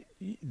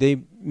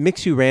they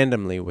mix you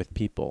randomly with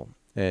people,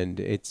 and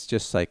it's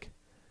just like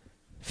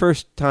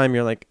first time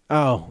you're like,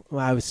 oh,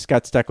 well,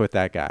 got stuck with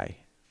that guy,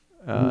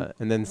 and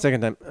then the second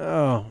time,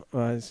 oh,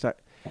 well, I was stuck.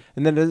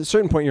 And then at a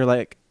certain point, you're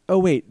like, oh,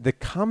 wait, the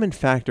common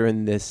factor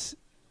in this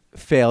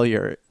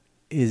failure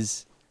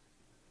is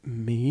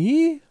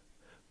me?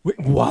 Wait,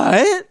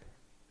 what?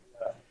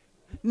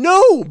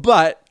 No,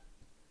 but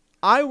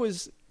I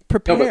was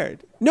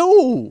prepared.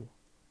 No,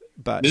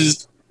 but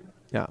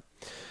yeah.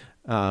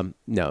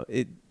 No,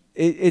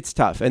 it's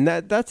tough. And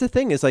that's the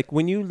thing is like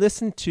when you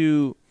listen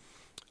to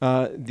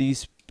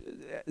these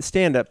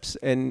stand-ups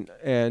and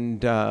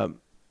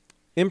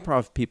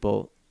improv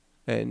people,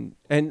 and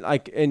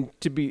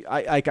to be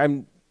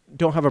I'm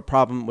don't have a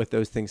problem with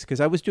those things because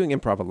I was doing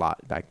improv a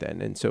lot back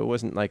then, and so it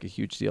wasn't like a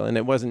huge deal, and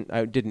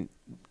I didn't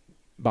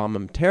bomb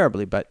them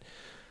terribly, but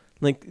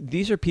like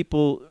these are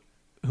people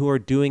who are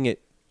doing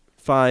it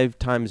 5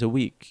 times a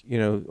week, you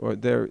know, or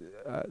they're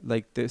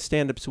like the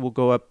stand-ups will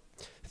go up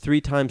 3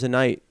 times a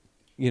night,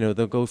 you know,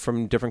 they'll go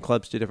from different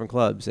clubs to different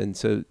clubs, and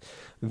so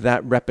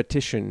that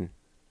repetition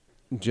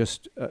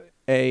just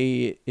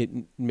it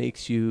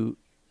makes you,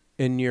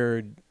 and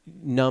you're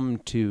numb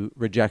to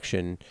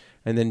rejection,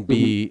 and then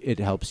B, it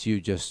helps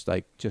you just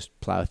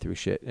plow through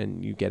shit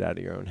and you get out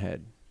of your own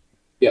head.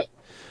 Yeah.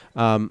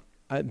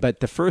 But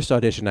the first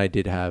audition I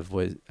did have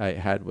was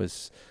at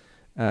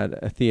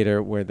a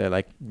theater where they're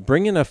like,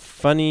 bring in a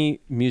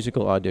funny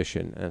musical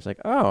audition. And I was like,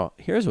 oh,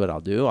 here's what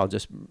I'll do. I'll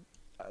just,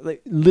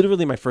 like,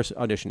 literally my first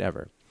audition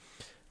ever.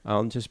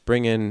 I'll just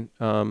bring in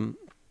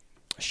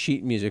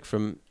sheet music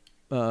from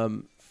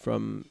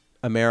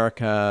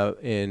America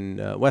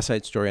in West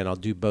Side Story, and I'll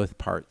do both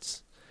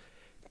parts.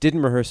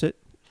 Didn't rehearse it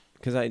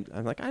because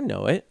I'm like, I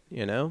know it,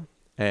 you know,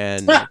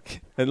 and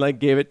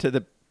gave it to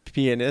the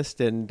pianist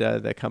and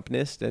the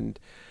accompanist, and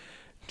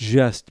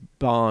just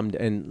bombed,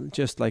 and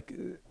just like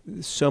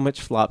so much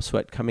flop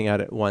sweat coming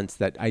out at once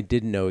that I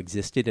didn't know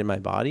existed in my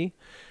body,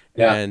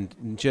 and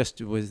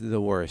just was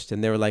the worst.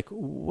 And they were like,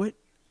 what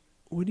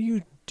are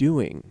you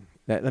doing?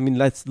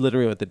 That's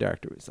literally what the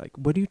director was like.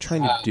 What are you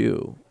trying to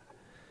do?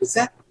 Was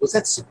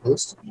that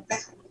supposed to be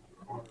bad?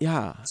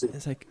 Yeah,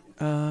 it's like,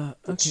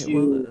 okay.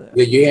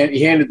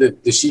 You handed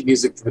the sheet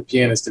music to the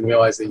pianist and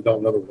realized that you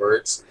don't know the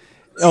words.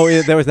 Oh,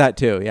 yeah, there was that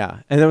too,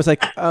 yeah. And I was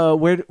like,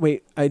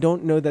 wait, I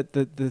don't know that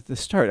the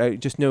start. I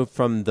just know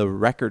from the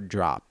record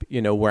drop,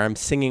 you know, where I'm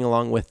singing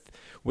along with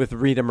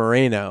Rita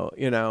Moreno,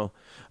 you know.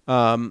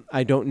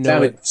 I don't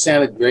know.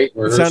 Sounded great.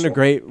 It sounded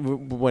great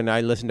when I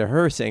listened to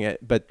her sing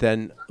it, but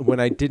then when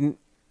I didn't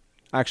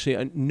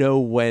actually know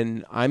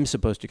when I'm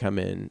supposed to come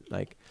in,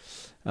 like,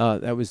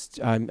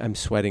 I'm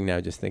sweating now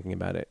just thinking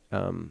about it.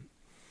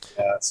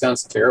 It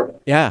sounds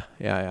terrible. Yeah.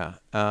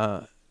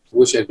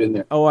 Wish I'd been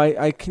there. Oh,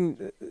 I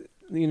can.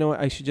 You know,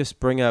 I should just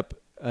bring up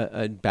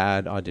a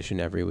bad audition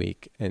every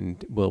week,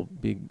 and we'll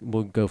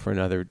go for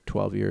another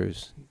 12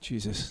 years.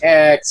 Jesus.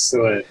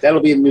 Excellent. That'll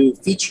be a new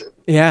feature.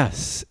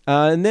 Yes.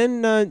 And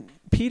then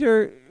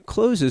Peter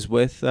closes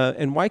with,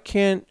 and why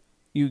can't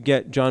you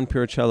get John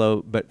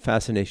Puricello, but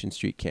Fascination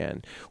Street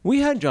can?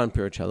 We had John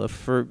Puricello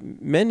for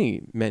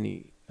many,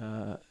 many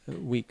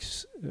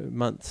weeks,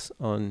 months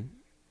on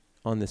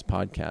this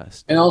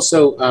podcast. And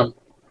also,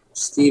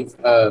 Steve,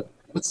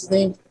 what's his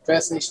name?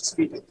 Fascination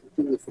Street. I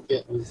completely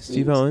forget.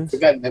 Steve Owens. I've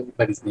forgotten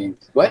everybody's name.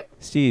 What?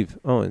 Steve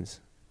Owens.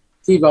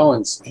 Steve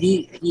Owens.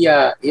 He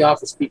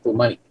offers people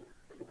money.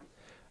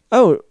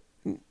 Oh,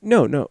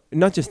 no,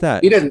 not just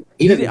that. He didn't.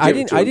 He didn't. I give it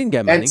didn't. to I him. didn't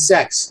get money. And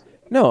sex.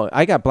 No,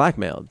 I got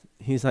blackmailed.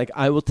 He's like,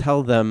 I will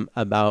tell them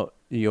about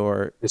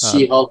your The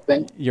She-Hulk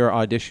thing. your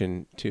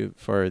audition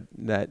for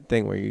that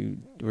thing where you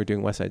were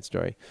doing West Side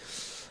Story,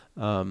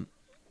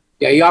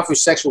 Yeah, he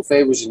offers sexual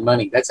favors and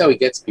money. That's how he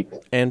gets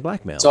people. and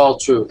blackmail. It's all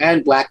true.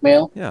 And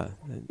blackmail. Yeah.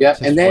 Yeah,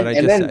 just and then what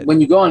I just said.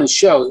 when you go on his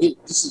show,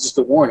 this is just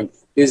a warning.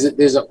 There's a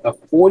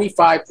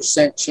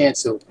 45%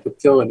 chance he'll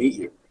kill and eat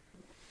you.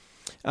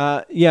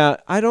 Yeah,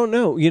 I don't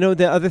know. You know,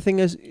 the other thing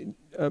is,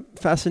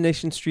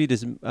 Fascination Street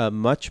is a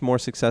much more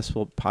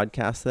successful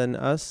podcast than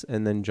us,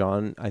 and then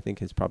John, I think,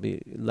 has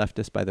probably left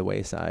us by the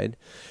wayside.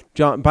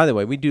 John, by the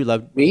way, we do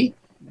love Me?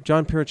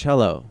 John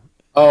Piricello.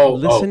 Oh,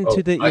 Listen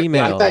to the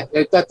email.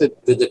 I thought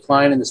that the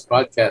decline in this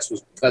podcast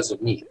was because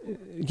of me.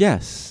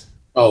 Yes.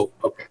 Oh,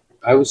 okay.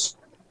 I'm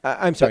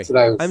I'm sorry. what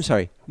I was- I'm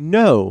sorry.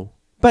 No,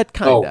 but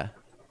kinda.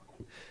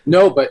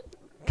 No, but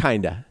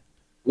Kinda.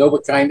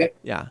 kinda.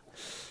 Yeah.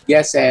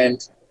 Yes,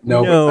 and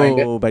no, but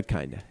kinda. but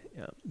kinda.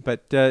 Yeah.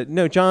 But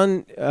no,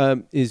 John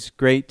is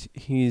great.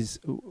 He's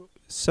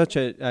such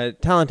a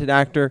talented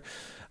actor.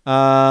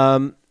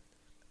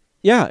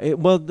 Yeah.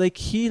 Like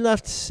he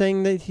left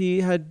saying that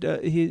he had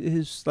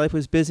his life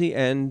was busy,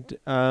 and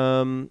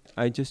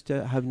I just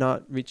have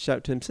not reached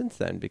out to him since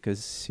then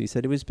because he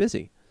said he was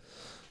busy.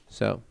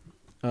 So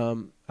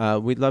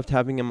we loved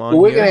having him on.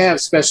 Well, we're here. going to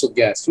have special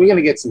guests. We're going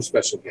to get some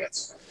special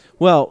guests.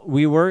 Well,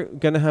 we were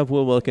gonna have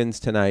Will Wilkins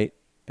tonight,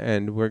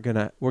 and we're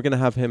gonna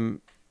have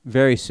him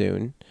very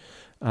soon.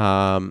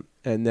 And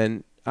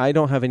then I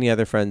don't have any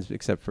other friends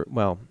except for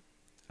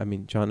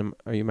John,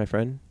 are you my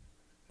friend?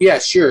 Yeah,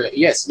 sure.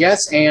 Yes,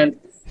 and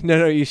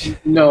No, you should.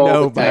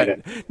 no, but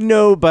kinda.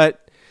 No,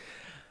 but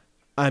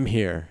I'm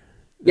here.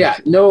 Yeah,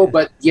 no,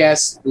 but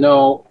yes,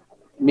 no,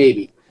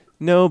 maybe.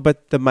 No,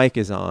 but the mic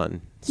is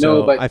on, so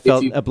No, but I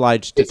felt if you-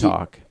 obliged to if you-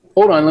 talk.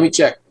 Hold on, let me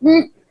check.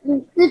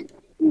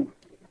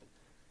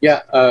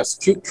 Yeah,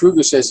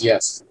 Kruger says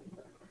yes.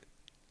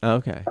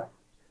 Okay,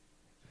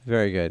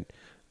 very good.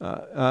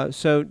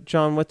 So,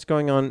 John, what's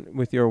going on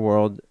with your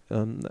world?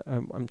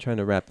 I'm trying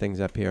to wrap things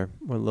up here.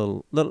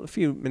 We're a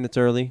few minutes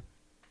early.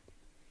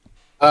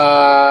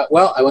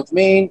 Well, I went to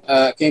Maine,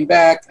 came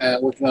back,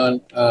 working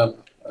on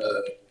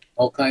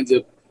all kinds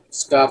of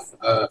stuff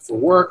for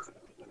work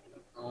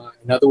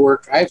and other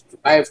work. I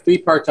have 3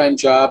 part-time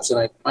jobs, and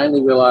I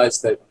finally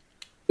realized that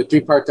the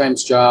 3 part-time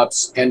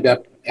jobs end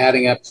up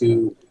adding up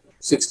to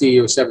 60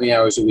 or 70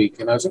 hours a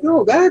week. And I was like,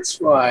 oh, that's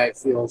why I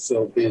feel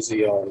so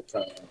busy all the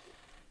time.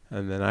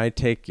 And then I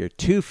take your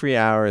 2 free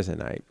hours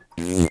and I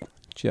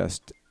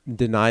just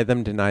deny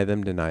them.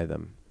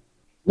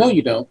 No,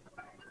 you don't.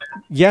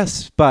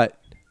 Yes, but.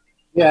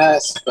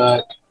 Yes,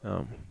 but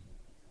Do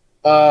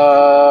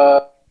uh,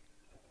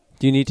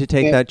 you need to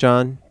take Yeah. that,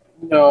 John?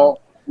 no.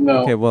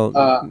 Okay, well,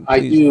 I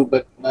please. do,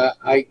 but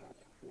I'm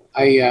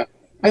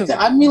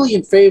really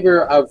in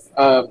favor of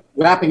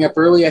wrapping up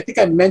early. I think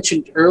I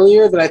mentioned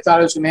earlier that I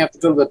thought I was going to have to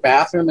go to the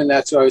bathroom, and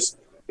that's why I was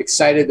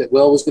excited that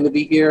Will was going to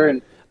be here.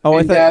 And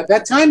I thought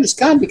that time has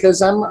come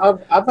because I'm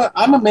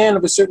a man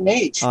of a certain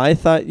age. I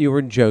thought you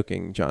were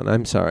joking, John.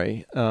 I'm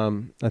sorry.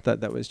 I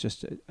thought that was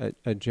just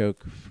a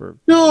joke for.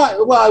 No,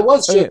 I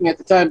was Oh, yeah. joking at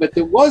the time, but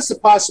there was the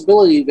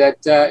possibility that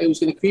it was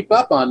going to creep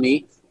up on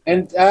me.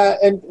 And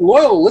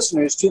loyal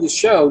listeners to the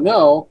show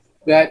know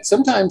that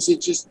sometimes it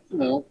just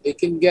it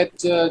can get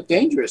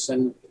dangerous,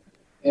 and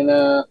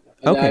Okay.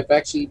 I've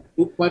actually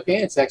pooped my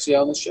pants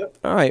on the show.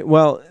 All right.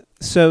 Well,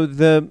 so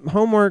the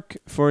homework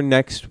for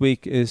next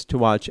week is to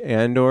watch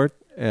Andor,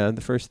 the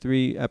first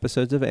 3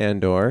 episodes of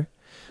Andor,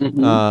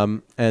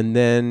 Mhm. and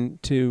then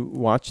to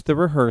watch The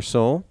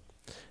Rehearsal,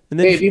 and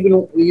then Hey, have you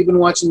been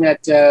watching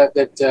that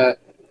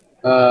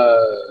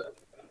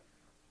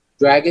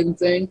dragon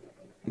thing?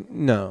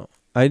 no,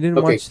 I didn't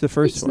Okay, watch the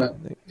first it's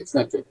one. It's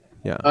not good.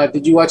 Yeah.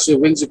 Did you watch the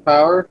Rings of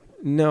Power?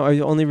 No,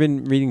 I've only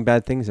been reading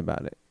bad things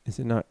about it. Is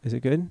it not? Is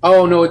it good?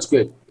 Oh no, it's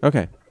good.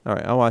 Okay. All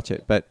right. I'll watch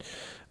it. But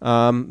But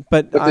I'm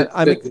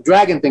the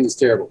dragon thing is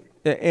terrible.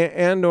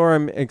 Andor,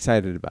 I'm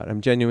excited about.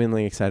 I'm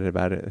genuinely excited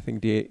about it. I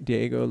think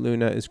Diego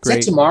Luna is Is that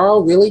great. tomorrow?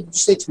 Really? Did you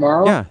say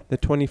tomorrow? Yeah, the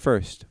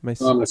 21st.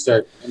 Oh, I'm gonna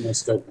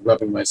start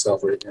rubbing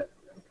myself right now.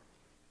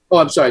 Oh,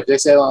 I'm sorry. Did I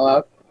say it out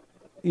loud?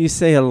 You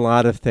say a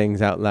lot of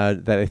things out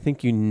loud that I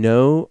think you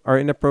know are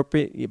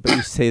inappropriate, but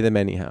you say them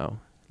anyhow.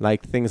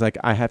 Like things like,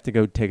 I have to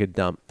go take a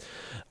dump.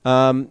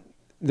 The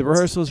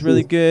rehearsal is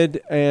really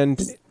good.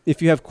 And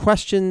if you have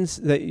questions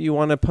that you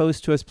want to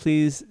post to us,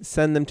 please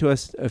send them to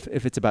us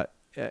if it's about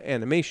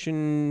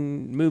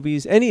animation,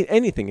 movies,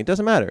 anything. It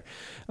doesn't matter.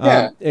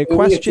 Yeah. If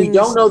Questions, we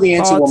don't know the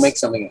answer, we'll thoughts, make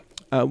something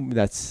up.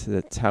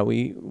 That's how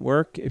we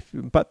work. If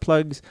butt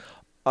plugs,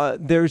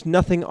 there's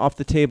nothing off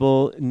the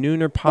table.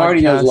 Nooner podcast.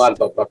 Marty knows a lot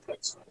about butt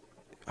plugs.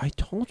 I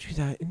told you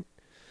that.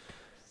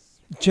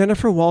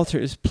 Jennifer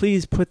Walters,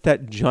 please put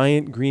that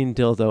giant green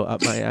dildo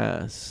up my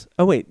ass.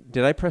 Oh, wait.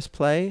 Did I press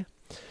play?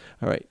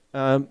 All right.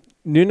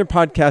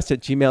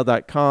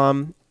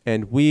 Noonerpodcast@gmail.com.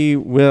 And we The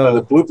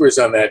will bloopers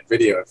on that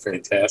video are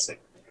fantastic.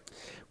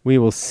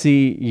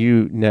 see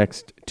you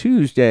next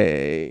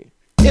Tuesday.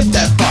 hit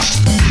that fuck.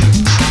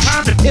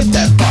 Time to hit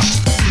that fuck.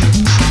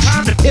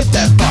 Time to hit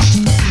that fuck.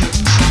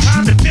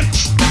 Time to hit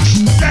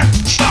that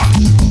fuck.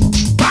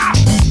 Bop,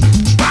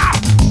 bop,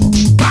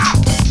 bop, bop,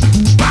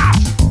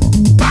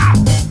 bop,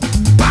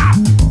 bop,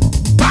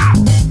 bop,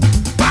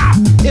 bop.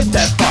 Hit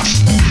that fuck.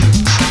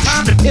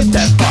 Time to hit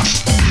that fuck.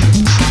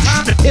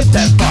 Time to hit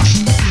that fuck.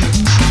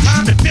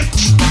 Time to hit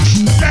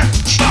that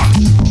fuck.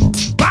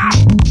 Bop,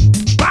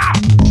 bop,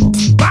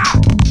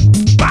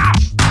 bop, bop,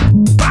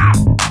 bop,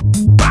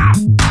 bop,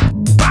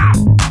 bop,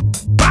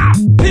 bop.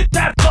 Hit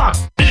that fuck.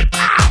 Hit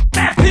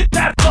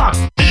that fuck.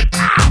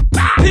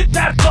 Hit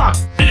that fuck.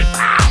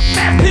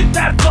 Hit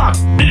that fuck.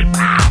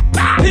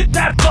 Hit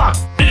that fuck.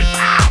 Hit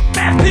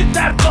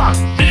that fuck.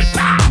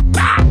 Bop,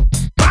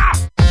 bop,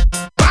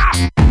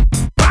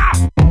 bop,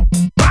 bop,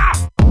 bop.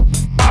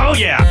 Oh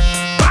yeah.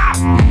 Bop.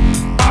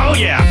 Oh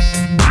yeah.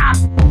 Bop.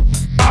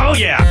 Oh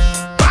yeah.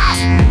 Bop.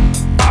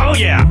 Oh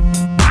yeah.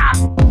 Bop.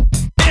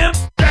 Imp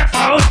that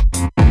phone.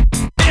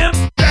 Imp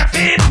that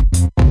feet.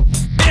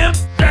 Imp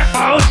that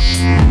phone.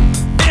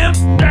 Imp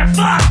that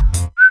fuck.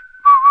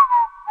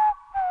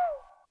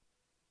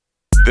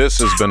 This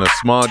has been a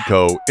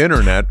Smodco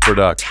Internet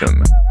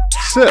production.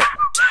 SIP.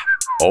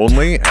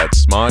 Only at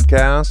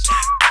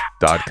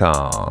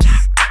smodcast.com.